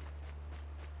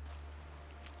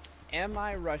 am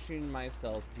I rushing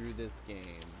myself through this game?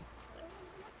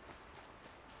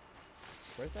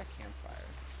 Where's that campfire?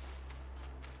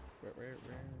 Where?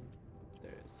 There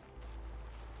it is.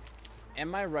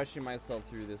 Am I rushing myself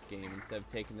through this game instead of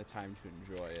taking the time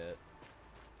to enjoy it?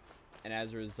 And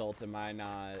as a result, am I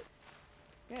not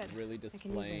really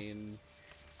displaying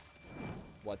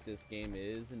what this game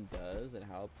is and does and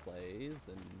how it plays?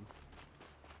 And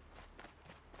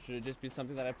should it just be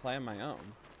something that I play on my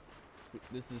own?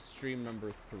 This is stream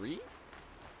number 3.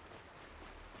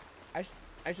 I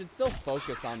should still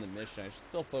focus on the mission. I should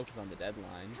still focus on the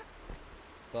deadline.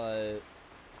 But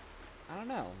I don't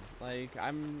know. Like,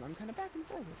 I'm kind of back and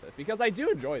forth with it because I do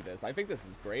enjoy this. I think this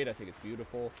is great. I think it's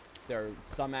beautiful. There are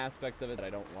some aspects of it that I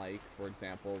don't like. For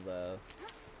example, the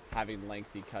having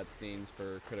lengthy cutscenes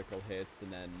for critical hits and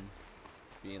then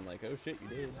being like, "Oh shit, you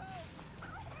did."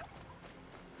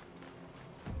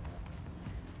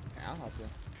 Yeah, I'll help you.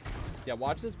 Yeah,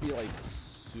 watch this be like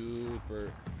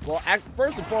super. Well,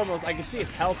 first and foremost, I can see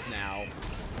his health now.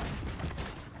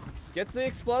 Gets the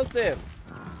explosive.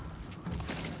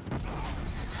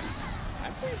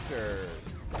 I'm pretty sure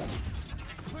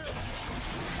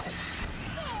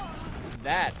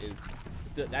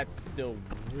that's still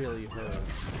really hurt.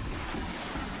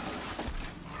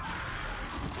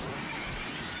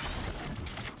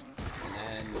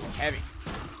 And heavy.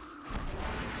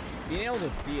 Being able to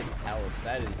see its health,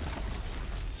 that is.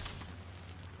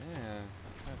 Yeah.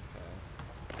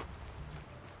 Okay.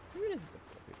 Maybe it is a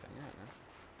difficulty thing.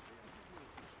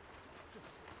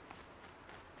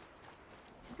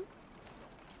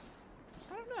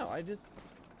 I don't know.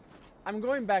 I'm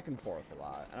going back and forth a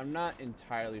lot, and I'm not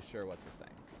entirely sure what to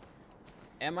think.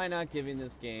 Am I not giving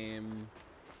this game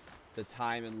the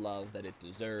time and love that it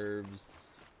deserves?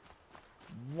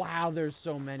 Wow, there's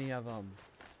so many of them.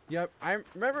 Yep, I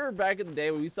remember back in the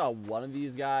day when we saw one of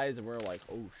these guys and we were like,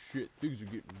 oh shit, things are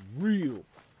getting real.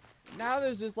 Now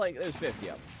there's just like, there's 50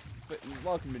 of them. But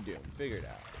welcome to Doom, figure it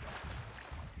out.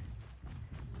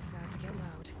 About to get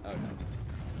loud. Okay.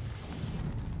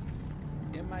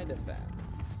 In my defense.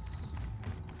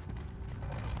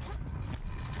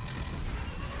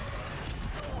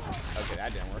 Okay,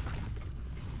 that didn't work.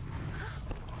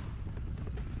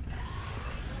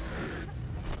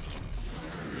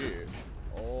 Yeah.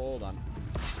 Hold on.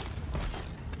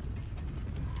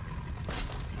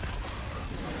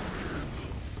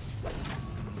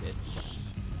 Bitch.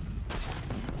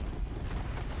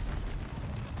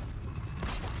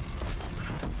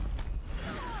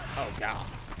 Oh god.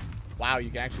 Wow, you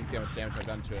can actually see how much damage I've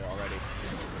done to it already.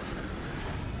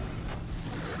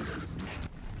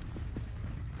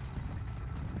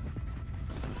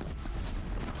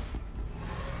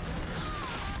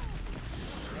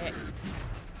 Shit.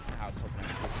 I was hoping I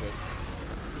could just do it.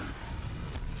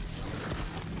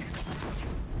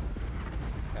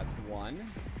 That's one.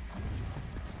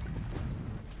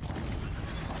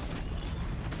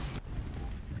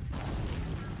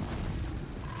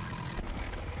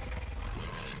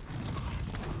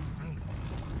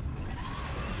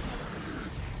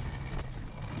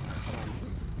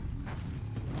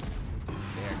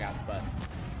 There, got his butt.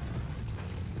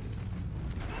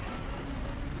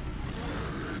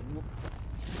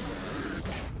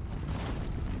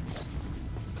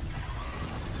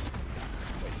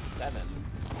 Wait, 7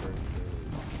 versus 4.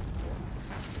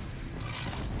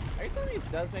 Are you telling me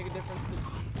it does make a difference?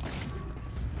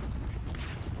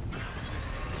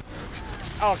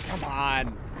 Oh, come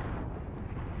on.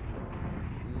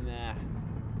 Nah.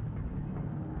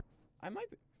 I might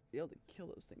be able to kill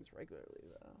those things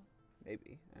regularly, though.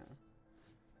 Maybe, yeah.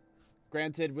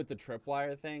 Granted, with the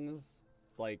tripwire things,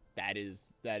 like, that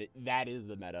is the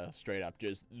meta, straight up.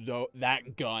 Just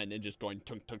that gun and just going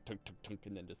tunk, tunk, tunk, tunk, tunk,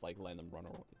 and then just, like, letting them run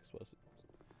over all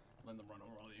the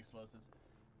explosives.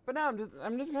 But no,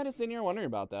 I'm just kind of sitting here wondering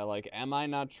about that. Like, am I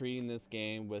not treating this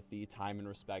game with the time and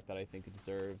respect that I think it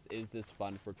deserves? Is this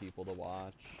fun for people to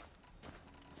watch?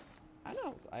 I don't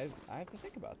know. I have to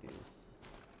think about these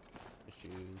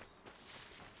issues.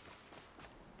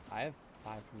 I have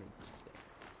 500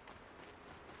 sticks.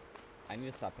 I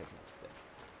need to stop picking up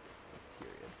sticks.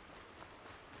 Period.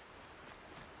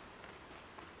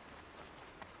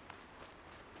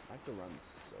 I have to run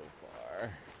so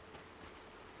far.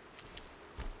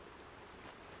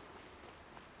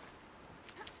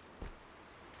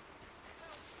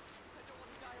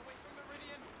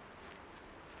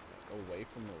 Away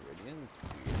from Meridian? It's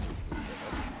weird.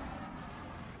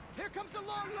 Here comes a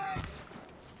long leg!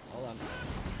 Hold on.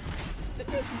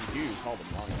 You call them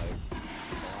long legs.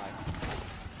 Why?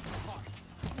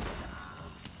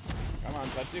 Come on,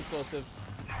 touch the explosive.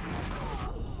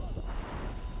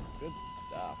 Good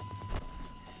stuff.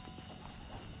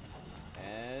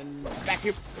 And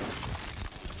vacuum.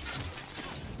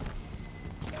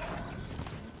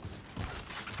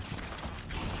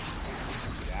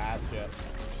 Gotcha.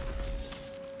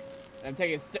 I'm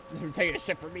taking a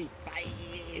shit for me.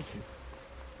 Bye.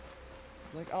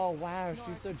 Like, oh wow,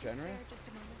 she's so generous.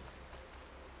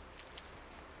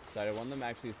 So did one of them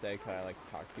actually say, "Could I like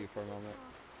talk to you for a moment?"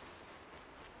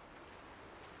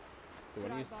 Could I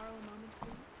borrow a moment,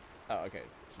 please? Oh, okay.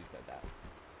 She said that.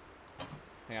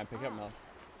 Hang on, pick up Mel.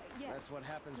 Yes. That's what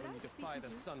happens when you defy the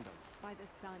sundom. By the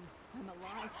sun, I'm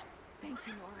alive. Thank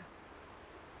you, Nora.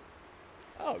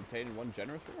 Oh, obtained one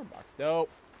generous reward box. Nope.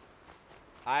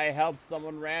 I helped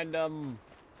someone random.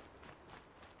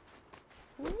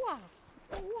 Wow.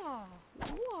 Wow.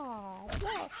 Wow.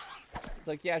 Wow. It's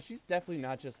like, yeah, she's definitely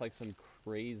not just like some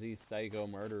crazy psycho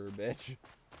murderer bitch.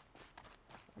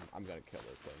 I'm gonna kill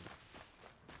those things.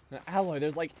 Now, Alloy,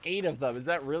 there's like 8 of them. Is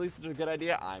that really such a good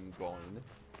idea? I'm going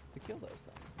to kill those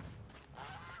things.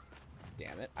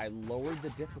 Damn it. I lowered the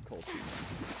difficulty.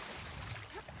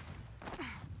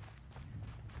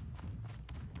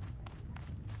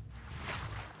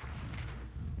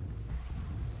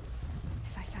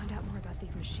 If I found out more about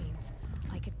these machines,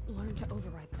 I could learn to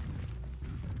override them.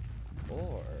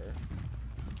 Or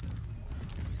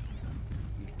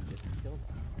you can just kill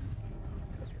them.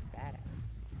 Because we're badasses.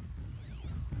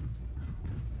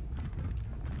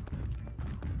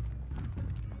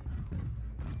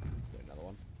 Is there another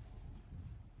one?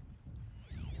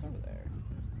 It's over there.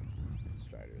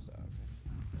 Strider's up.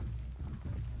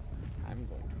 I'm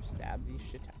going to stab the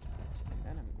shit out of it, and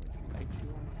then I'm going to light you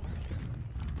on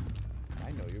fire.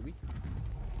 I know your weakness.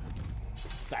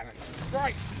 Silent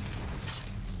strike!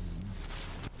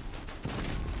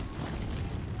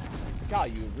 God,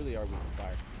 you really are weak to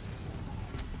fire.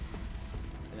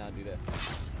 And now do this.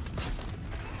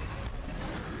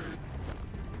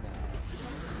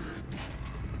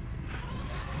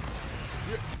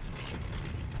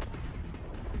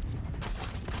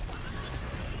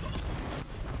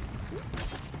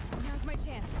 Now's my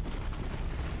chance.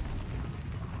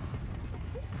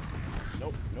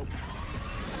 Nope, nope.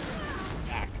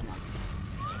 Ah, come on.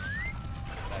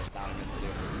 That's not what I meant to do.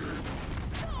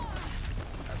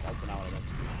 That's not what I meant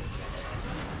to do.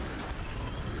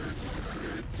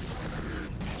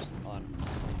 On.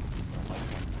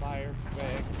 Fire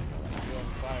quick. On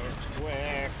fire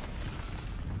quick.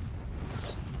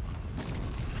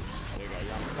 There you go.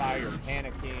 You're on fire. You're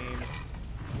panicking.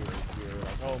 You're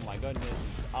like, oh my goodness,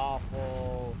 it's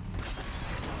awful.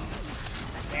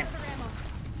 Damn.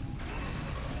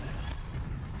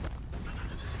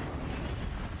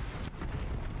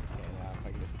 Okay, now if I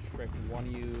can just trick one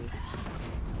of you.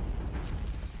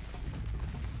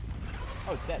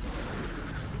 Oh, it's dead.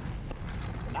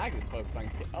 And I can just focus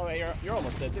on. Oh, yeah, you're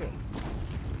almost dead too.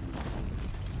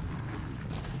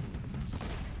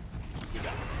 You're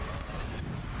done.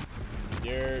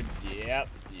 Yep,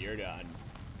 you're done.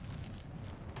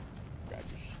 Grab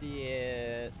your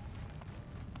shit.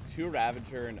 2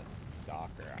 Ravager and a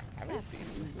Stalker. Have I seen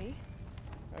me?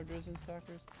 Ravagers and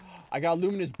Stalkers? I got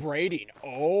Luminous Braiding.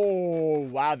 Oh,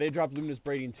 wow, they dropped Luminous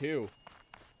Braiding too.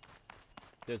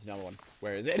 There's another one.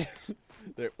 Where is it?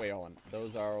 Wait, hold on.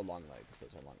 Those are long legs.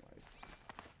 Those are long legs.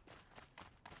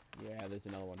 Yeah, there's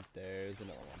another one. There's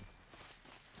another one.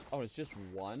 Oh, it's just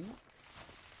one?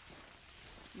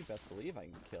 You best believe I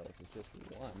can kill if it's just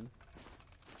one.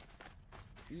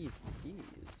 Ease,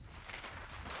 please.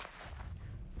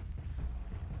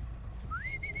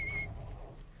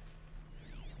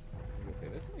 I was gonna say,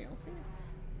 there's something else here?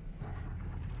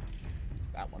 It's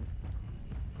that one.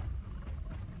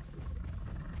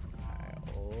 Alright,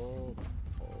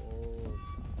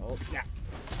 oh, yeah.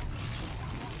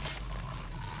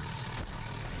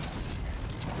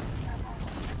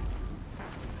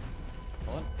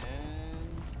 Hold on, and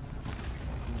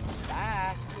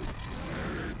back.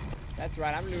 That's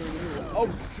right, I'm new. Oh,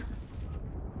 shoot.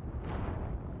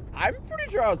 I'm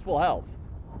pretty sure I was full health.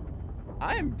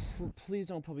 I am. Please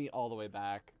don't put me all the way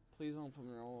back. Please don't put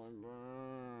me all the way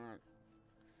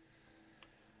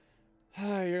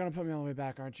back. You're gonna put me all the way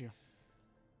back, aren't you?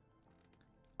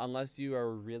 Unless you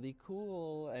are really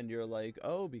cool and you're like,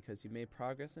 oh, because you made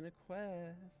progress in a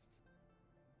quest,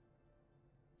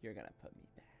 you're gonna put me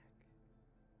back.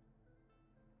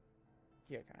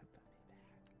 You're gonna put me back.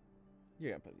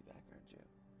 You're gonna put me back, aren't you?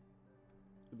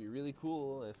 It'd be really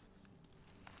cool if...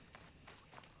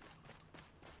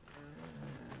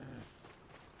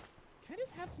 Can I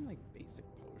just have some, like, basic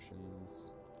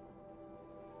potions?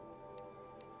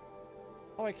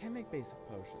 Oh, I can make basic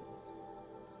potions.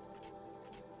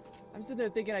 I'm sitting there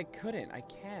thinking I couldn't. I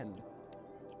can.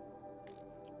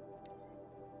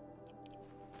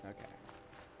 Okay.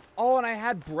 Oh, and I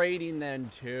had braiding then,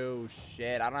 too.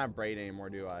 Shit, I don't have braiding anymore,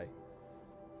 do I?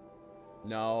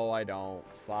 No, I don't.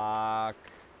 Fuck.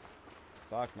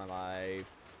 Fuck my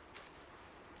life.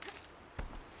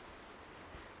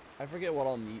 I forget what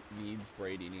all needs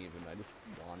braiding even. I just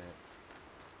want it.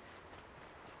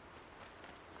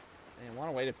 Man, I want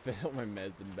a way to fill my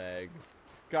medicine bag.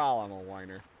 God, I'm a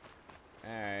whiner.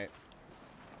 Alright.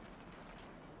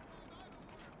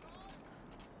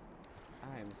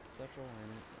 I am such a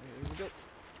whiner. Here we go.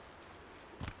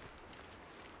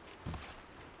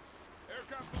 Here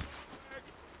comes the flag.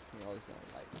 You're always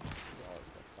gonna like. You're always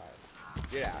gonna fire.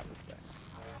 Get out of this thing.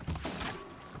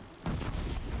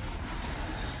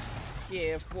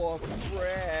 Yeah, fuck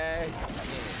Greg.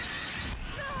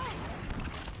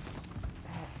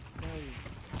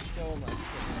 So much.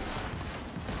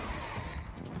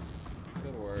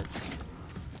 Good work.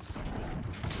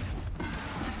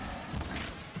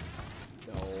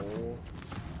 No. No.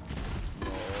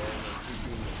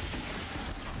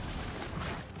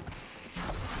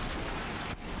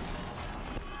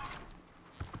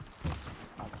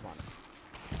 Oh, come on.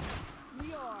 We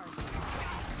are.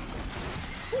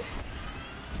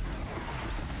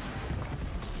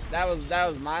 That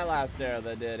was my last arrow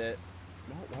that did it.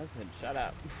 No, it wasn't. Shut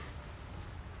up.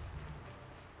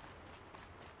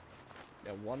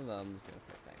 Yeah, one of them is gonna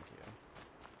say thank you.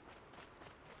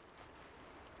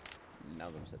 None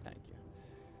of them said thank you.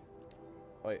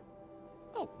 Wait.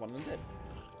 Oh, one of them did.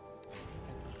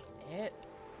 That's it.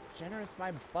 Generous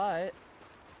my butt.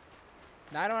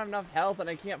 Now I don't have enough health and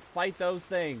I can't fight those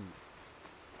things.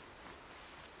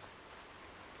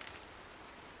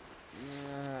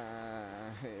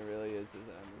 It really is just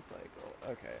an endless cycle.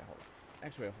 Okay, hold on.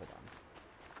 Actually, hold on.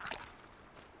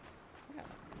 Yeah.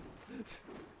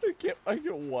 I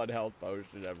get one health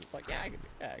potion. I'm just like, yeah, I can do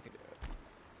it.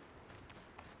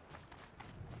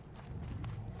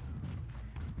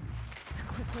 A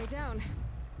quick way down.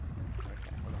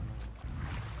 Okay, hold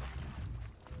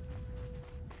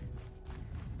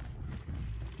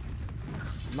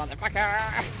on.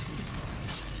 Motherfucker!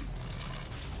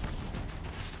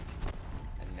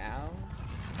 And now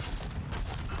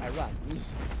I run.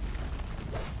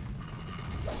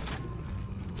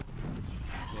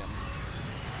 Yeah.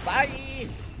 Bye!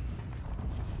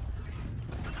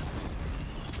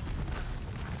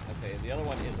 Okay, the other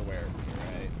one is aware of me,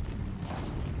 right?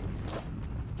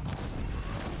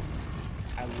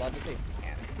 I love that they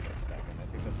panic for a second. I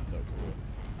think that's so cool.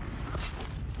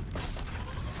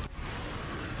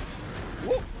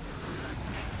 Whoop!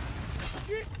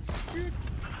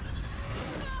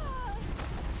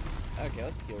 Okay,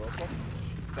 let's heal real quick.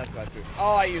 That's about to.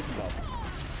 Oh, I used them both.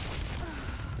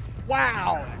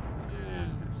 Wow!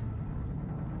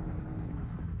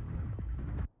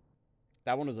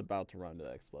 That one was about to run to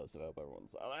the explosive. I hope everyone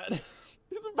saw that.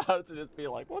 He's about to just be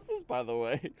like, what's this, by the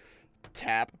way?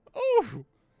 Tap. Oh!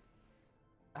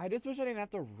 I just wish I didn't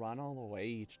have to run all the way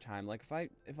each time. Like,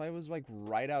 if I was, like,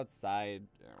 right outside,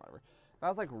 or whatever. If I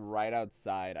was, like, right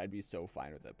outside, I'd be so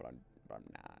fine with it, but I'm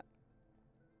not.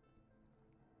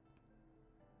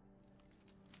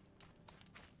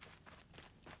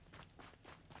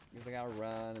 Because I gotta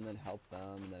run and then help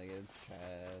them, and then I get a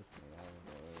chest, and I don't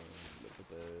know, look at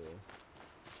the...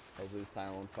 Hopefully the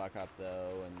silent won't fuck up,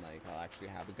 though, and, like, I'll actually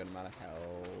have a good amount of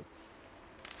health.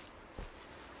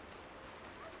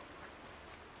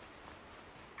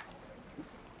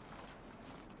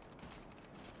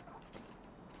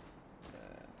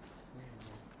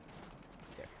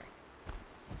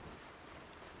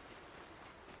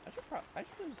 I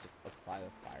should just apply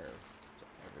the fire to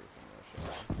everything.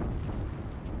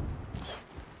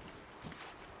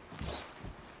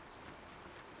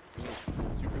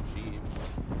 It's super cheap.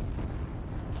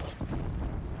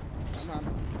 Come on.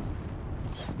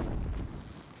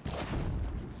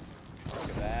 Look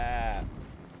at that.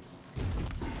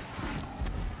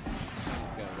 I'm just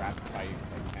gonna rapid fire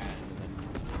because I can, and then...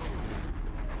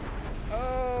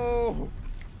 Oh!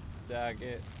 Suck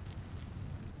it.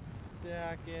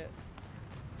 Suck it.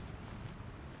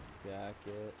 Suck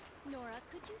it. Nora,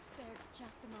 could you spare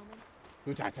just a moment?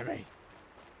 Who talked to me?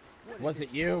 Was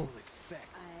it you?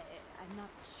 I'm not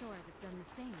sure I'd have done the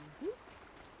same.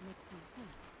 Makes me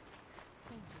think.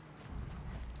 Thank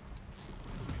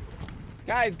you.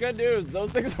 Guys, good news.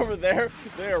 Those things over there,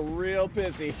 they're real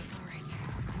pissy. Alright.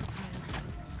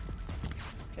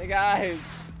 Hey guys.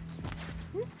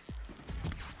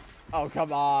 Oh,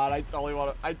 come on. I totally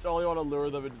want to lure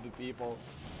them into the people.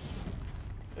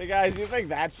 Hey, guys, you think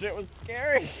that shit was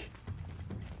scary?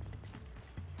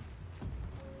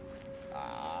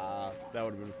 Ah, that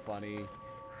would have been funny.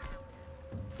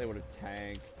 They would have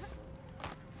tanked.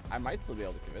 I might still be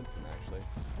able to convince them, actually.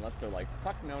 Unless they're like,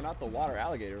 fuck no, not the water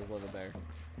alligators living there.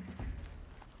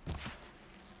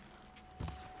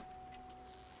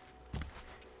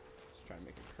 Just try and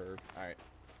make a curve. Alright.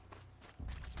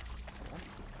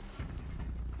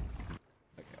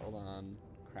 Okay, hold on.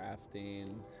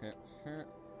 Crafting.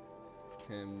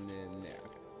 Him in there.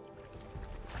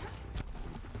 Okay.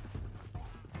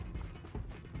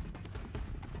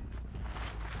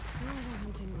 You're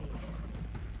hunting me.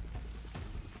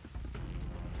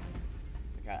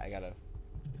 I gotta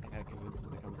convince him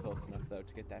to come close enough though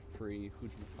to get that free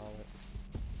who'd-you-call-it.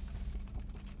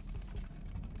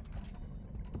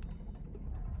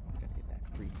 Gotta get that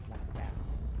free slap tap.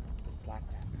 The slap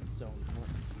tap is so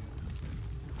important.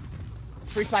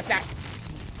 Free slap tap!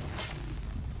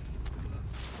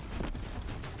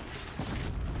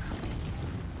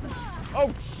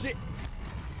 Oh shit!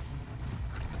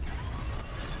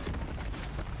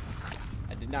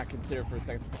 I did not consider for a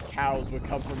second that the cows would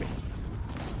come for me.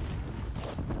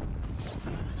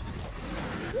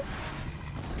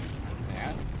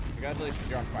 Yeah. Congratulations,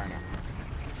 you're on fire now.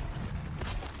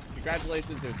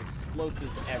 Congratulations, there's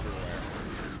explosives everywhere.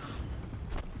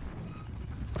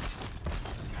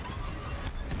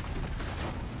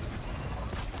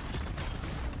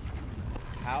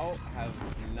 How have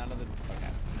none of the...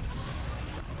 Okay.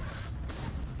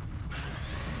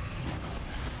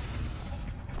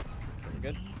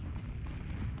 Good.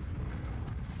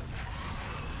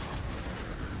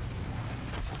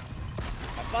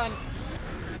 Have fun.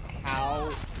 How?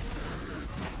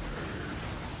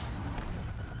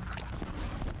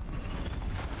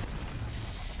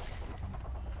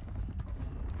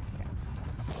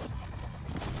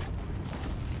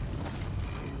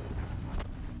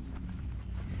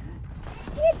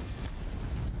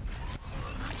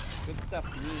 Good stuff,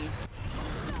 me.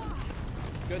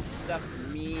 Good stuff,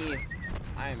 me.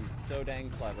 I am so dang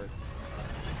clever.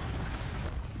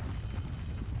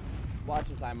 Watch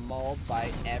as I'm mauled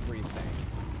by everything.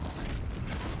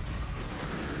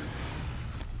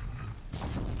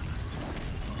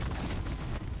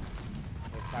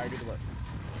 Okay, fire, do the work.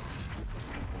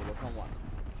 Do the work on one.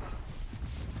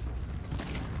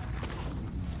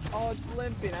 Oh, it's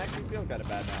limping. I actually feel kind of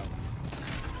bad now.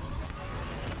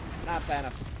 Not bad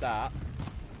enough to stop.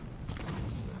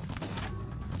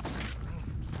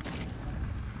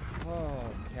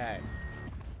 Okay.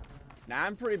 Now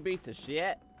I'm pretty beat to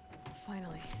shit.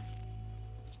 Finally.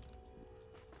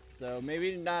 So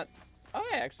maybe not. Oh,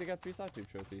 I actually got 3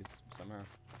 sawtooth trophies somehow.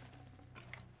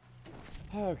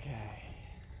 Okay.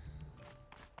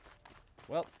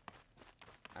 Well,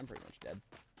 I'm pretty much dead.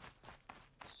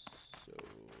 So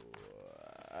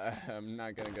I'm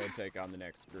not gonna go take on the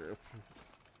next group.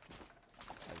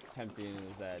 As tempting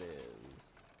as that is.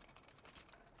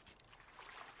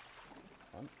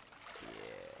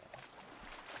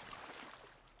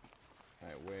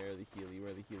 Alright, where the Healy?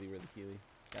 Where the Healy? Where the Healy?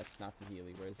 That's not the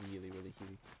Healy. Where's the Healy? Where the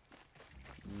Healy?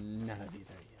 None of these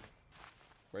are Healy.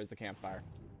 Where's the campfire?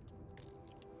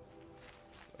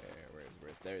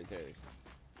 Where's there's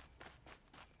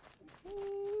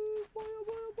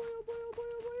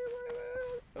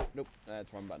oh, nope,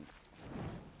 that's wrong button.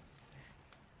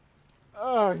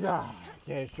 Oh god.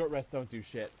 Okay, short rests don't do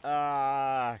shit.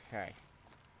 Okay.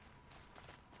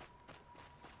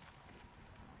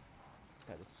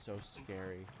 That is so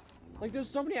scary. Like, there's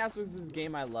so many aspects of this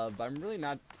game I love, but I'm really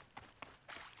not...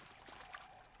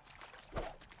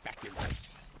 Back your way.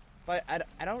 But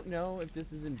I don't know if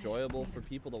this is enjoyable for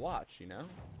people to watch, you know?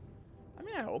 I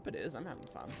mean, I hope it is. I'm having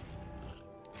fun.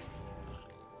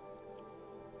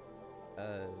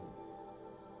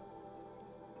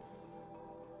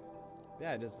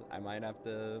 Yeah, I might have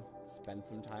to spend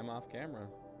some time off camera.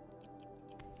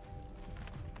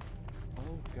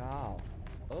 Oh, God.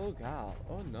 Oh, God.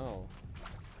 Oh, no.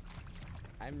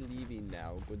 I'm leaving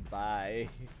now. Goodbye.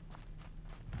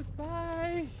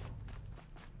 Goodbye.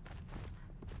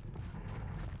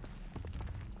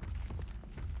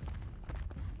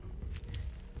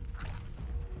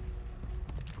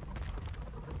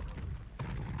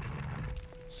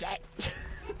 Shit.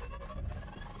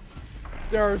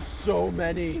 There are so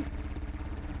many.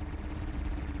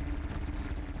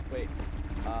 Wait.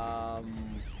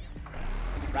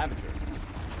 Ravagers.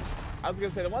 I was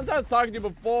gonna say, the ones I was talking to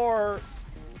before.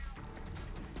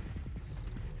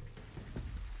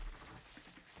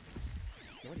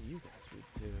 What do you guys read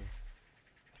to?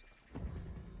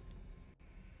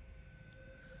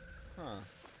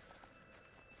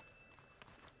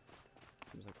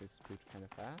 They spooked kind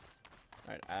of fast.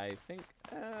 Alright, I think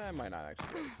I might not actually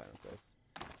be able to plan with this.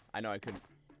 I know I couldn't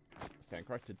stand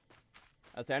corrected.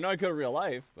 I say I know I could in real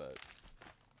life, but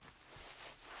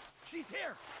She's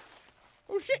here!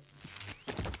 oh shit!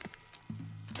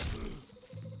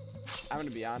 I'm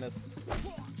gonna be honest.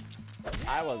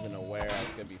 I wasn't aware I was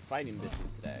gonna be fighting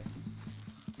bitches today.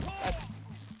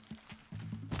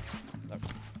 Okay.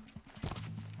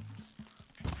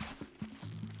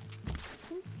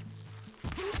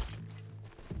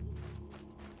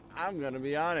 I'm gonna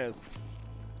be honest.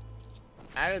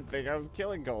 I didn't think I was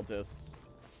killing cultists.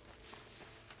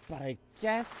 But I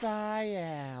guess I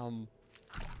am.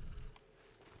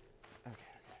 Okay.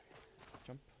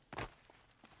 Jump.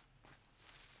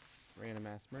 Random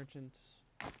ass merchant.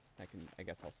 I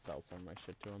guess I'll sell some of my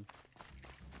shit to him.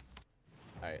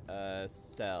 Alright,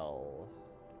 sell.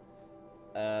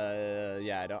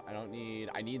 Yeah,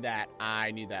 I need that.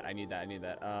 I need that.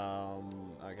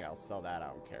 Okay, I'll sell that. I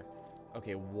don't care.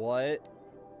 Okay, what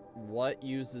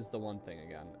uses the one thing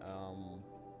again? Oh.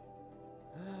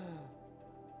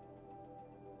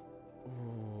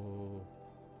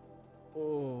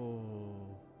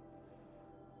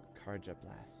 Karja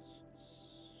Blast.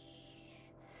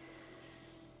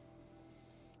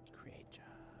 Great job.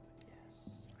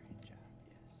 Yes. Great job.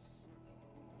 Yes.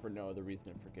 For no other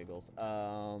reason than for giggles.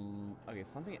 Okay,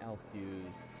 something else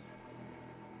used.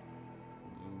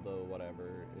 The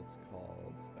whatever it's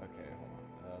called. Okay, hold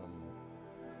on.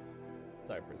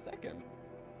 Sorry for a second.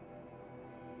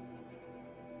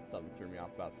 Something threw me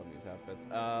off about some of these outfits.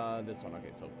 This one.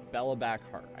 Okay, so Bellaback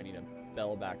Heart. I need a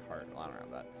Bellaback Heart. I don't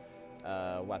have that.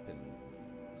 Weapons.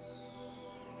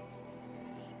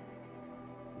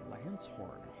 Lance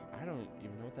Horn. I don't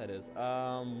even know what that is. Do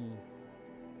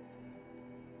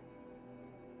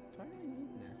I really need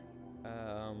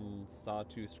that?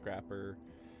 Sawtooth Scrapper.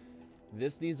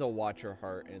 This needs a Watcher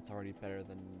Heart, and it's already better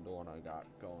than the one I got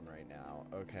going right now.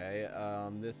 Okay,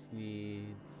 this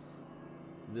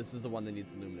is the one that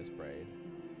needs Luminous Braid.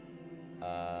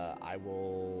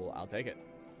 I'll take it.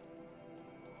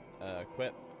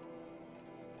 Equip.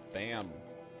 Bam.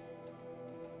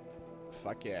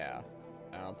 Fuck yeah.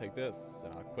 And I'll take this,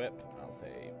 and I'll equip, and I'll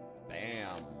say,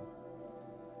 bam.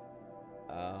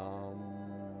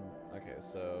 Okay,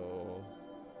 so...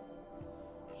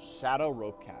 Shadow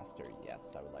Ropecaster,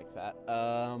 yes, I would like that.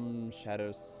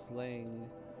 Shadow Sling,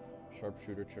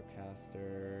 Sharpshooter,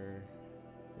 Tripcaster,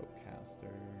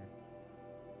 Ropecaster,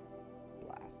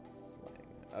 Blast Sling.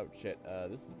 Oh shit,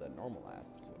 this is the normal ass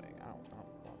swing. I don't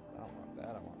want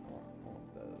that. I want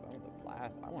the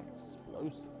blast. I want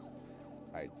explosives.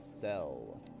 Alright,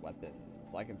 sell weapons.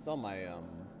 So I can sell my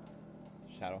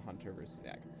Shadow Hunter versus,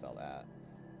 yeah, I can sell that.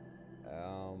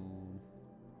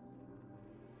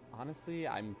 Honestly,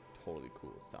 I'm totally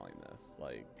cool with selling this.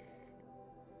 Like,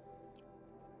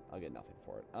 I'll get nothing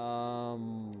for it.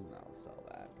 I'll sell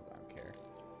that because I don't care.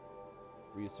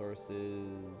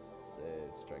 Resources,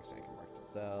 strike, mark to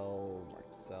sell, mark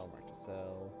to sell, mark to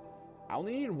sell. I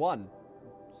only need one.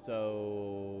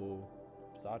 So,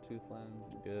 Sawtooth Lens,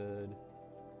 I'm good.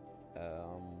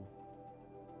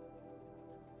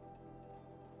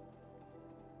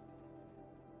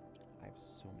 I have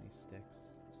so many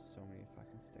sticks. So many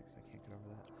fucking sticks. I can't get over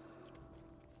that.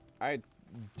 Alright,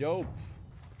 dope.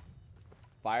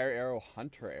 Fire arrow,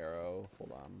 hunter arrow.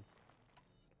 Hold on.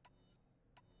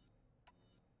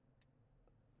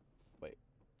 Wait.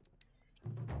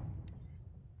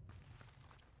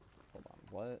 Hold on.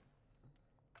 What?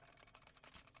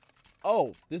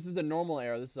 Oh, this is a normal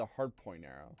arrow. This is a hard point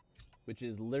arrow, which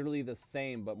is literally the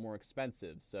same but more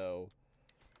expensive. So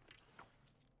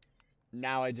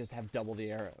now I just have double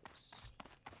the arrows.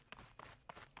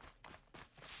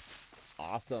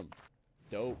 Awesome.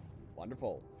 Dope.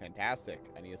 Wonderful. Fantastic.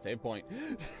 I need a save point.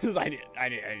 I need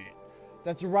it.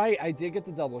 That's right. I did get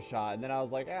the double shot. And then I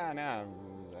was like, ah, no.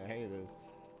 I hate this.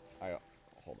 All right.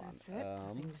 Hold on. That's it.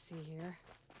 Nothing to see here.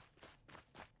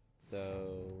 So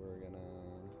we're going to...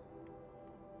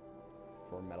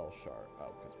 For metal shard.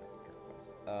 Oh, because we're going to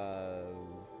quest.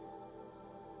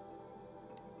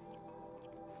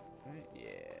 Right?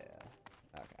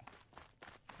 Yeah. Okay.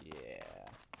 Yeah.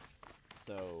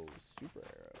 So, super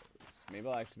arrows. Maybe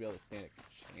I'll actually be able to stand a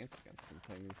chance against some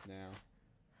things now.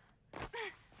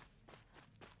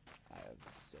 I have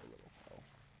so little health.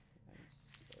 I have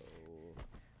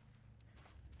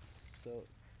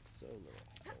so little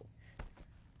health.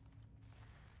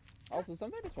 Also,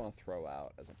 something I just want to throw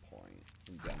out as a point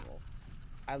in general.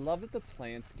 I love that the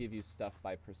plants give you stuff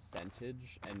by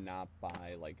percentage and not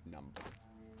by, like, number.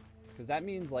 Because that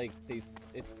means, like,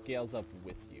 it scales up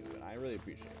with you, and I really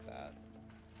appreciate that.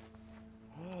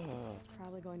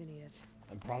 Probably going to need it.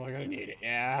 I'm probably gonna need it.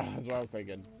 Yeah, that's what I was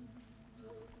thinking.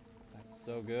 That's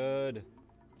so good.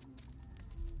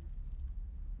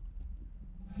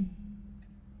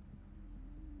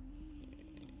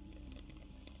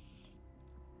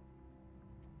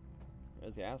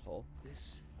 There's the asshole.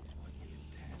 This is what you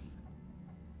intend.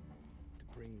 To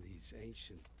bring these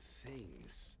ancient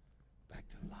things back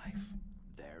to life.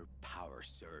 Their power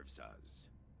serves us.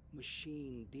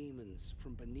 Machine demons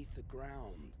from beneath the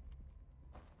ground.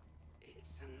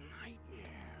 It's a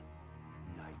nightmare.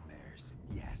 Nightmares.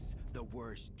 Yes, the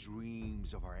worst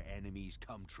dreams of our enemies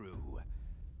come true.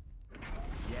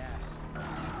 Yes,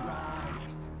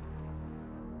 rise.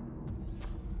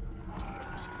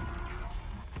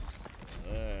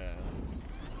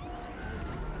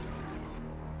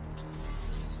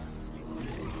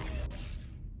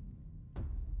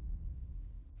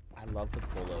 I love the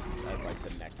bullets as like the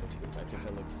necklaces. I think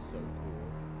they look so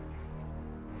cool.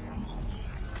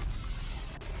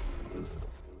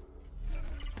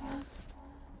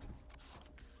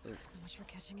 So much for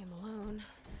catching him alone.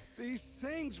 These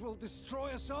things will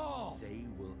destroy us all. They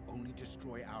will only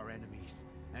destroy our enemies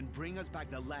and bring us back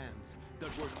the lands that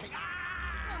were taken.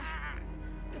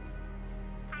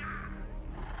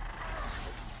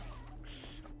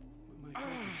 My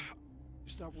focus.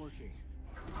 Stop working.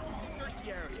 Search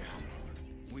the area.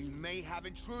 We may have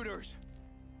intruders.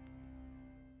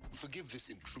 Forgive this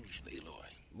intrusion, Aloy.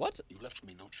 What? You left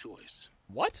me no choice.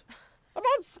 What? I'm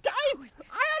on Skype! I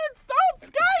had installed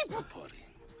Skype! Party.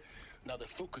 Now the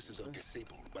focuses are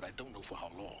disabled, but I don't know for how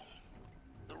long.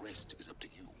 The rest is up to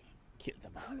you. Kill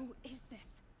them. Who is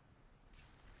this?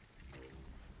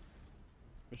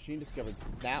 Machine discovered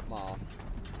Snap Moth.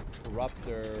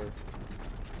 Corruptor.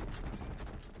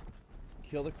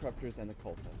 Kill the corruptors and the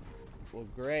cultists. Well,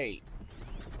 great.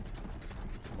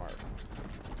 Mark.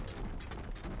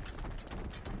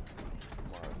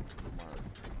 Mark. Mark.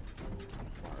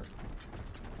 Mark.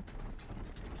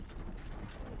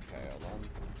 Okay, hold on.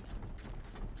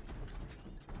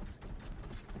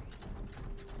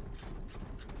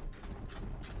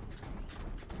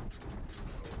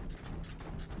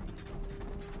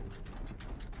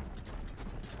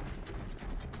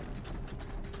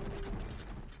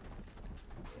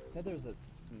 It said there was a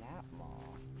snap maw.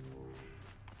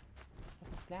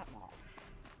 What's a snap maw?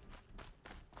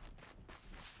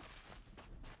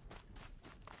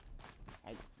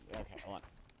 Okay, hold on.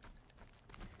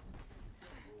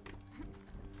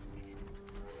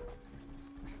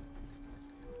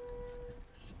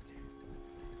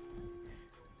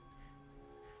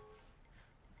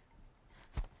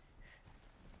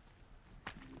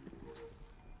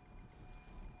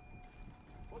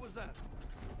 What was that?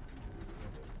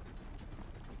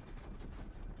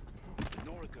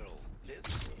 Nora girl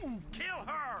lives. Kill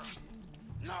her!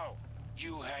 No,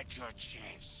 you had your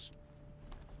chance.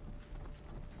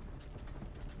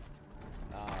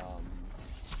 Are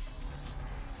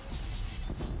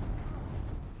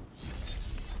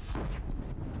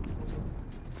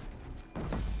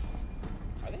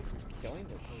they killing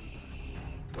the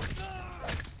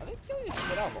Are they killing the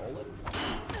shit out of Olin?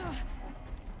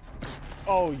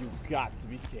 Oh, you got to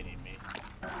be kidding me.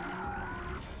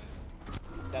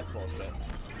 That's bullshit.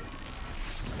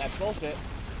 That's bullshit.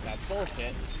 That's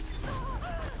bullshit.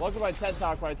 Welcome to my TED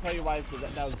Talk where I tell you why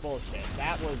that was bullshit.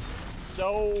 That was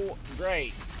so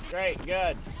great. Great,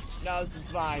 good. No, this is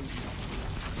fine.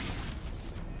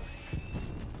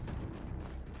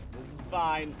 This is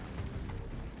fine.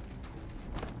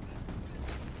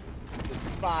 This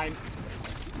is fine.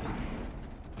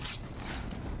 This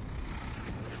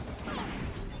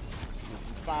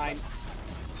is fine.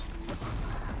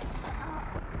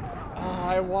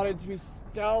 I wanted to be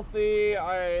stealthy.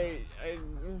 I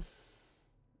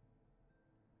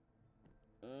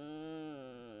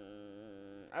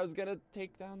was gonna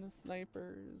take down the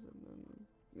snipers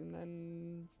and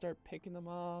then start picking them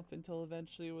off until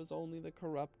eventually it was only the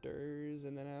corruptors,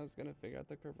 and then I was gonna figure out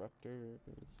the corruptors.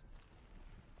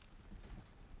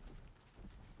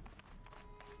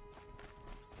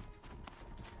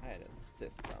 I had a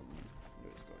system.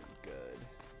 It was going good.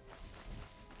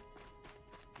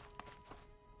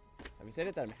 Have you said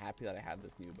it that I'm happy that I have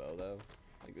this new bow though?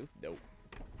 Like, this is dope.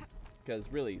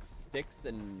 Because really, sticks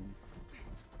and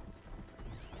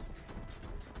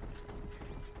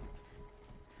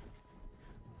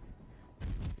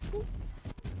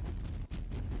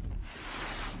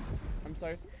I'm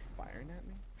sorry, is someone firing at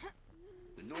me?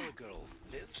 The Nora girl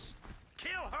lives.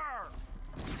 Kill her!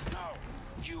 No,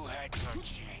 you had your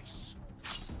chance.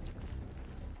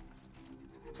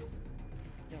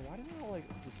 Yeah, why did I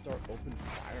like just start open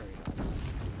firing?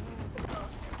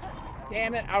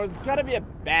 Damn it, I was gonna be a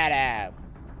badass.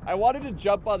 I wanted to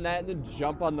jump on that and then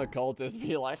jump on the cultist,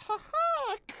 be like, ha ha.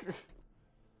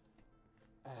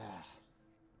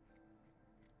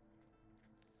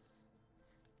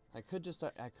 I could just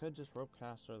rope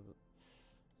cast her.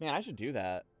 Man, I should do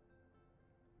that.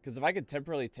 Because if I could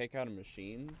temporarily take out a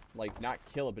machine, like not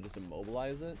kill it, but just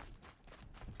immobilize it,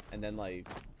 and then like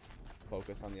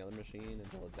focus on the other machine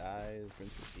until it dies,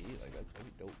 rinse repeat, like that'd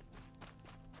be dope.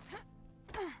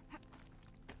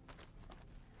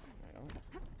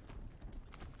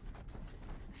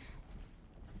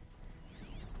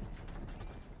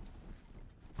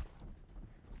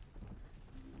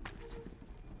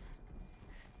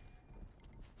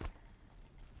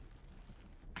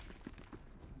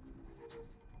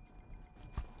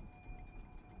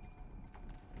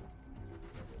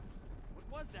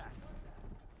 What was that?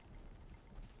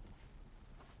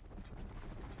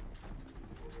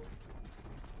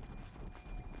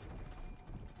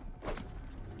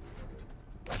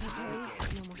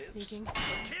 No more sneaking.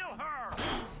 Kill her!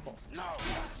 No,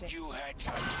 you had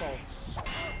your chance.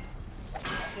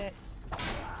 Shit.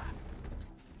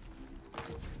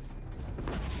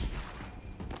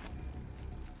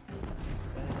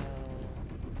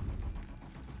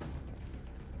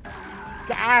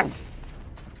 God!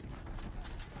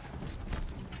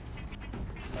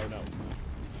 Oh no.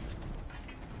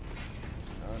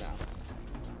 Oh no.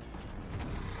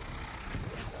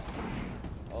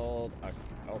 Hold on.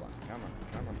 Hold on. Come on.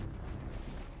 Come on.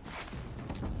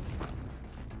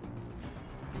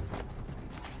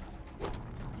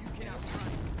 You can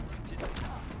outrun.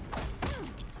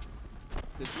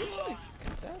 Did you really?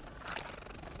 Princess?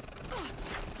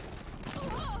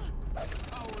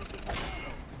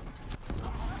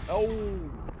 Oh.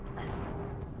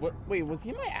 What? Wait, was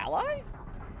he my ally?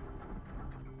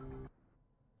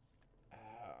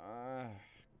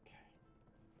 Okay.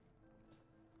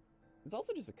 It's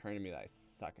also just occurring to me that I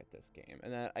suck at this game,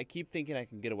 and that I keep thinking I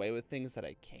can get away with things that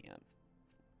I can't.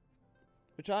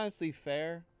 Which honestly,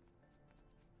 fair.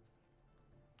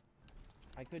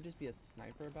 I could just be a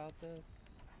sniper about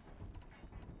this.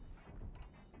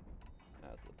 No,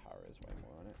 so the power is way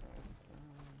more on it. All right.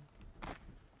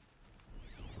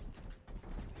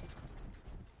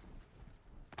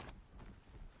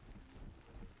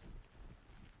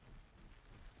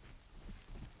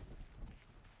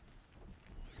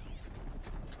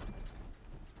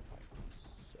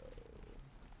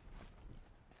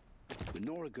 The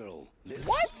Nora girl lives.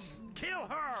 What? Kill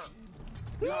her!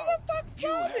 Who No, the fuck you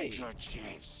saw had me? your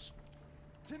chance.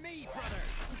 To me, brothers!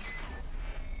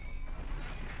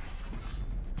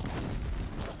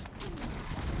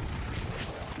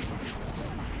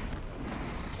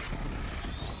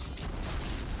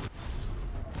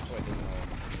 Oh, it doesn't know.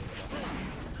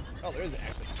 Oh, there isn't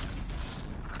actually.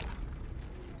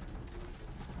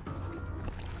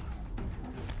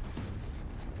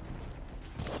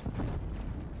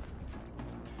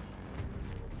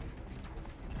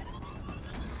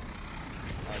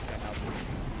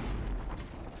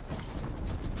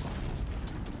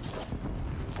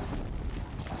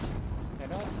 I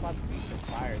know it's about to be some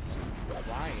fire, so I'm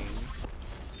flying.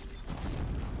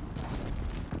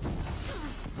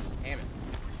 Damn it.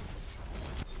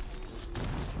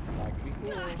 That could be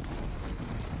cool.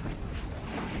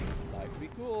 That could be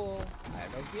cool. I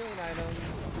have no healing item.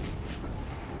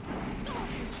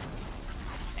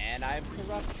 And I have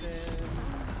corruption.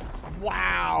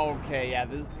 Wow. Okay, yeah,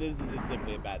 this is just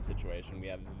simply a bad situation. We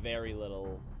have very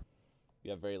little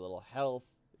health.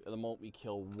 The moment we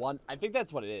kill one, I think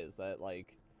that's what it is. That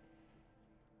like,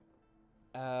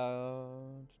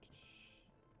 I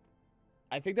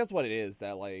think that's what it is.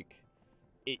 That like,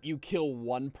 you kill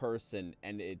one person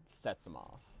and it sets them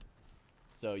off.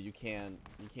 So you can't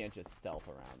just stealth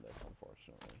around this,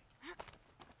 unfortunately.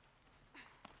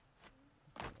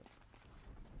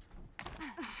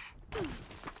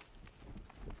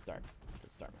 Good start.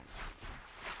 Good start, Max.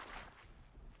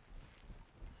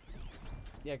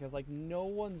 Yeah, because, like, no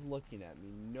one's looking at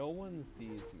me. No one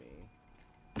sees me.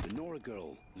 The Nora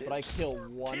girl lives. But I kill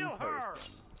one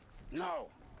person. No,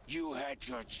 you had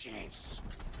your chance.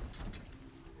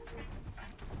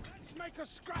 Let's make a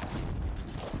scrap!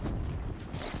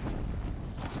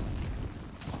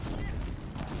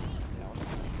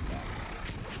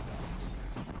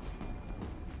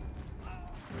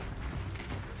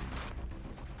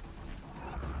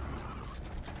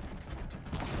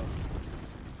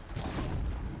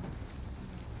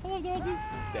 Oh, they're all just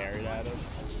staring at him.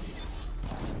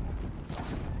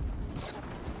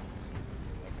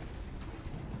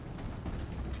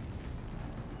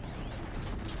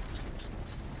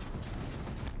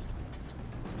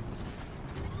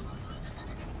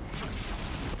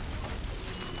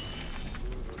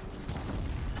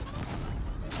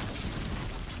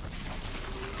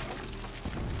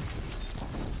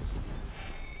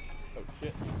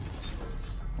 shit.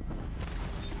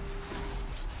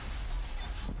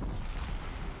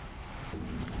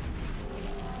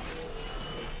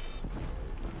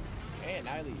 Okay, and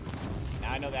now I leave.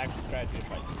 Now I know the actual strategy to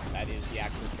fight this. That is the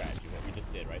actual strategy, what we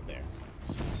just did right there.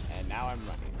 And now I'm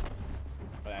running.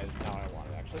 But that is not what I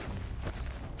wanted, actually.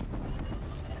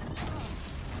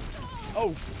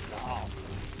 Oh! Wow.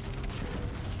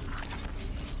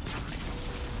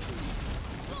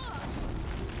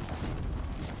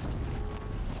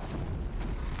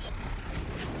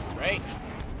 Great!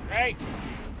 Great!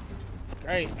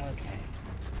 Great, okay.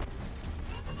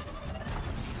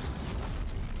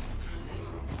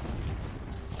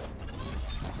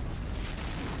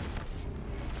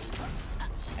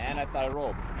 And I thought I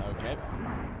rolled. Okay.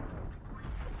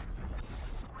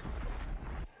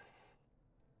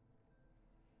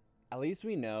 At least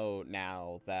we know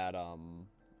now that,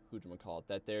 whatchamacallit,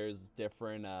 that there's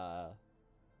different,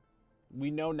 we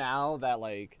know now that,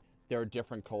 like, there are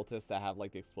different cultists that have,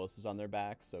 like, the explosives on their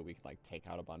backs, so we can, like, take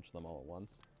out a bunch of them all at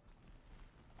once.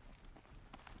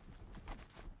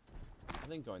 I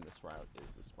think going this route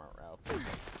is the smart route,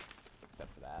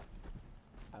 except for that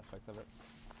aspect of it.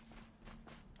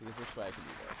 Because this way I can do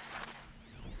this.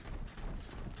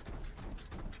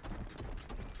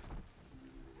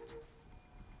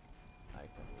 I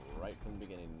can, right from the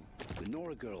beginning. The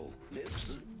Nora girl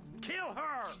lives. Kill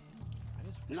her!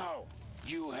 No,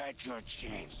 you had your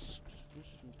chance. This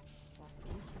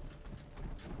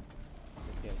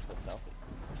game's still stealthy.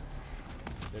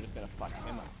 They're just gonna fuck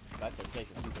him up. That's okay,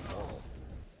 because he's immortal.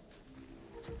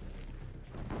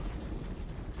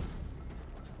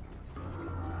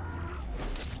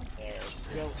 There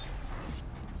we go.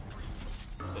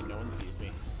 So no one sees me.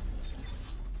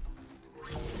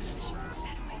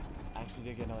 I actually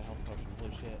did get another health potion.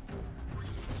 Holy shit.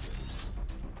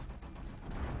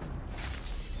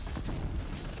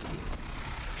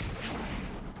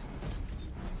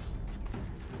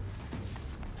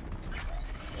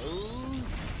 Oh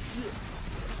shit.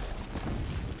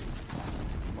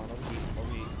 Come on,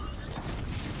 overheat.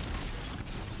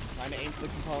 Trying to aim for the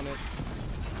component.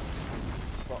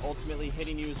 But ultimately,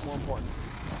 hitting you is more important.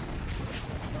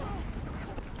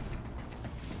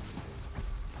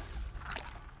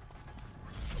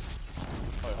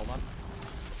 Oh, wait, hold on.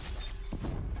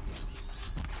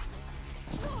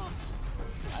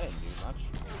 I didn't do much.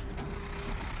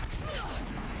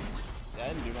 Yeah, I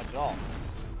didn't do much at all.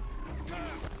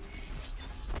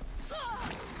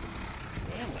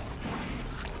 Damn it.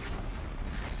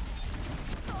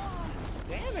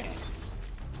 Damn it.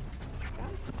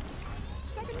 I'm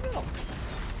stuck in the middle.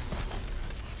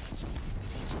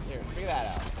 Here, figure that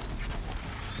out.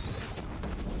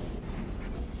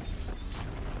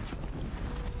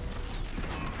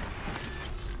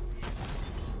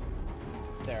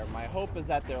 There, my hope is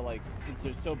that they're like, since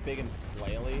they're so big and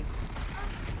flaily.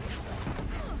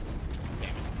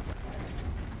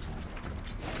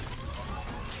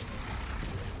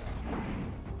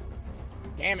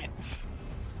 Damn it! It's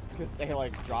because they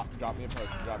like drop me a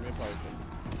potion, drop me a potion.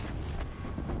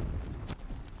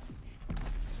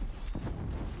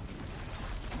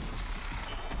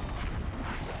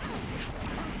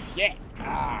 Shit!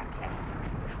 Ah, okay.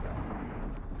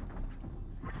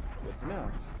 Good to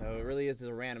know. So it really is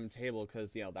a random table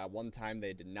because, you know, that one time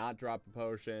they did not drop a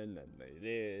potion, and they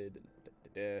did.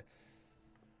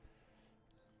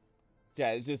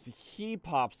 Yeah, it's just he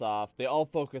pops off, they all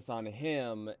focus on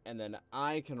him, and then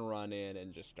I can run in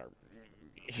and just start.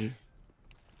 There.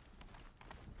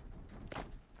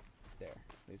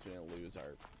 At least we didn't lose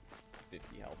our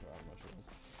 50 health or how much it was.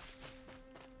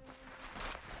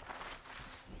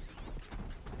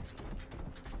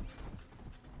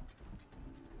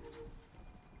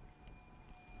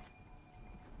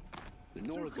 The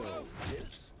Nora girl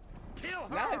lives. Kill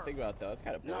her! Now that I think about it, though, it's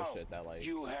kind of bullshit that, like,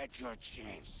 you had your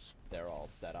chance. They're all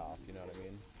set off, you know what I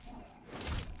mean?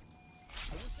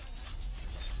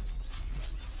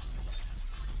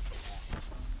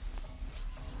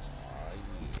 Oh,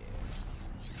 yeah.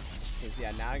 Cause,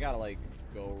 yeah, now I gotta, like,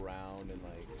 go around and,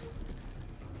 like...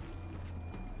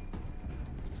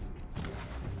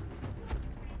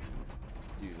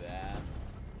 do that.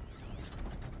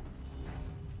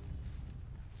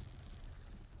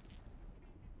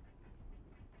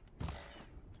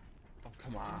 Oh,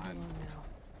 come on.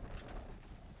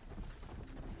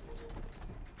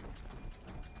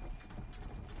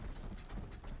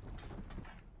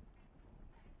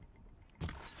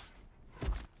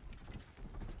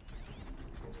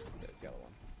 There's the other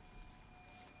one.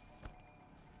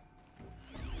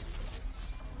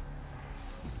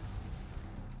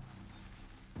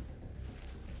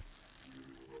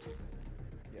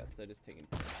 Yes, they're just taking it.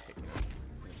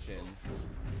 direction.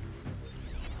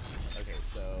 Okay,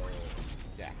 so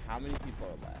yeah, how many people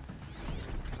are left?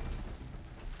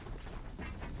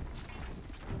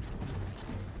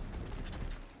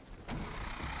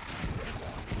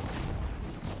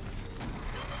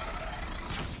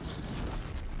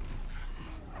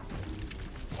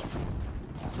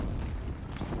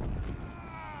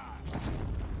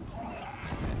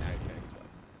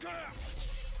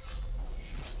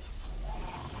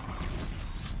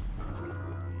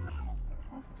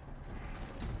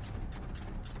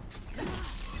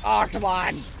 Oh, come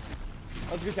on!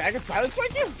 I was gonna say, I could silence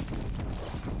strike you?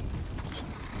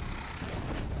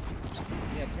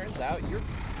 Yeah, it turns out you're...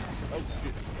 Oh,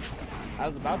 shoot. I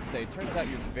was about to say, it turns out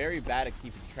you're very bad at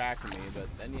keeping track of me, but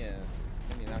then you're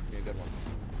not gonna be a good one.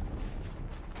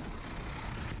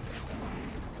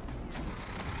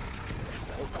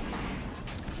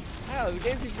 I don't know, the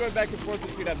game keeps going back and forth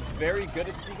between I'm very good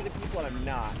at sneaking at people and I'm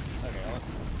not. Okay, well, let's...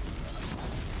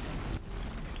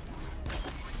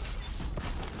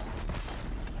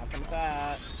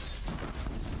 that.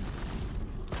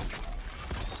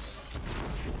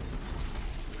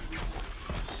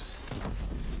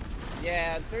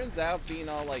 Yeah, it turns out being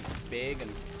all like big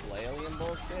and flaily and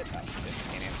bullshit. Oh, shit,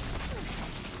 can't answer.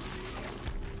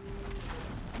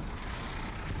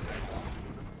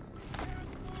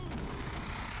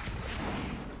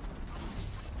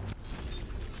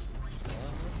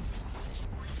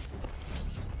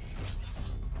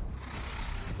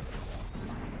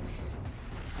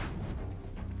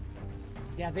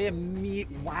 Yeah, they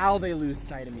immediately, wow, they lose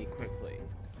sight of me quickly.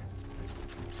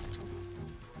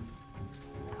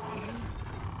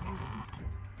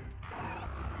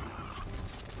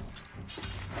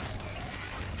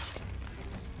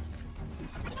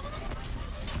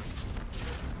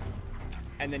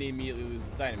 And then he immediately loses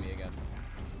sight of me again.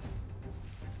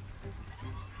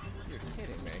 You're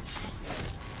kidding me.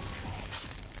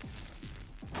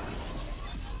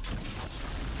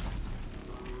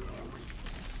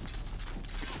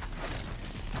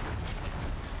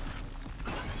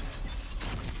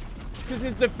 Because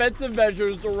his defensive measure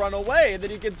is to run away, and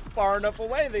then he gets far enough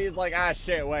away that he's like, ah,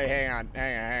 shit, wait, hang on,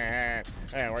 hang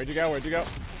on, where'd you go, where'd you go?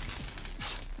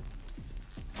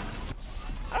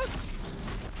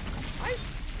 I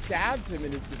stabbed him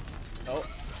in his, oh.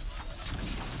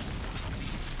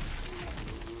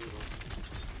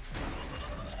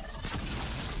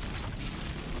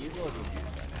 He's a little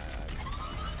confused right now.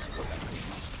 What's that mean?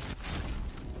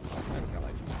 I'm just gonna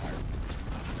light you fire.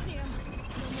 Damn,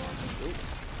 no more.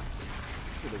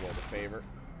 Could have rolled a favor.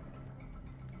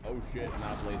 Oh shit, I'm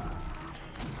out of blazes.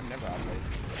 I'm never out of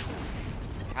blazes.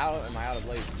 How am I out of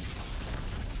blazes?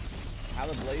 Out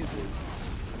of blazes.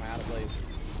 Am I out of blazes?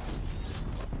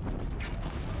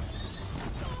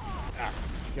 Ah,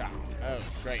 God. Oh,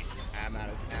 great. I'm out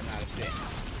of shit.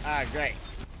 Ah, great.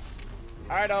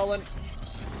 Alright, Olin.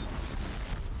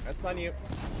 That's on you.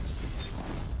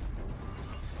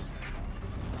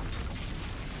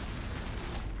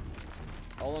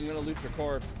 Oh, I'm gonna loot your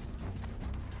corpse.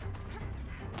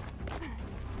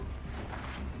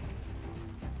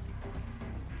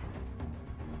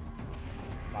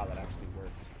 Wow, that actually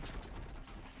worked.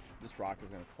 This rock is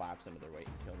gonna collapse under their weight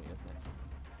and kill me, isn't it?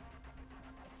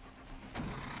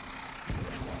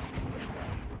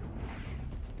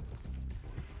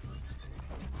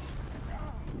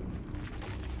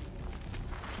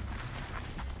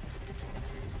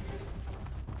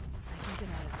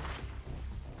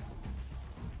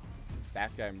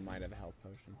 That guy might have a health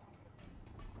potion.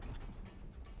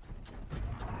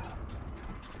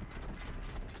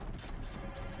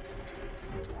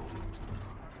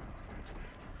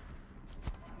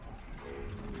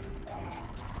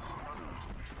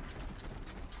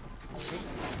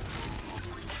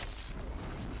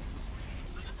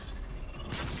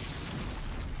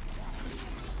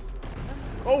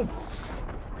 Oh!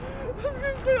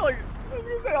 I was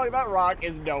gonna say like that rock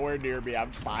is nowhere near me.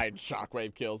 I'm fine.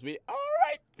 Shockwave kills me.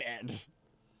 Alright then.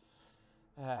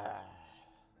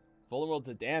 Vulnerable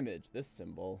to damage. This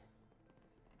symbol.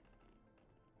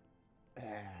 Okay.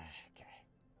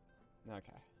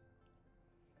 Okay.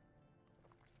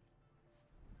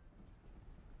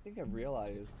 I think I've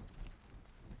realized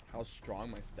how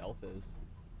strong my stealth is.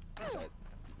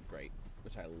 Great.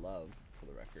 Which I love, for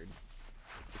the record.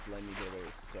 Just letting me get away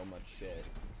with so much shit.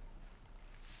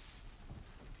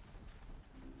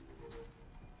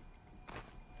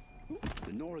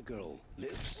 The Nora girl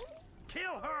lives.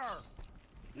 Kill her!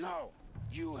 No,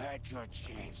 you had your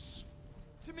chance.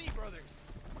 To me, brothers.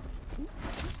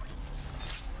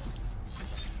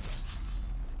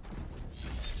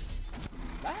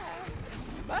 Bye.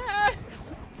 Bye.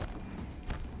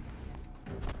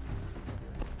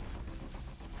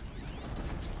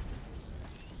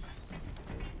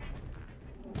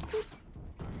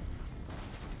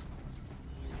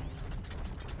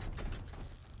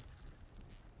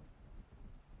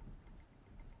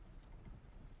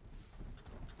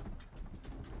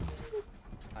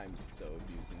 I'm so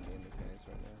abusing game mechanics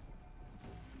right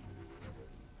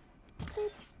now.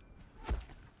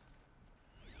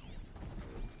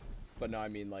 But no, I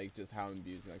mean like just how I'm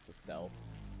abusing like the stealth.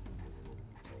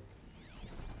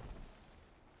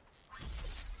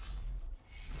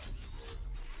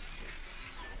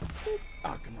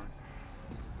 Oh, come on.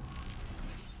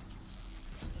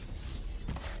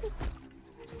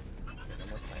 Okay, no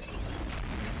more snipers.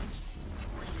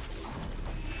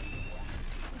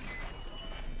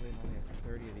 I believe I only have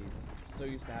 30 of these. So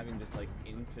used to having just like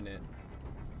infinite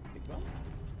stick bomb.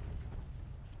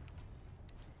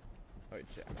 Oh wait,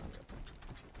 shit, I found it.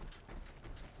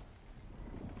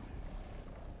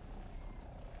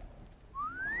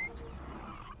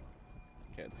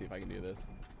 Okay, let's see if I can do this.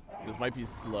 This might be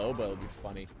slow, but it'll be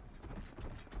funny.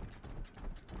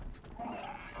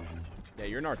 Yeah,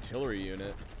 you're an artillery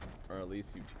unit. Or at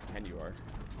least you pretend you are.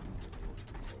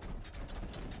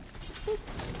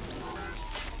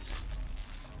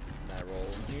 That roll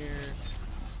in here.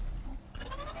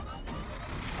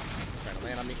 Trying to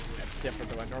land on me. That's different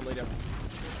than what it normally does.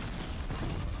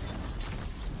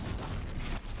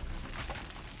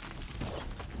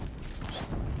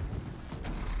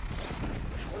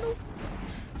 Oh no!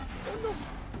 Oh no!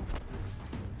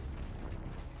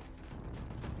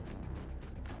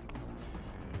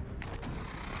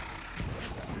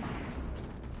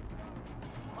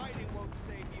 Hiding won't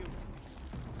save you.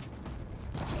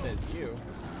 Says you.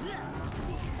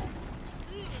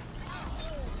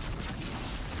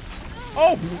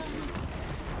 Oh!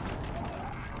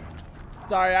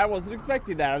 Sorry, I wasn't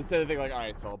expecting that. I was sitting there thinking like,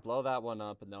 alright, so I'll blow that one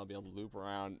up and then I'll be able to loop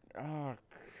around. Oh,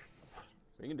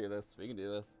 we can do this. We can do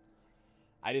this.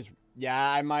 Yeah,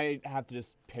 I might have to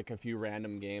just pick a few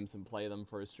random games and play them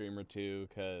for a stream or two,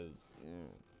 because...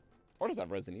 Or does that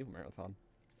Resident Evil Marathon?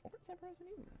 Or does that Resident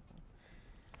Evil Marathon?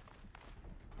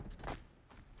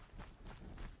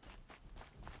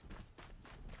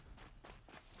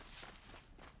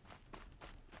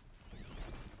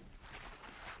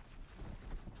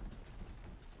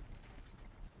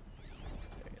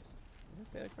 There he is. I'm gonna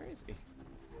say like crazy.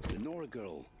 The Nora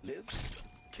girl lives?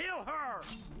 Kill her!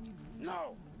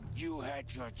 No, you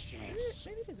had your chance.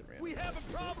 Maybe it isn't random. We have a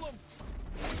problem!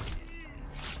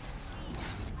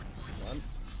 One.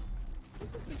 This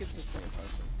is we consistently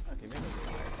function. Okay, maybe I'll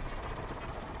do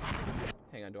it.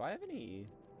 Hang on, do I have any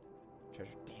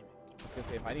treasure? Damn it. I was gonna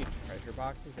say, if I need treasure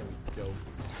boxes, that would be dope.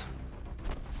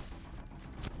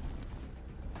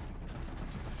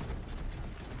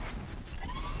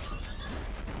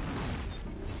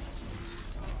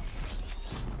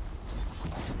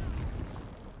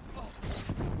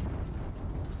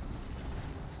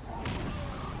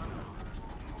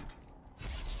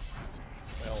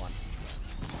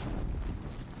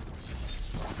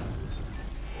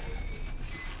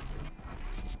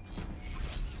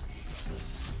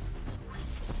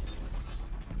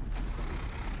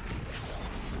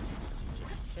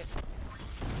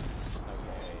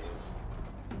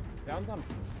 Sounds on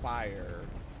fire.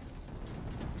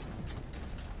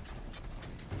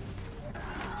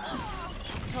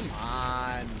 Come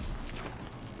on.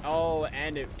 Oh,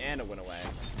 and it went away.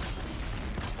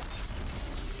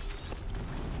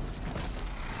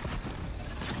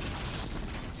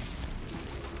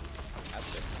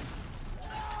 That's it.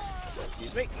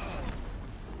 Excuse me.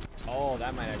 Oh,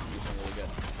 that might actually be something really good.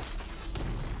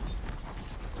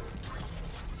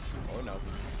 Oh no.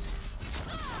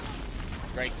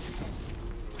 Great.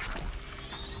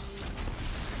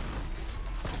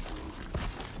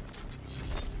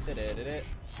 Did.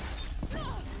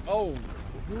 Oh,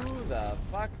 who the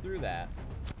fuck threw that?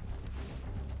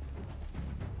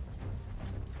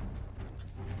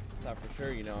 Thought for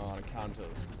sure, you know, on account of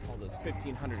all those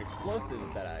 1,500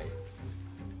 explosives that I...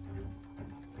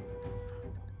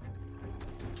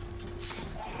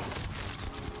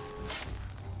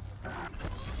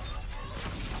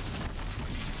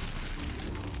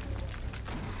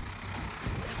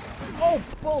 Oh,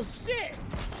 bullshit!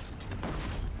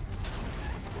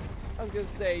 I was gonna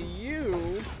say,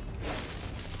 you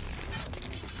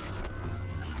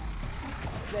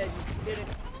said you didn't.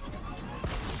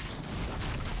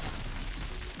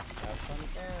 Have fun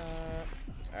with that.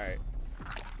 Alright.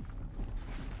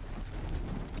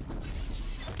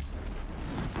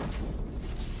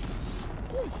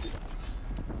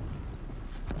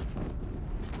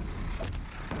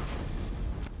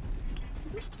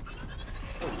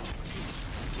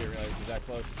 Didn't realize it was that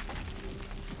close.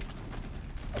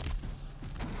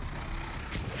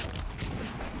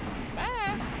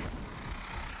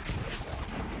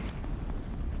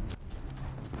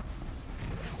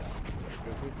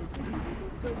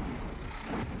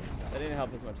 That didn't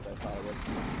help as much as I thought it would.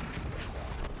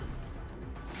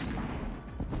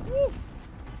 Woo!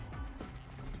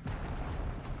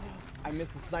 I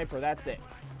missed a sniper, that's it.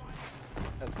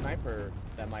 A sniper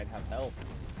that might have help.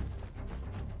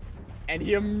 And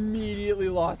he immediately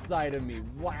lost sight of me.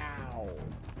 Wow.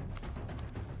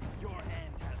 Your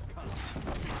end has come.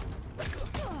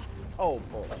 Oh,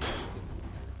 bull.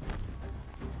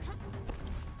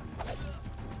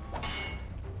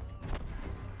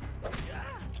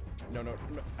 No, no,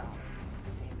 no. Oh,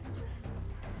 damn it.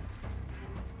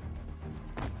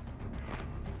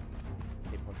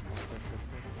 Okay,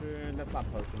 pushing. That's not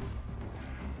pushing.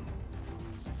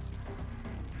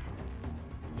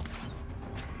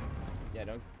 Yeah,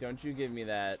 don't you give me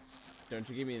that. Don't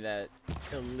you give me that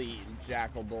elite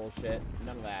jackal bullshit.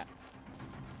 None of that.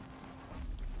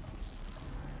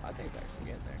 I think it's actually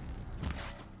getting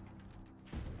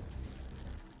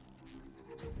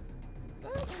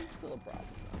there. That's still a problem,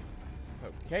 though.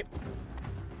 Okay.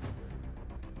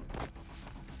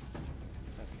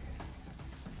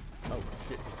 Oh,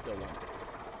 shit, there's still one.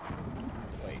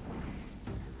 Wait.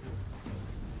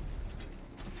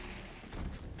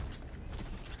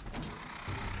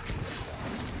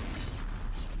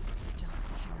 Still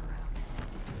sneaking around.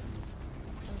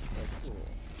 Okay, cool.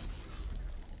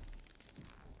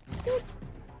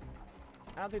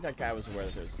 I don't think that guy was aware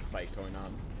that there was a fight going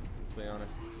on, to be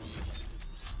honest.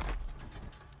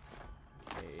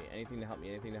 Okay, anything to help me,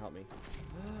 anything to help me.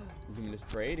 Luminous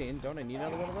braiding. Don't I need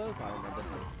another one of those? I don't remember.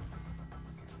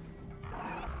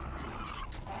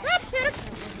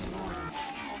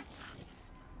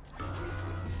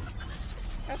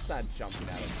 That's not jumping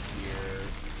out of here.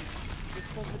 You're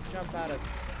supposed to jump out of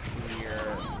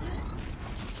here.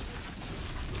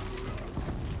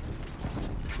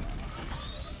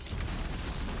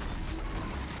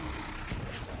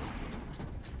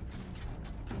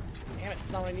 Damn it,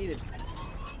 that's not what I needed.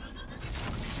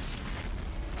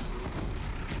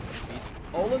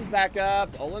 Olin's back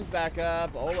up. Olin's back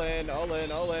up. Olin.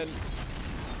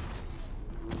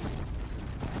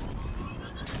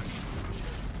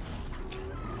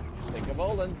 Think of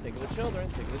Olin. Think of the children.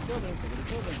 Think of the children. Think of the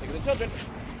children. Think of the children.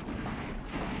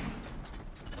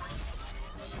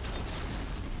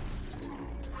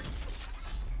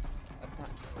 That's not.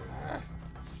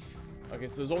 Okay,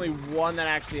 so there's only one that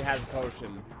actually has a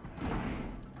potion.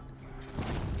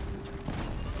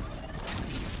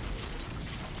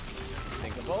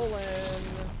 Think of Olin.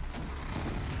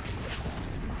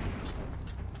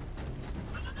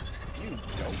 You don't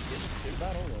get shit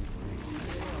about Olin.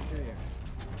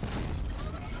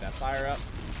 That fire up.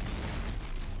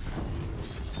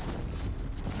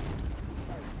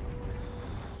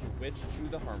 Switch to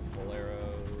the harmful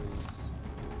arrows.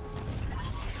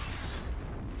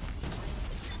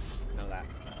 None of that.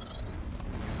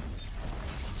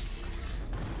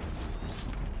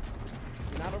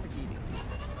 You're not overheating.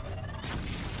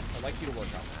 I'd like you to work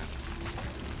on that.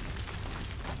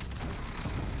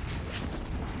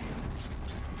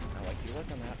 I'd like you to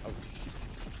work on that. Oh, shit.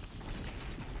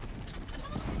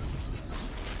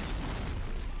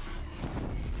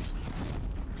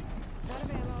 Out of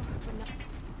ammo, but not.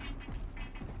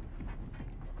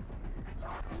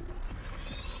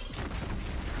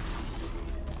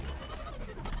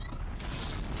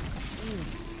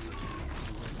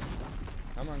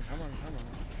 Come on, come on, come on.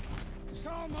 It's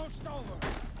almost over.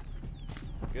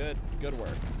 Good work. Good work.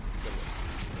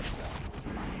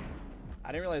 I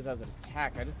didn't realize that was an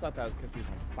attack. I just thought that was because he was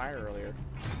on fire earlier.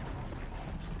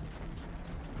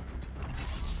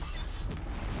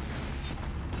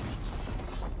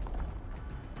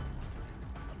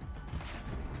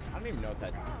 I don't even know what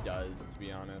that does, to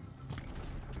be honest.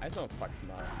 I just don't fuck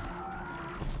him up.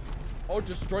 Oh,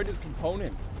 destroyed his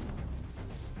components.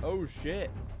 Oh,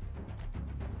 shit.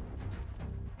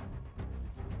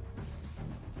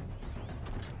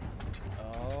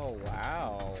 Oh,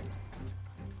 wow.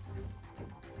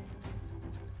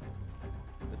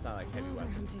 It's not like heavy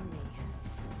weapon. Hunting me.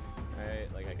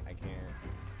 Right? Like, I can't.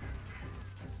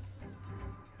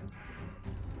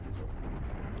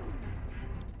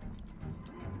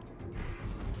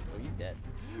 Oh, he's dead.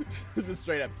 Just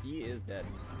straight up, he is dead.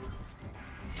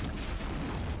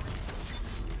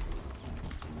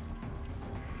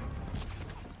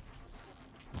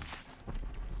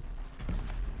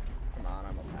 Come on, I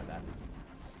almost had that.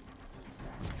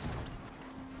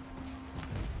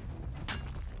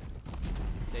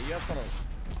 Yeah, you have some.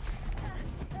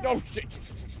 No shit!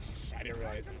 I didn't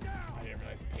realize. I didn't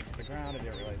realize it came to the ground. I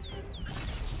didn't realize.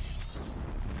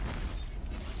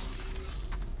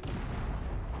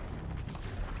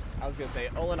 I was gonna say,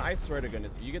 Olin, I swear to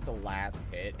goodness, if you get the last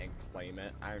hit and claim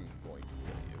it, I'm going to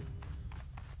kill you.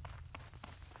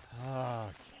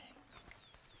 Okay.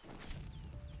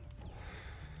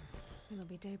 It'll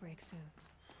be daybreak soon.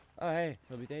 Oh, hey,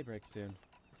 it'll be daybreak soon.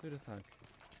 Who'd have thunk?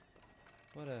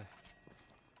 What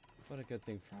a good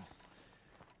thing for us.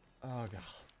 Oh, God.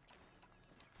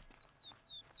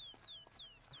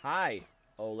 Hi,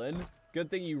 Olin. Good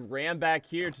thing you ran back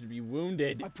here to be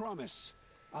wounded. I promise.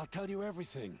 I'll tell you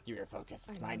everything. Give your focus.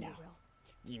 It's I mine know now.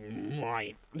 you You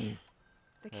might.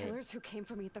 The killers who came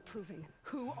for me at the Proving.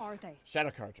 Who are they?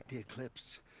 Shadow Karja. The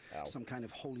Eclipse. Ow. Some kind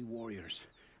of holy warriors.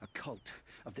 A cult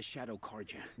of the Shadow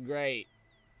Karja. Great.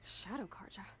 Shadow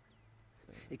Karja?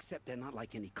 Except they're not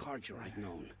like any Karja I've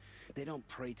known. They don't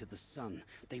pray to the sun.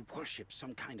 They worship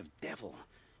some kind of devil.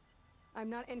 I'm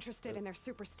not interested in their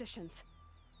superstitions.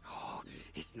 Oh,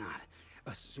 it's not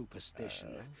a superstition.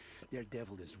 Their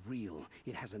devil is real.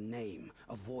 It has a name,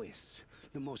 a voice.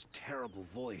 The most terrible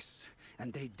voice.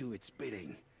 And they do its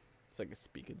bidding. It's like a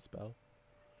speaking spell.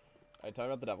 Alright, tell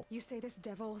me about the devil. You say this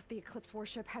devil the Eclipse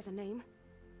worship has a name?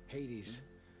 Hades.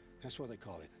 That's what they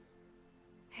call it.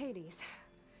 Hades.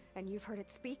 And you've heard it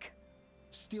speak?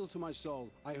 Steel to my soul.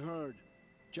 I heard.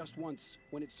 Just once,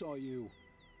 when it saw you.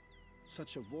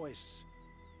 Such a voice.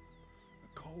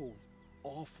 A cold,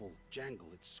 awful jangle.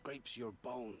 It scrapes your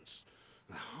bones.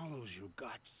 It hollows your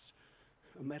guts.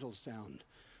 A metal sound.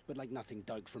 But like nothing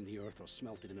dug from the earth or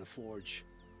smelted in a forge.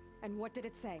 And what did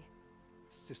it say?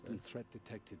 System threat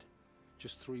detected.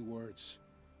 Just 3 words.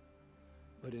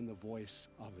 But in the voice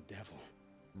of a devil.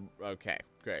 Okay,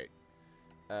 great.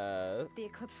 The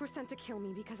Eclipse were sent to kill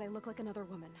me because I look like another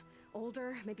woman.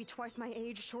 Older, maybe twice my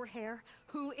age, short hair.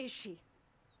 Who is she?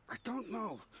 I don't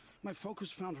know. My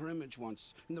focus found her image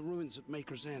once, in the ruins at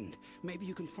Maker's End. Maybe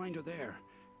you can find her there.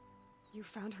 You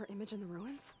found her image in the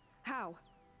ruins? How?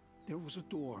 There was a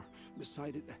door.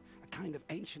 Beside it, a kind of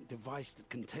ancient device that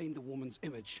contained the woman's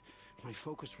image. My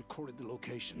focus recorded the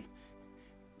location.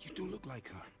 You do look like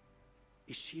her.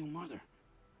 Is she your mother?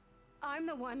 I'm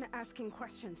the one asking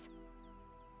questions.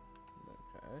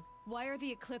 Okay. Why are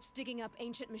the Eclipse digging up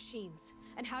ancient machines?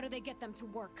 And how do they get them to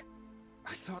work?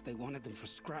 I thought they wanted them for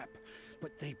scrap,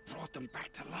 but they brought them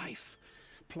back to life.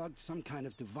 Plugged some kind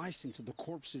of device into the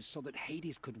corpses so that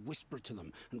Hades could whisper to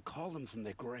them and call them from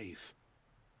their grave.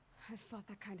 I've fought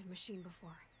that kind of machine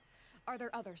before. Are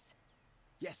there others?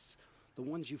 Yes, the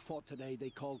ones you fought today they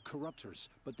called corruptors,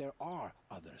 but there are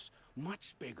others,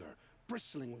 much bigger,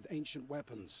 bristling with ancient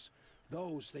weapons.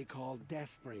 Those they call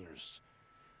Deathbringers.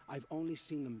 I've only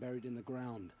seen them buried in the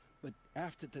ground, but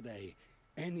after today,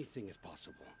 anything is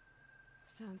possible.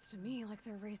 Sounds to me like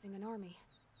they're raising an army.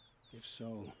 If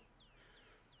so,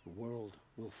 the world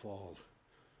will fall.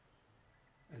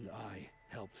 And I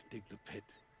helped dig the pit.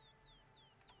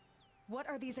 What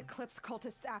are these Eclipse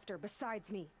cultists after besides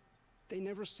me? They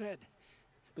never said.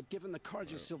 But given the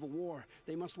Karja Civil War,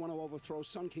 they must want to overthrow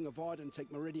Sun King Avad and take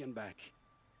Meridian back.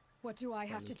 What do I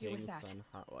have to do with that?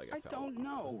 Well, I don't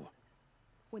know.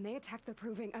 When they attacked the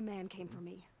Proving, a man came for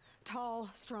me. Tall,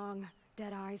 strong,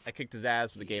 dead eyes. I kicked his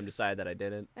ass, but the game decided that I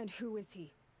didn't. And who is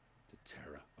he? The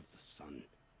terror of the sun.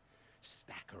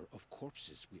 Stacker of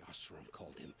corpses, we Oseram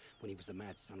called him, when he was the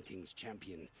Mad Sun King's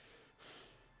champion.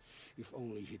 If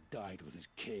only he'd died with his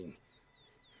king.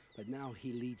 But now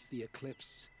he leads the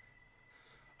Eclipse.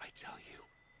 I tell you,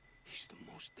 he's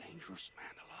the most dangerous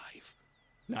man alive.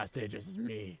 Not as dangerous as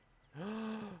me.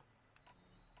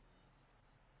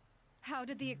 How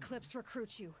did the Eclipse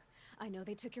recruit you? I know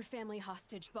they took your family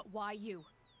hostage, but why you?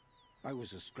 I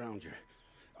was a scrounger,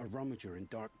 a rummager in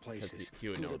dark places. He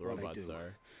would good know at the what I robots do.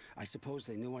 are. I suppose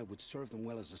they knew I would serve them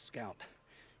well as a scout.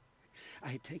 I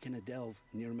had taken a delve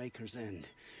near Maker's End.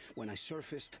 When I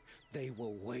surfaced, they were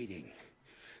waiting.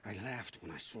 I laughed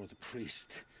when I saw the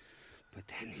priest, but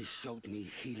then he showed me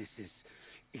Helis's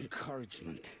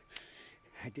encouragement.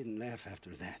 I didn't laugh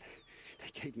after that.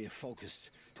 They gave me a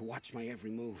focus to watch my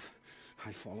every move.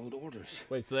 I followed orders.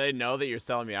 Wait, so they know that you're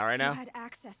selling me out right now? You had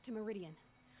access to Meridian.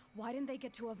 Why didn't they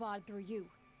get to Avad through you?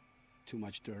 Too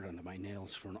much dirt under my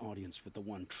nails for an audience with the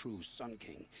one true Sun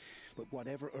King. But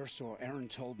whatever Ursa or Aaron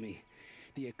told me,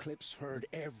 the Eclipse heard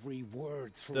every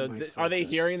word through my focus. Are they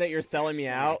hearing that you're selling me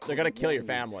out? They're gonna kill your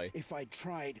family. If I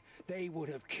tried, they would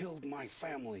have killed my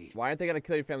family. Why aren't they gonna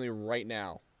kill your family right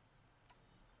now?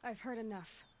 I've heard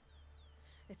enough.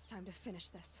 It's time to finish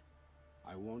this.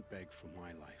 I won't beg for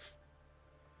my life.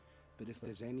 But if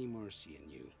there's any mercy in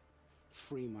you,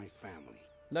 free my family.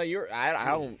 No,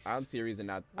 I don't see a reason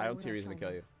not. I don't see a reason to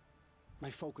kill you. My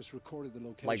focus recorded the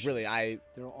location. Like really,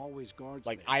 there are always guards.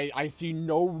 Like there. I see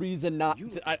no reason not.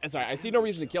 I see no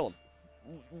reason to kill him.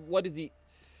 What is he?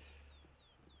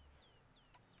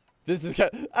 This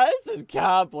is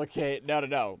complicated.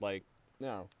 No. Like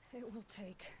no. It will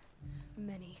take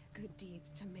many good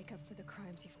deeds to make up for the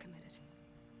crimes you've committed.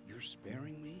 You're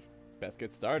sparing me? Best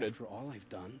get started. After all I've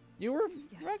done? You were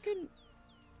fucking...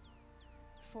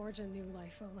 Forge a new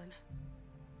life, Olin.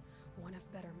 One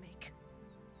of better make.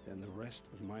 Then the rest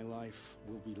of my life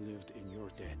will be lived in your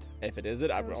debt. If it is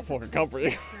it, I will Those fucking the come for you.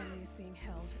 families being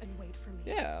held and wait for me.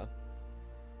 Yeah.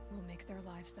 We'll make their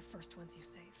lives the first ones you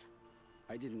save.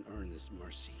 I didn't earn this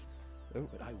mercy, Ooh.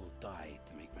 but I will die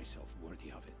to make myself worthy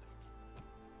of it.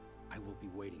 I will be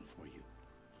waiting for you.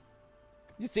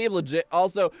 You seem legit.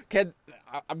 Also,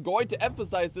 I'm going to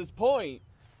emphasize this point.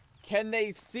 Can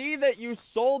they see that you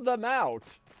sold them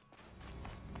out?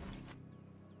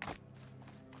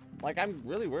 Like, I'm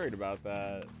really worried about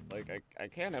that. Like, I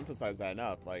can't emphasize that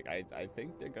enough. Like, I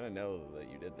think they're gonna know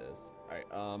that you did this. Alright,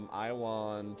 I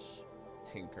want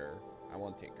Tinker. I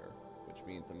want Tinker, which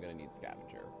means I'm gonna need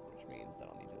Scavenger, which means that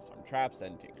I'll need to disarm traps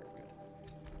and Tinker.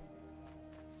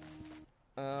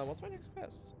 Good. What's my next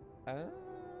quest?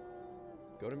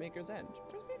 Go to Maker's End.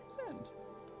 Where's Maker's End?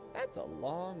 That's a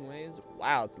long ways.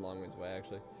 Wow, it's a long ways away,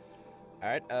 actually.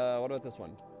 Alright, what about this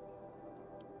one?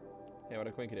 Hey, what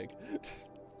a quinky dig.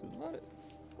 Just what a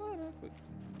quick.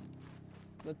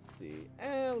 Let's see.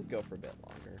 Let's go for a bit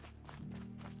longer.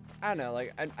 I don't know,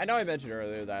 like, I know I mentioned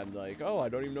earlier that I'm like, oh, I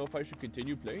don't even know if I should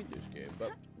continue playing this game,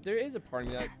 but there is a part of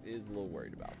me that is a little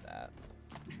worried about that.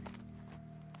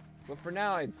 But for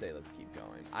now, I'd say let's keep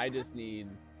going. I just need,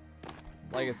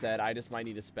 like I said, I just might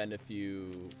need to spend a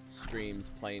few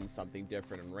streams playing something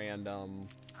different and random.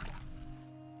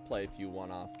 Play a few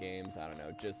one-off games, I don't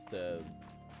know, just to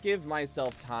give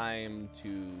myself time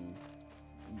to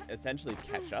essentially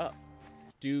catch up.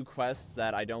 Do quests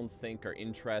that I don't think are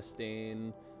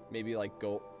interesting. Maybe like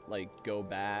go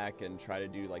back and try to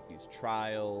do like these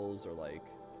trials or like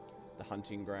the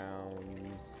hunting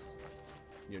grounds.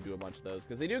 You know, do a bunch of those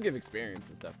because they do give experience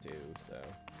and stuff too. So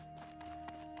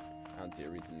I don't see a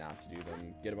reason not to do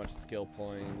them. Get a bunch of skill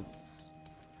points,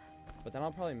 but then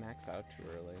I'll probably max out too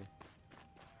early.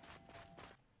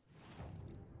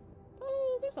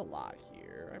 Oh, there's a lot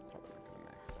here. I'm probably not gonna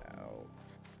max out.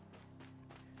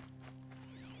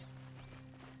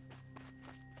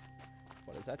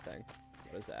 What is that thing?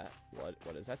 What is that?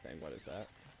 What is that thing? What is that?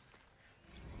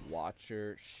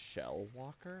 Watcher Shell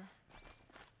Walker?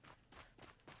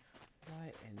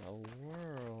 What in the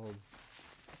world?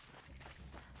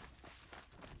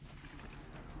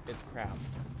 It's crap.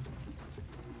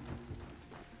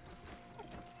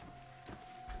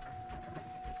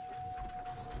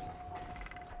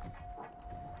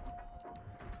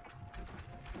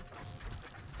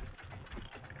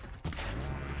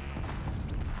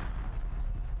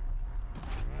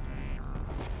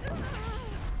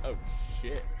 Oh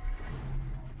shit.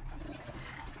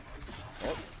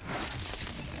 Oh.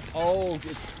 Oh,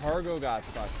 its cargo got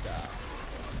fucked up.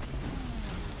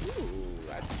 Ooh,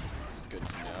 that's good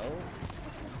to know.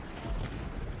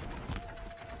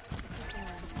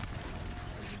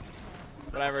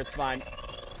 Whatever, it's fine.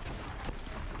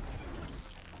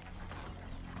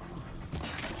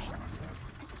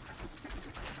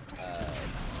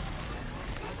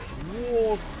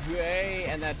 Okay,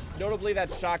 and that notably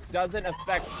that shock doesn't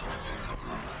affect.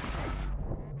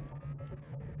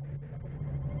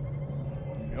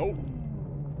 Nope.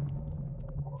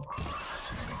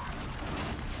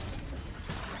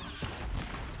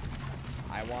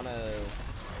 I wanna.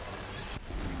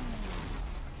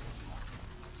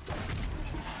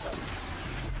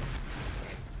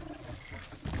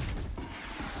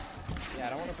 Yeah, I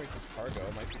don't wanna break this cargo.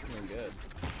 It might be something good.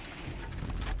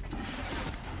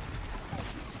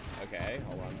 Okay,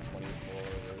 hold on. 24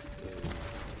 versus.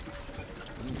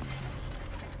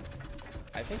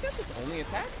 I think that's its only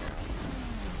attack now.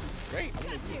 Great, I'm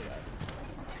gonna use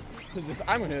that.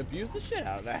 I'm gonna abuse the shit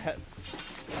out of that.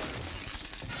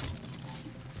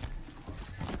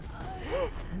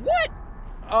 What?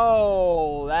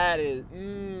 Oh, that is.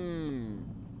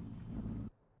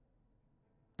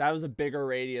 That was a bigger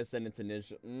radius than its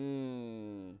initial.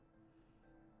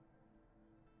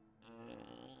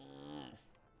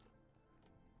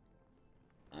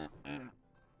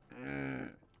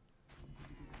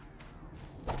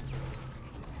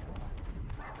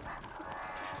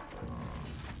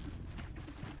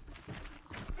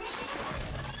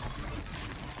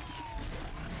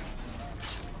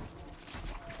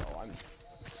 Oh, I'm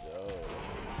so.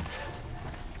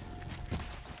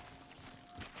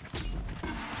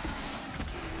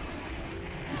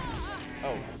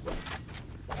 Oh.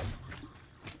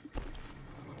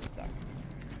 Stuck.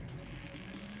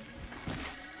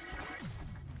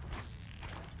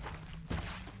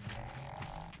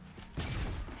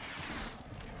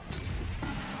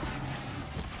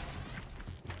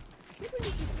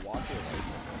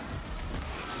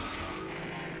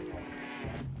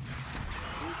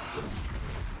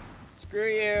 Screw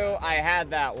you. I had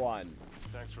that one.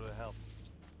 Thanks for the help.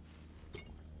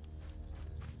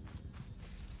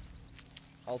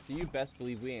 Also, you best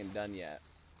believe we ain't done yet.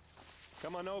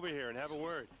 Come on over here and have a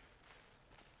word.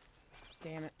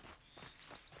 Damn it.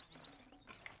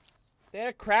 They had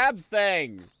a crab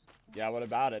thing. Yeah, what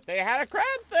about it? They had a crab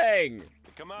thing.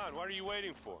 Hey, come on, what are you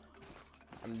waiting for?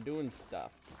 I'm doing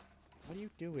stuff. What are you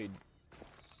doing?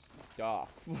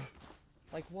 Stuff.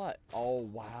 Like what? Oh,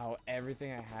 wow.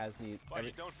 Everything I has needs... What,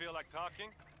 you don't feel like talking?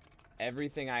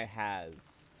 Everything I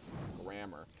has...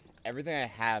 Grammar. Everything I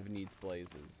have needs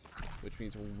blazes. Which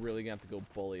means we're really gonna have to go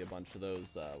bully a bunch of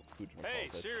those, Hey,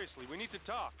 seriously, we need to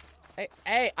talk.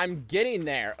 Hey, I'm getting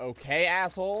there, okay,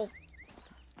 asshole?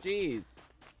 Jeez.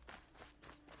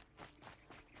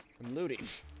 I'm looting.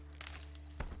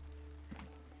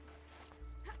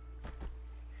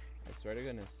 I swear to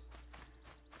goodness.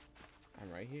 I'm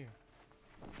right here.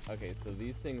 Okay, so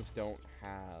these things don't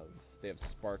have... They have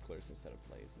sparklers instead of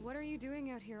blazes. What are you doing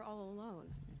out here all alone?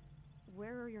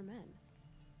 Where are your men?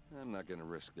 I'm not gonna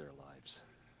risk their lives.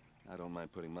 I don't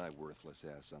mind putting my worthless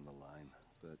ass on the line,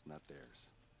 but not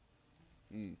theirs.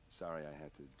 Sorry I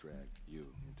had to drag you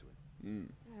into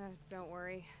it. Don't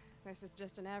worry. This is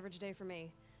just an average day for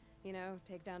me. You know,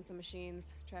 take down some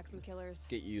machines, track some killers.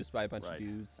 Get used by a bunch of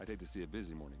dudes. I'd hate to see a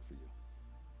busy morning for you.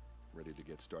 Ready to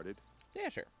get started? Yeah,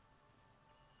 sure.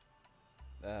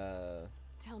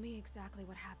 Tell me exactly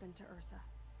what happened to Ursa.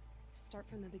 Start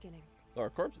from the beginning. Or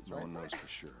corpses, right? No one knows for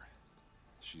sure.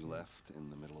 She left in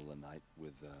the middle of the night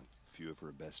with a few of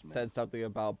her best men. Said something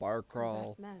about bar crawl.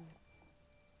 Best men.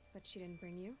 But she didn't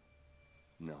bring you?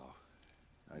 No.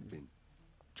 I'd been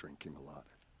drinking a lot.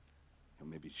 And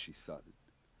maybe she thought...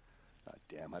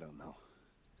 damn, I don't know.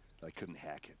 I couldn't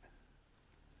hack it.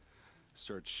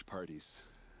 Search parties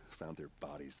found their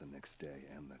bodies the next day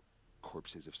and the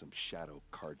corpses of some Shadow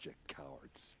Karja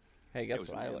cowards. Hey, guess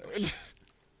what I learned?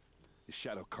 The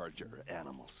Shadow Karja are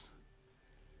animals.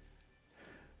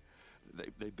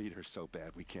 They beat her so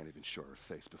bad we can't even show her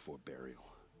face before burial.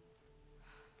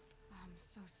 I'm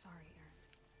so sorry,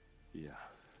 Aaron. Yeah,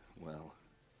 well,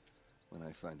 when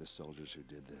I find the soldiers who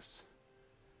did this,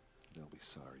 they'll be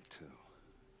sorry too.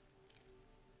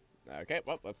 Okay,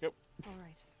 well, let's go. All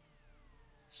right.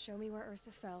 Show me where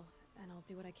Ursa fell, and I'll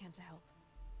do what I can to help.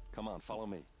 Come on, follow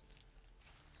me.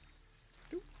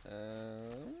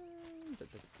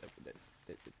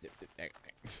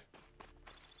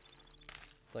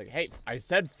 Like, hey, I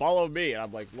said follow me. And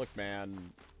I'm like, look,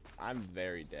 man, I'm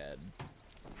very dead.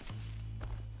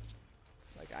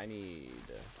 Like, I need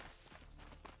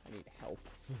help.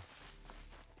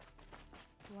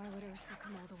 Why would Ursa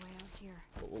come all the way out here?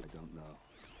 I don't know.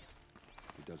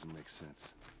 It doesn't make sense.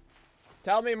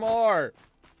 Tell me more.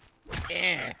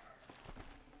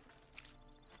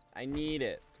 I need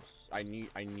it. I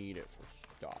need it for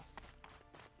stuff.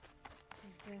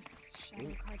 Is this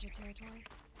Shadow Karja territory?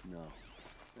 No.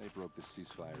 They broke the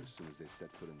ceasefire as soon as they set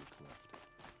foot in the cleft.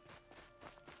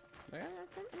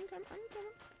 I'm coming.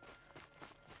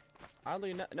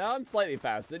 Oddly, no, I'm slightly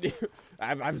faster than you.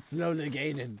 I'm slowly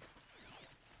gaining.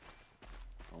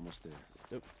 Almost there.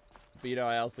 Nope. But you know,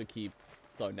 I also keep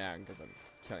slowing down because I'm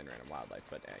killing random wildlife.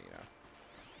 But you know,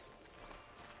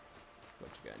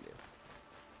 what you gonna do?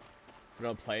 If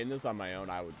I'm playing this on my own,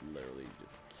 I would literally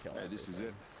just kill it. This is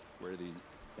it, where the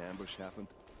ambush happened.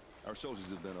 Our soldiers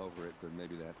have been over it, but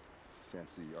maybe that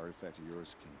fancy artifact of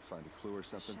yours can find a clue or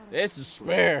something. This is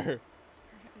square. It's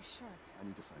perfectly sharp. I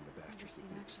need to find the bastards that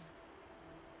did this.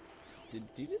 Did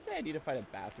you just say I need to find a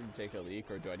bathroom to take a leak,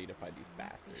 or do I need to find these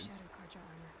bastards? Shadow Karja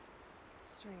armor.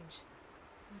 Strange.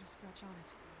 Not a scratch on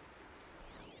it.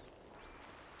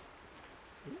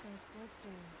 Those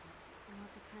bloodstains are not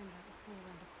the kind that would pull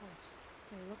around a corpse.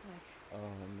 They look like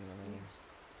smears.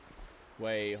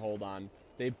 Wait, hold on.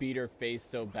 They beat her face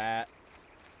so bad.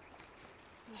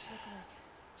 These look like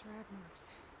drag marks.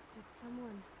 Did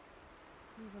someone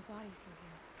move a body through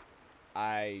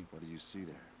here? What do you see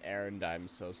there? Aaron, I'm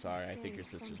so sorry. I think your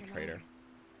sister's a traitor.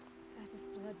 As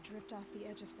if blood dripped off the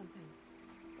edge of something.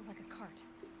 Like a cart.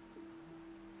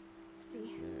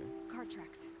 See? Yeah. Cart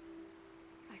tracks.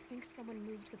 I think someone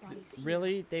moved the bodies here.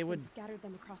 Really? They would... and scattered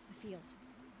them across the field.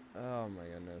 Oh my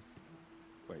goodness.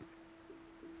 Wait.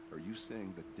 Are you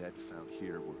saying the dead found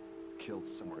here were killed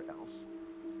somewhere else?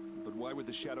 But why would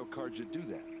the Shadow Karja do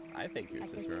that? I think your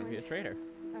sister would be a traitor.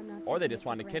 I'm not or they just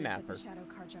wanted to kidnap her. The Shadow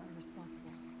Karja are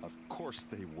responsible. Of course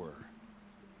they were.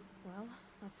 Well,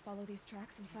 let's follow these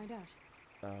tracks and find out.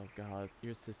 Oh god,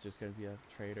 your sister's gonna be a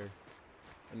traitor.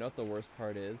 And know what the worst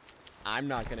part is? I'm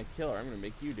not gonna kill her. I'm gonna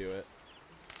make you do it.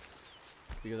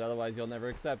 Because otherwise you'll never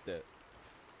accept it.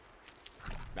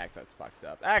 Mac, that's fucked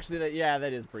up. Actually,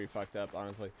 that is pretty fucked up,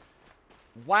 honestly.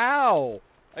 Wow!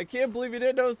 I can't believe you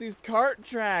didn't notice these cart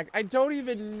tracks. I don't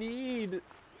even need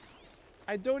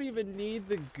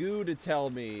the goo to tell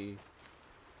me.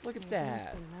 Look at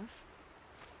that.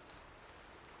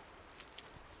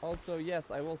 Also,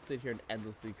 yes, I will sit here and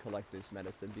endlessly collect this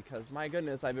medicine because, my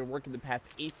goodness, I've been working the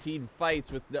past 18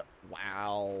 fights with no...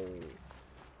 Wow.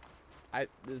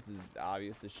 This is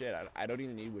obvious as shit. I don't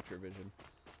even need Witcher Vision.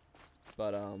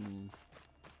 But, who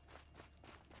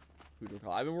do we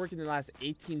call? I've been working the last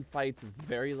 18 fights with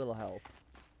very little health.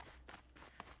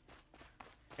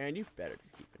 And you better be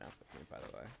keeping up with me, by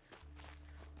the way.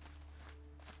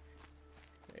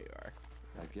 There you are.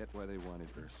 I get why they wanted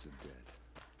Ursa dead.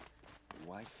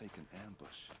 Why fake an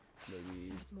ambush? Maybe.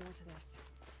 There's more to this,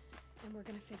 and we're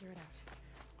gonna figure it out.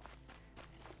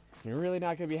 You're really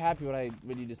not gonna be happy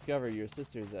when you discover your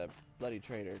sister's a bloody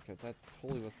traitor, because that's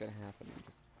totally what's gonna happen. I'm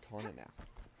just calling it now.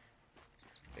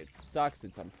 It sucks.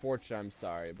 It's unfortunate. I'm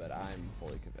sorry, but I'm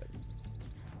fully convinced.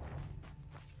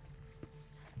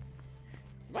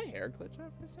 Did my hair glitch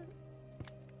out for a second?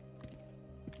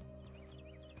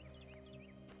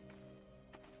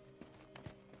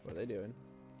 What are they doing?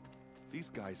 These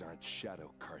guys aren't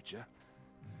Shadow Karja.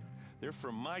 They're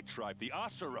from my tribe, the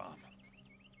Asaram.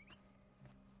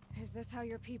 Is this how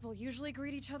your people usually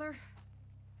greet each other?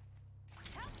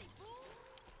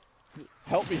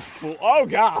 Help me, fool. Oh,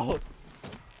 God.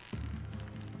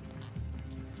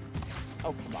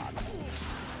 Oh, come on.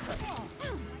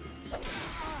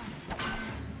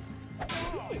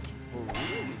 Who is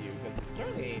freezing you? Because it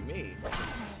certainly ain't me.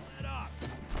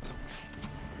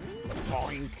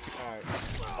 Boink. Alright.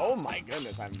 Oh my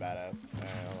goodness, I'm badass.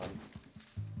 Alright, hold on.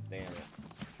 Damn it.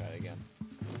 Try it again.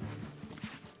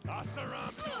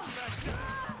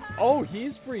 Oh,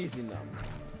 he's freezing them.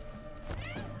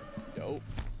 Dope.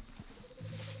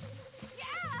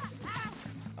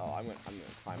 Oh, I'm gonna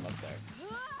climb up there.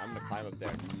 I'm gonna climb up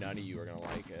there. None of you are gonna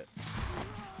like it.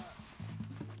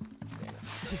 Damn it.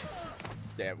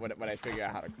 Damn, when I figure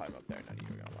out how to climb up there, none of you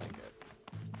are gonna like it.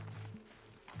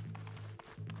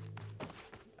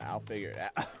 I'll figure it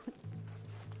out.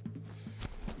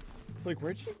 Like,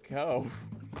 where'd she go?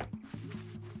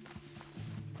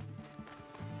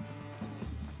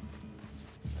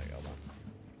 There you go.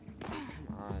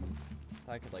 Come on. I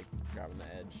thought I could, like, grab on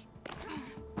the edge.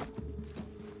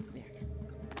 Yeah.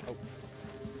 Oh.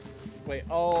 Wait,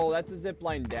 oh, that's a zip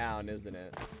line down, isn't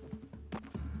it?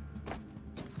 Can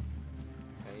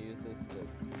I use this to...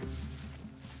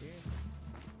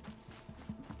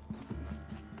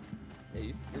 Yeah,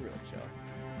 you're real chill.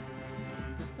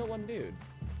 There's still one dude.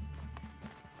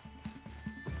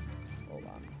 Hold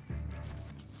on.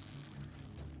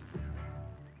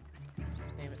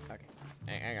 Damn it. Okay.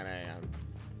 Hang on.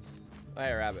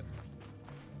 Hey, rabbit.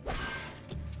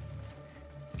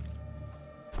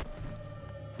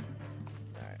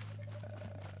 Alright.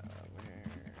 Where?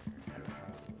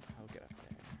 How get up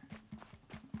there?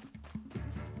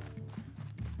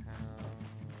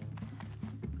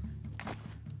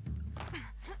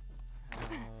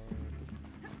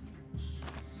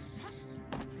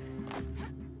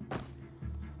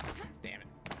 Damn it.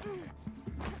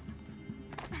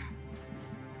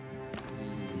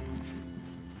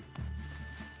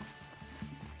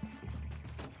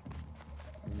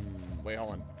 Wait,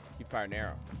 hold on. He fired an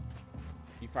arrow.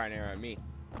 He fired an arrow at me.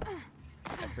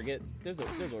 I forget. There's a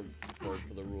word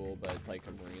for the rule, but it's like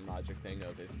a marine logic thing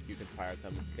of if you can fire at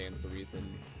them, it stands to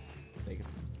reason they can.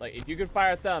 Like if you can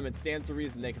fire at them, it stands to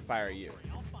reason they can fire at you.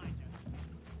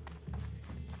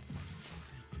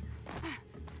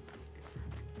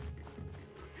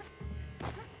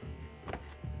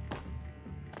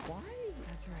 Why?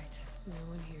 That's right. No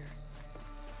one here.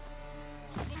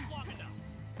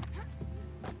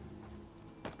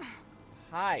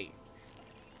 Hi.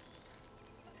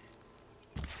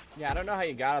 Yeah, I don't know how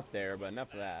you got up there, but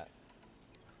enough of that.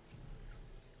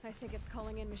 I think it's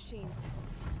calling in machines.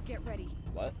 Get ready.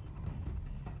 What?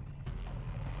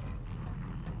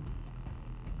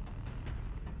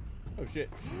 Oh shit.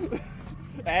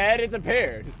 And it's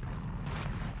appeared.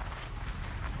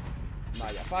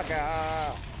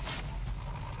 Motherfucker.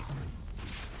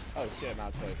 Oh shit, I'm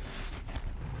out of choice.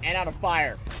 And out of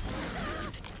fire.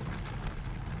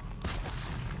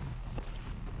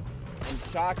 And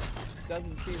shock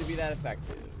doesn't seem to be that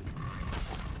effective.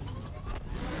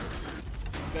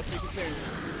 Especially considering...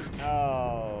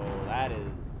 Oh,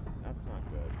 that's not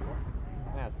good.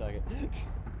 That's not good.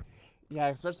 Yeah,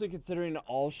 especially considering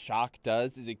all shock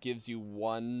does is it gives you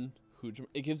one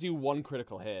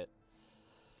critical hit.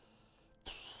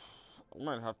 I'm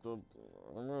gonna have to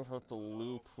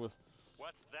loop with...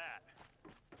 What's that?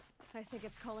 I think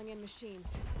it's calling in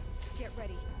machines. Get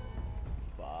ready.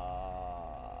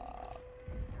 Fuck.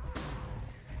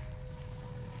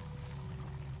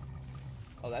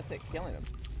 Oh, that's it, killing him.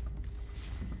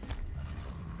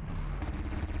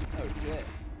 Oh shit.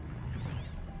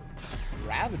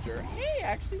 Ravager? Hey, I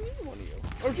actually need one of you.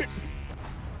 Oh shit!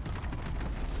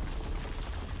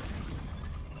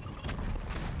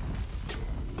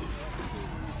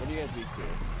 What do you guys weak to?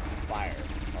 Fire.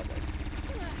 Okay.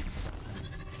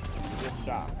 Just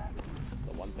shock.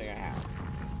 The one thing I have.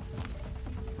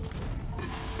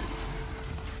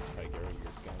 Try to get rid of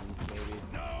your guns, maybe.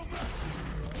 No!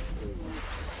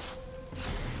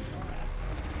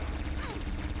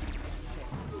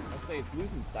 I'd say it's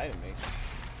losing sight of me.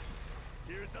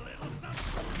 Here's a little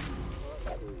something.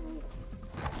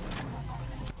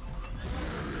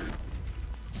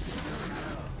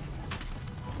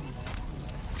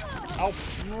 Oh,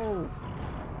 no.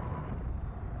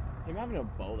 Him having a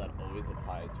bow that always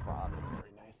applies frost is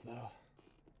pretty nice, though.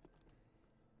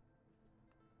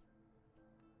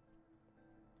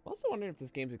 I'm also wondering if this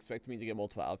game's expecting me to get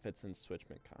multiple outfits in switch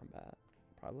mid-combat.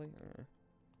 Probably. Uh-oh.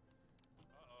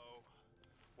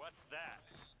 What's that?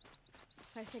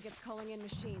 I think it's calling in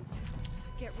machines.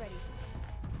 Get ready.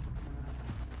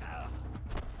 Ow.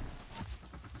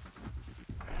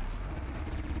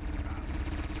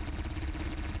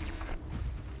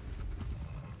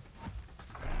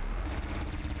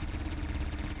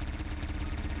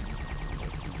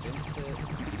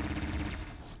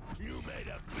 You made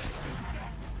a big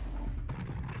mistake.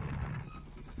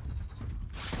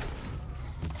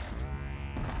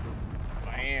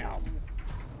 Bam.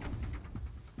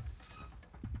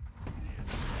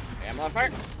 Damn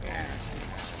motherfucker. Yeah.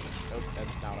 Nope,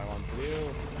 that's not what I want to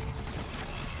do.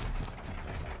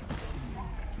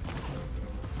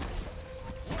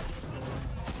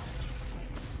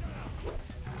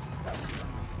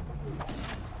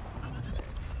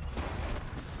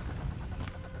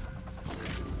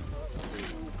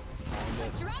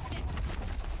 Dropped it.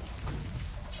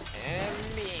 And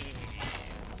me.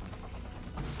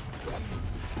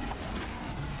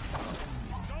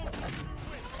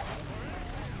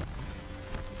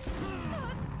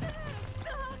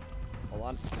 Hold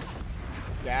on.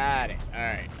 Got it.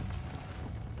 Alright.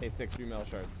 Hey, 6 female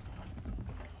shards.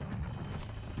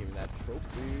 Give me that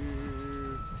trophy.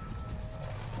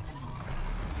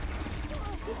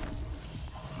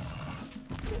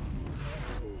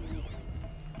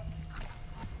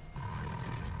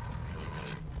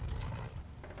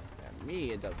 Yeah,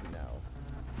 me, it doesn't know.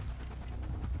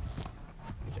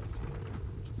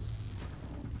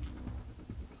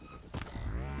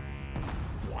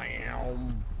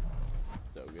 Wham!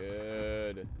 So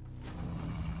good.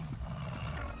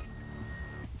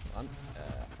 On.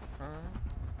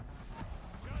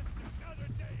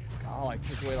 Oh, I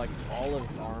took away like all of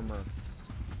its armor.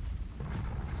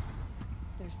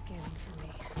 They're scanning for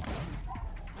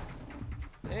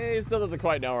me. He still doesn't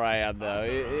quite know where I am,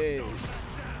 though.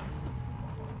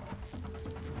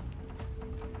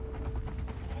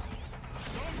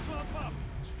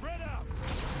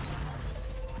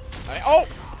 Oh!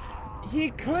 He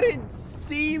couldn't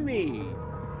see me!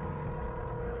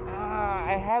 Ah,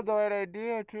 I had the right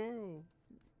idea, too.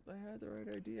 I had the right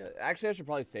idea. Actually, I should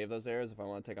probably save those areas if I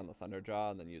want to take on the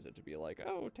Thunderjaw and then use it to be like,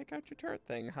 oh, take out your turret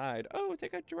thing, hide. Oh,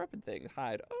 take out your weapon thing,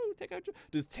 hide. Oh, take out your...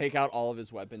 Just take out all of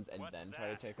his weapons and then try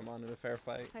to take him on in a fair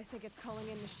fight. I think it's calling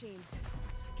in machines.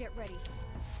 Get ready.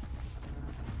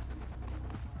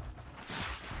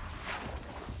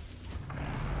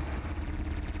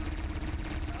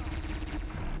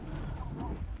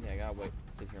 Yeah, I gotta wait,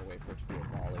 sit here and wait for it to do a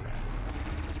volley.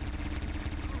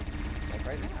 Like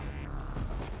right now.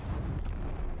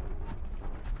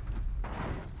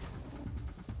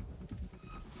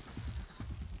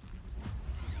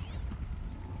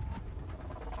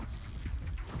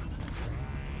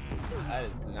 That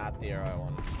is not the arrow I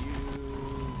wanted to use.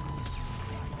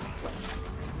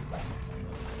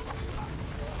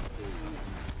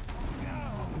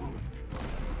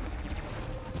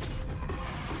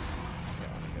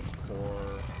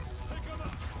 Core.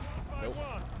 Nope.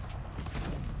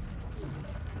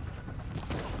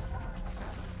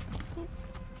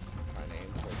 My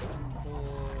name for the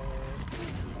core.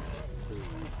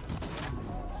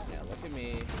 Yeah, look at me.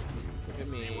 Look at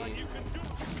me.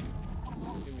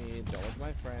 Look at me. Don't look at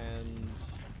my friend.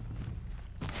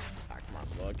 Ah, come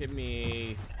on. Look at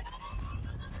me.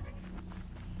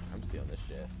 I'm stealing this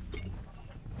shit.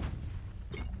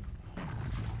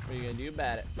 What are you gonna do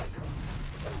about it?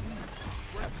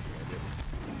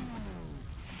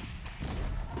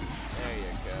 There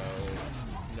you go.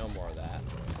 No more of that.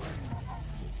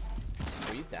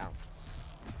 Oh, he's down.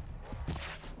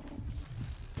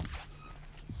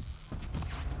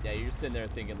 Yeah, you're sitting there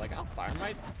thinking like, I'll fire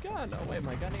my gun. Oh wait,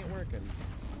 my gun ain't working.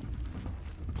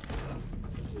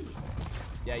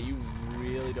 Yeah, you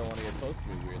really don't want to get close to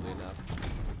me, weirdly enough.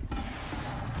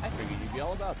 I figured you'd be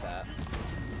all about that.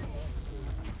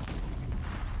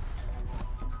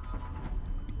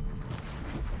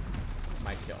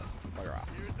 My kill. Bugger off.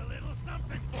 Here's a little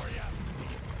something for you.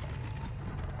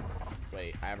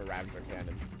 Wait, I have a Ravager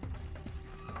cannon.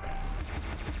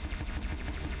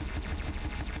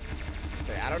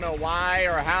 Okay, I don't know why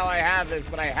or how I have this,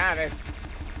 but I have it.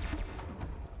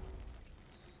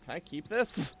 Can I keep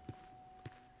this?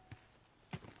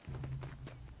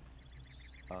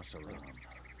 Asaram,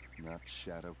 not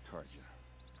Shadow Karja.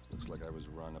 Looks like I was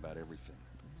wrong about everything,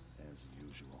 as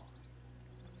usual.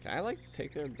 Can I, like,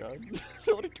 take their gun?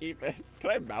 I want to keep it. Can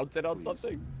I mount it on Please,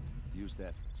 something? Use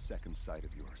that second sight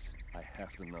of yours. I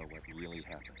have to know what really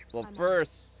happened. Well,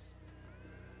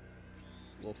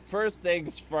 first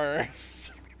things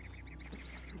first.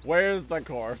 Where's the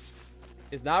corpse?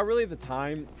 Is now really the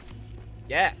time?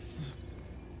 Yes.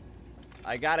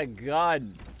 I got a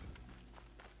gun.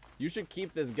 You should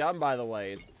keep this gun, by the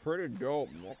way. It's pretty dope.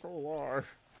 Not gonna lie.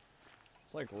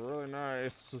 It's like really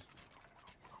nice.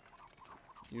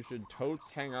 You should totes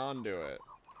hang on to it.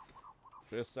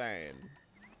 Just saying.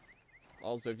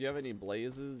 Also, if you have any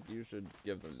blazes, you should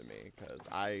give them to me, because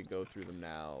I go through them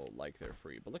now like they're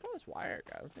free. But look at all this wire,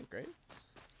 guys. Isn't it great?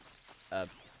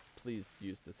 Please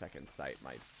use the second sight.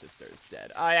 My sister's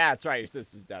dead. Oh, yeah, that's right. Your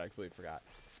sister's dead. I completely forgot.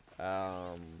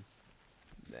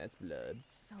 That's blood.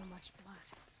 So much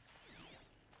blood.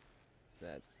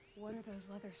 That's... What are those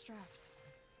leather straps?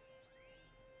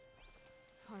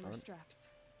 Armor straps.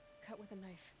 Cut with a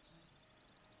knife.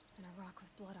 And a rock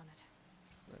with blood on it.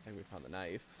 I think we found the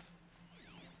knife.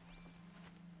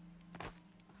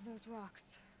 Those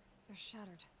rocks. They're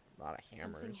shattered. A lot of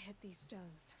hammers. Something hit these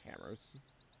stones. Hammers.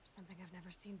 Something I've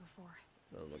never seen before.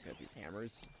 Oh, look at these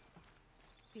hammers.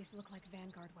 These look like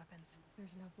Vanguard weapons.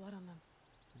 There's no blood on them.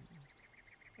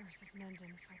 Ursa's men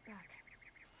didn't fight back.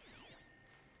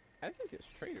 I think there's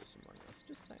traitors among us,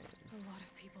 just saying. A lot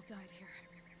of people died here.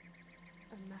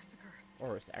 A massacre.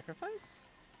 Or a sacrifice?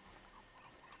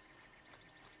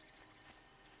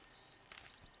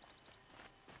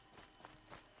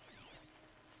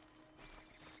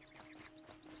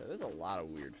 So there's a lot of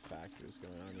weird factors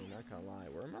going on here, not gonna lie.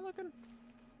 Where am I looking?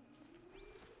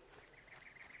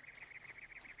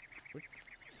 Which?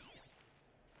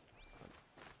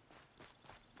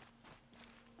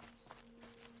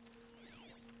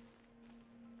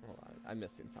 Hold on, I'm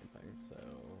missing something, so...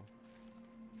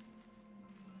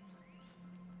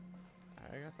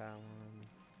 I got that one.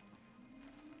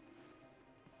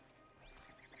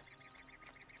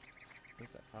 At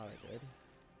least I thought I did.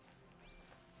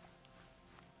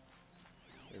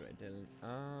 Maybe I didn't.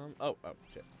 Oh,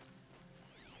 shit.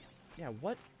 Yeah,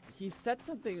 what? He set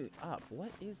something up.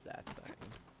 What is that thing?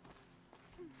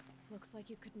 Looks like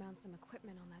you could mount some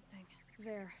equipment on that thing.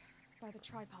 There, by the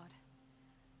tripod.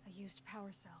 A used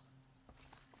power cell.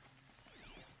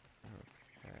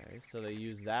 Okay, so they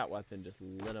used that weapon, just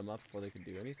lit them up before they could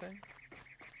do anything?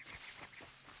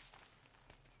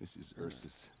 This is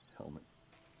Ursa's helmet.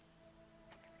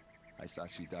 I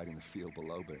thought she died in the field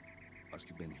below, but must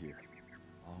have been here.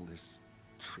 All this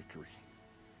trickery.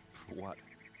 For what?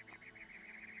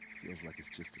 Feels like it's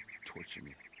just to torture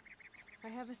me. I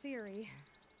have a theory.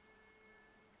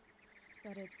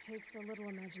 But it takes a little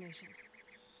imagination.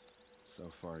 So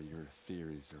far, your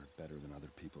theories are better than other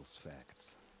people's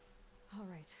facts. All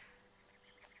right.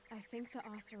 I think the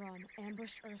Oseram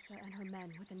ambushed Ursa and her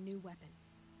men with a new weapon.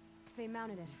 They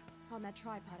mounted it on that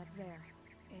tripod up there.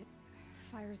 It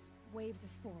fires waves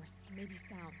of force, maybe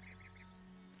sound.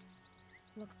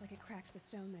 Looks like it cracked the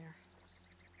stone there.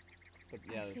 But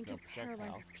yeah, I think no it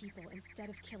paralyzes people instead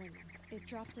of killing them. It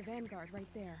dropped the Vanguard right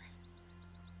there.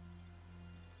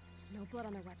 No blood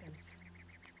on their weapons.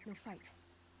 No fight.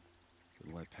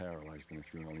 But why paralyze them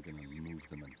if you're only gonna move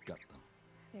them and gut them?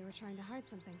 They were trying to hide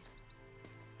something.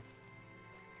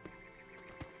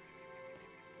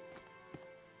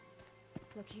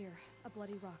 Look here, a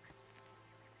bloody rock.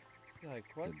 Like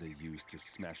what? Did they use to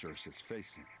smash Ursa's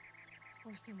face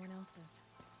in? Or someone else's.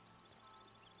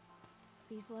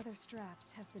 These leather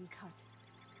straps have been cut.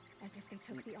 As if they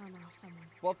took the armor off someone.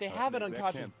 Well, if they have an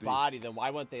unconscious body, then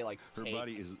why wouldn't they, like, Her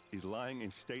body is lying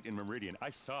in state in Meridian. I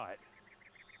saw it.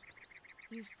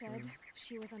 You said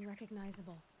she was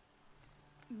unrecognizable.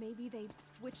 Maybe they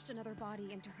switched another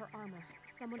body into her armor.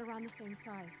 Someone around the same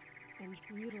size. And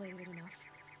mutilated it enough,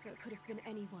 so it could have been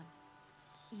anyone.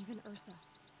 Even Ursa.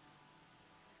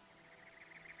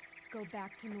 Go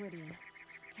back to Meridian.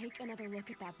 Take another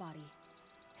look at that body.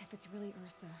 If it's really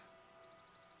Ursa,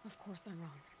 Of course I'm wrong.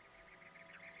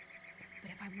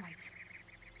 But if I'm right...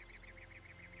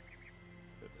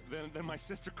 Then my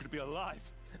sister could be alive.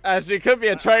 She could be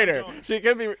a traitor. She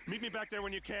could be... Meet me back there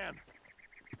when you can.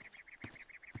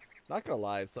 Not gonna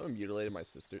lie, if someone mutilated my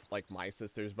sister, like my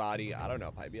sister's body, I don't know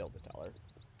if I'd be able to tell her.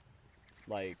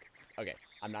 Like, okay,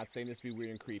 I'm not saying this to be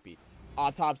weird and creepy.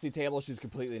 Autopsy table, she's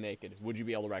completely naked. Would you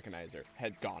be able to recognize her?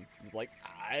 Head gone. He's like,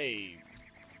 I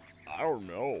don't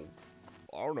know.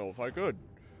 I don't know if I could.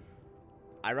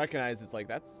 I recognize it's like,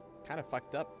 that's kind of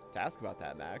fucked up to ask about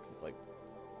that, Max. It's like,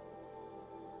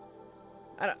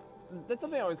 I don't, that's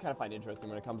something I always kind of find interesting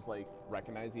when it comes to, like,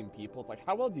 recognizing people. It's like,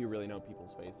 how well do you really know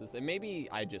people's faces? And maybe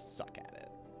I just suck at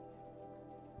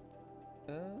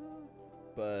it.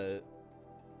 But...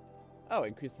 Oh,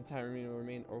 increase the time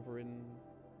remain over in...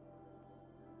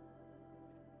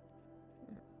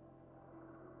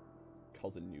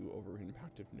 Calls a new overridden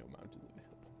mount if no mount is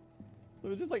available. It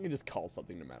was just like, you just call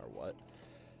something no matter what.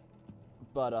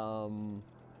 But,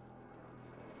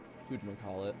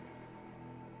 whatchamacallit?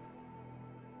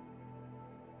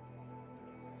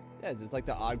 Yeah, it's just like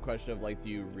the odd question of like, do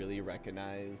you really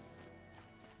recognize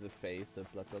the face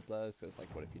of blah blah blah? So it's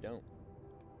like, what if you don't?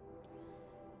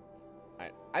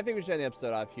 Alright, I think we should end the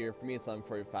episode off here. For me, it's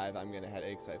 11:45. I'm gonna head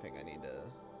so I think I need to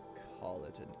call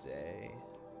it a day.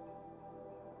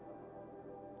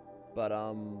 But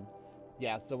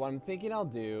yeah. So what I'm thinking I'll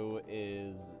do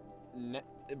is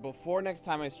before next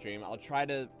time I stream, I'll try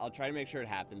to make sure it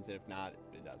happens. And if not,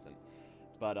 it doesn't.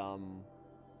 But oh,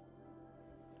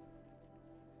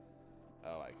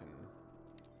 I can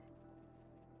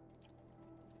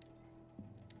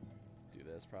do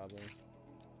this probably.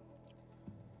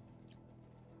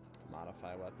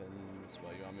 Modify weapons.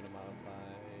 What you want me to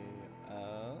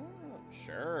modify?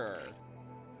 Sure.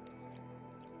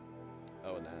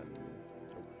 Oh, and then...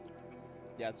 Oh.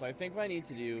 Yeah, so I think what I need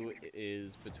to do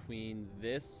is between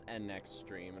this and next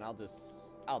stream, and I'll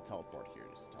teleport here,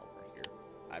 just to teleport here.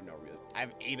 I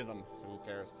have 8 of them, so who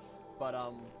cares? But,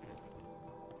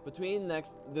 between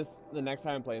the next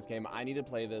time I play this game, I need to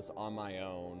play this on my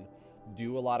own,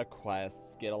 do a lot of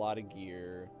quests, get a lot of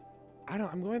gear.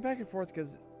 I'm going back and forth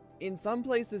because in some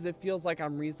places it feels like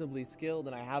I'm reasonably skilled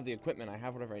and I have the equipment, I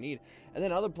have whatever I need. And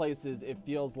then other places it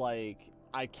feels like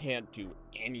I can't do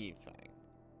anything.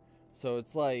 So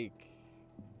it's like,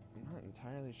 I'm not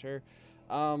entirely sure.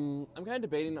 I'm kind of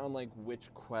debating on like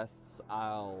which quests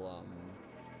I'll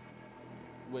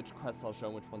show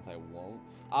and which ones I won't.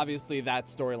 Obviously that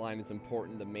storyline is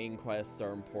important, the main quests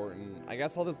are important. I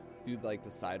guess I'll just do like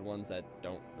the side ones that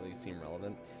don't really seem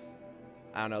relevant.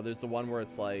 I don't know, there's the one where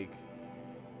it's like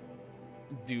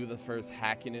do the first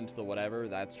hacking into the whatever,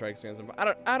 that strikes me as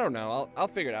I don't know, I'll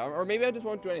figure it out. Or maybe I just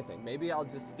won't do anything. Maybe I'll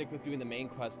just stick with doing the main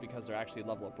quests because they're actually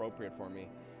level appropriate for me,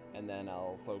 and then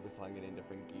I'll focus on getting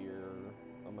different gear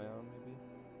on my own maybe.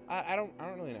 I don't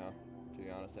really know, to be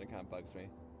honest, and it kind of bugs me.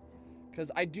 Because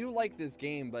I do like this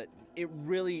game, but it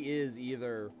really is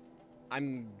either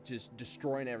I'm just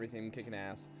destroying everything, kicking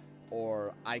ass,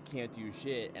 or I can't do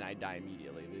shit and I die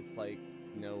immediately. It's like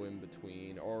no in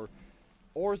between. Or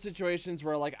situations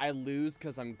where like I lose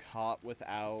because I'm caught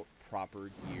without proper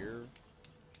gear.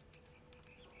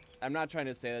 I'm not trying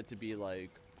to say that to be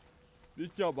like,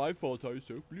 it's not my fault I was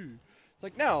so blue. It's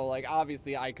like, no, like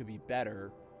obviously I could be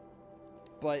better,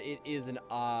 but it is an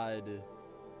odd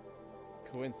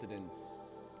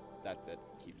coincidence that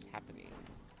keeps happening.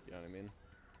 You know what I mean?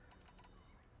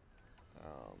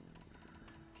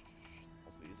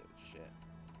 Also, these are the shit.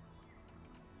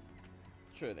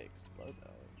 Sure, they explode though.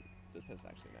 This has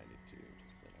actually 92, which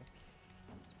is really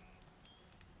nice.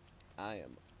 I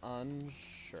am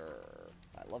unsure.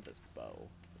 I love this bow.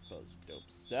 This bow's dope.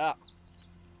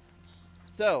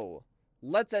 So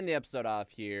let's end the episode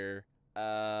off here.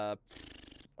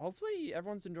 Hopefully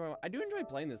everyone's enjoying. I do enjoy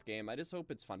playing this game. I just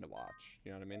hope it's fun to watch.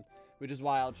 You know what I mean? Which is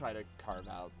why I'll try to carve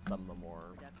out some of the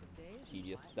more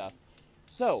tedious stuff.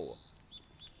 So,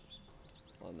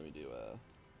 well, let me do a.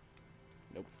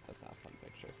 Nope, that's not a fun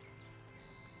picture.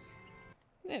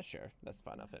 Yeah, sure. That's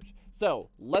fine. I'll finish. So,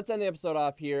 let's end the episode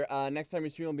off here. Next time we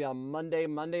stream will be on Monday.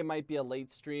 Monday might be a late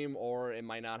stream, or it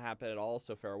might not happen at all,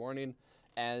 so fair warning.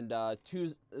 And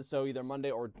Tuesday, so either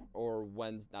Monday or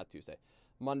Wednesday, not Tuesday.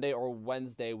 Monday or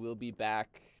Wednesday, we'll be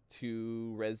back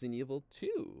to Resident Evil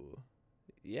 2.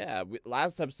 Yeah,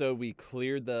 last episode, we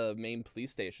cleared the main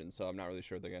police station, so I'm not really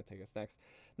sure where they're going to take us next.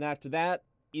 And after that,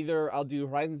 either I'll do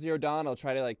Horizon Zero Dawn, I'll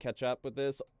try to, like, catch up with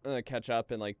this, and,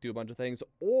 like, do a bunch of things,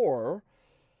 or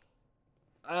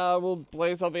we'll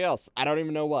play something else. I don't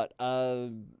even know what.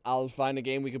 I'll find a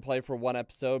game we can play for one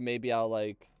episode. Maybe I'll,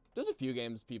 like, There's a few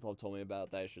games people have told me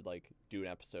about that I should, like, do an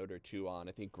episode or two on.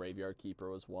 I think Graveyard Keeper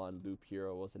was one, Loop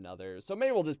Hero was another. So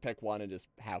maybe we'll just pick one and just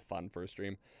have fun for a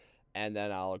stream. And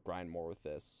then I'll grind more with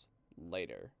this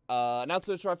later.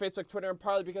 Announcements to our Facebook, Twitter, and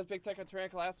Parley because big tech and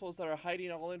tyrannical assholes that are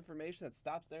hiding all information that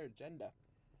stops their agenda.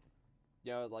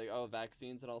 You know, like, oh,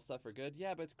 vaccines and all stuff are good.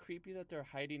 Yeah, but it's creepy that they're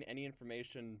hiding any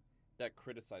information that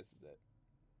criticizes it.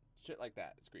 Shit like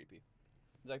that. It's creepy.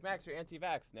 It's like, Max, you're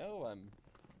anti-vax. No, I'm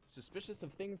suspicious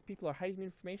of things people are hiding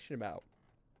information about.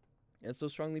 And so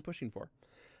strongly pushing for.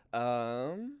 Should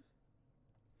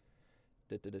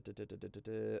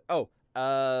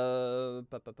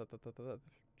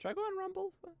I go on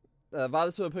Rumble?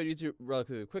 This will put YouTube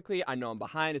relatively quickly. I know I'm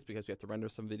behind. It's because we have to render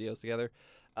some videos together.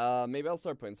 Maybe I'll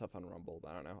start putting stuff on Rumble.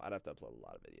 I don't know. I'd have to upload a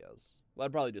lot of videos. Well,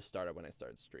 I'd probably just start it when I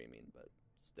started streaming, but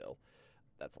still,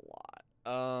 that's a lot.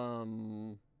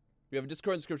 We have a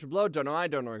Discord in the description below. Don't know what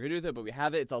I'm going to do with it, but we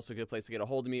have it. It's also a good place to get a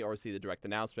hold of me or see the direct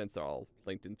announcements. They're all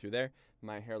linked in through there.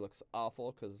 My hair looks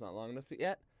awful because it's not long enough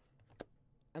yet.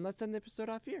 And let's end the episode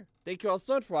off here. Thank you all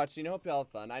so much for watching. I hope you all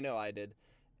had fun. I know I did.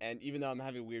 And even though I'm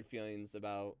having weird feelings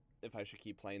about if I should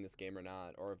keep playing this game or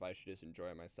not, or if I should just enjoy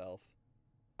it myself,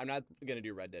 I'm not going to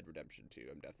do Red Dead Redemption 2.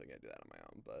 I'm definitely going to do that on my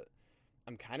own. But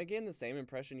I'm kind of getting the same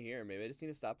impression here. Maybe I just need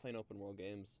to stop playing open world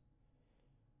games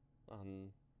on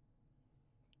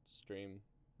stream.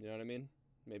 You know what I mean?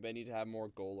 Maybe I need to have more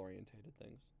goal-orientated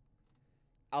things.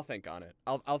 I'll think on it.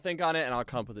 I'll think on it and I'll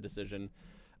come up with a decision.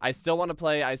 I still want to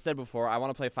play, I said before, I want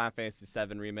to play Final Fantasy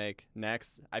VII Remake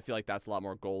next. I feel like that's a lot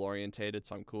more goal-orientated,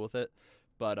 so I'm cool with it.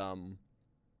 But,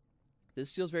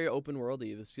 this feels very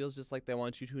open-worldy. This feels just like they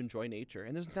want you to enjoy nature.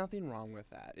 And there's nothing wrong with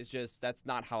that. It's just, that's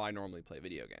not how I normally play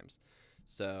video games.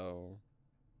 So,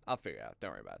 I'll figure it out.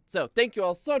 Don't worry about it. So, thank you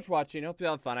all so much for watching. Hope you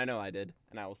had fun. I know I did.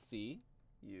 And I will see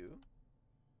you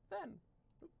then.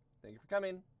 Thank you for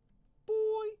coming.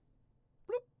 Bye.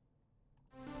 Bloop.